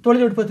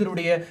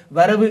தொழில்நுட்பத்தினுடைய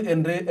வரவு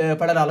என்று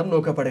பலராலும்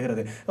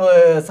நோக்கப்படுகிறது.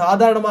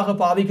 சாதாரணமாக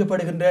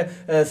பாவிக்கப்படுகின்ற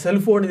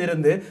செல்போனில்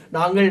இருந்து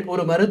நாங்கள்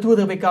ஒரு மருத்துவ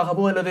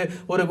தேவைக்காகவோ அல்லது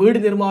ஒரு வீடு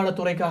நிர்மாண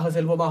துறைக்காக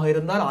செல்வமாக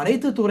இருந்தால்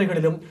அனைத்து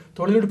துறைகளிலும்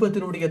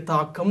தொழில்நுட்பத்தினுடைய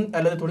தாக்கம்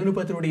அல்லது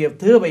தொழில்நுட்பத்தினுடைய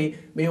தேவை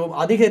மிகவும்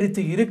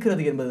அதிகரித்து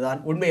இருக்கிறது என்பதுதான்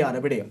உண்மையான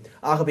விடயம்.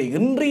 ஆகவே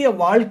இன்றைய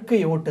வாழ்க்கை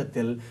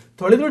ஓட்டத்தில்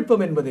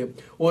தொழில்நுட்பம் என்பது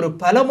ஒரு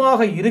பலமாக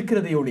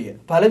இருக்கிறதை ஒழிய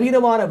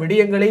பலவீனமான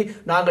விடயங்களை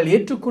நாங்கள்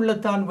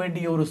ஏற்றுக்கொள்ளத்தான்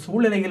வேண்டிய ஒரு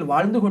சூழ்நிலையில்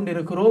வாழ்ந்து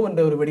கொண்டிருக்கிறோம் என்ற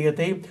ஒரு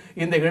விடயத்தை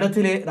இந்த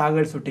இடத்திலே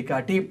நாங்கள்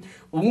சுட்டிக்காட்டி,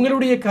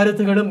 உங்களுடைய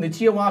கருத்துகளும்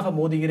நிச்சயமாக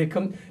மோதி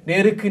இருக்கும்.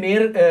 நேருக்கு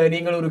நேர்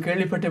நீங்கள் ஒரு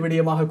கேள்விப்பட்ட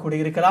விடயமாக கூட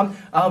இருக்கலாம்.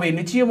 ஆகவே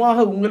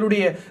நிச்சயமாக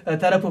உங்களுடைய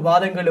தரப்பு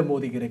வாதங்களும்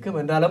மோதி இருக்கும்.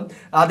 என்றாலும்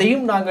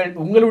அதையும் நாங்கள்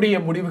உங்களுடைய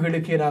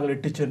முடிவுகளுக்கே நாங்கள்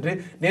இட்டு சென்று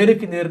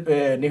நேருக்கு நேர்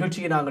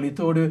நிகழ்ச்சியை நாங்கள்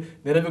இத்தோடு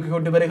நிறைவுக்கு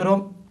கொண்டு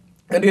வருகிறோம்.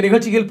 இன்றைய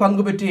நிகழ்ச்சியில்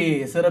பங்கு பெற்றி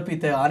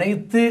சிறப்பித்த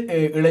அனைத்து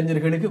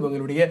இளைஞர்களுக்கு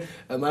உங்களுடைய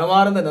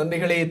மனமார்ந்த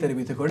நன்றிகளை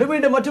தெரிவித்துக் கொண்டு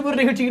மீண்டும் மற்றொரு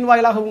நிகழ்ச்சியின்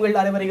வாயிலாக உங்கள்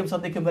அனைவரையும்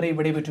சந்திக்கும் வரை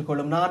விடைபெற்றுக்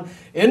கொள்ளும் நான்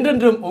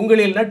என்றென்றும்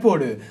உங்களில்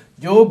நட்போடு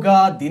யோகா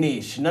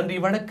தினேஷ். நன்றி,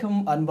 வணக்கம்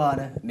அன்பான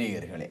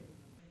நேயர்களே.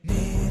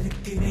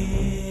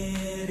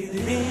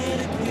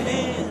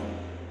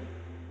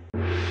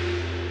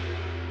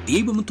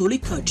 தீபம்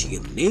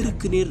தொலைக்காட்சியின்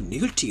நேருக்கு நேர்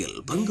நிகழ்ச்சியில்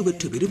பங்கு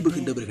பெற்ற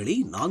விரும்புகின்றவர்களை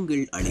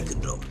நாங்கள்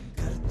அழைக்கின்றோம்.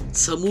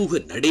 சமூக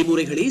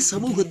நடைமுறைகளை,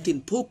 சமூகத்தின்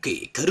போக்கை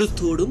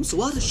கருத்தோடும்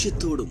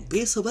சுவாரஸ்யத்தோடும்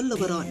பேச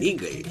வல்லவரா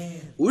நீங்கள்?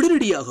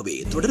 உடனடியாகவே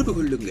தொடர்பு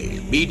கொள்ளுங்கள்.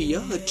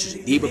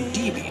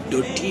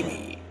 media@deepamtv.tv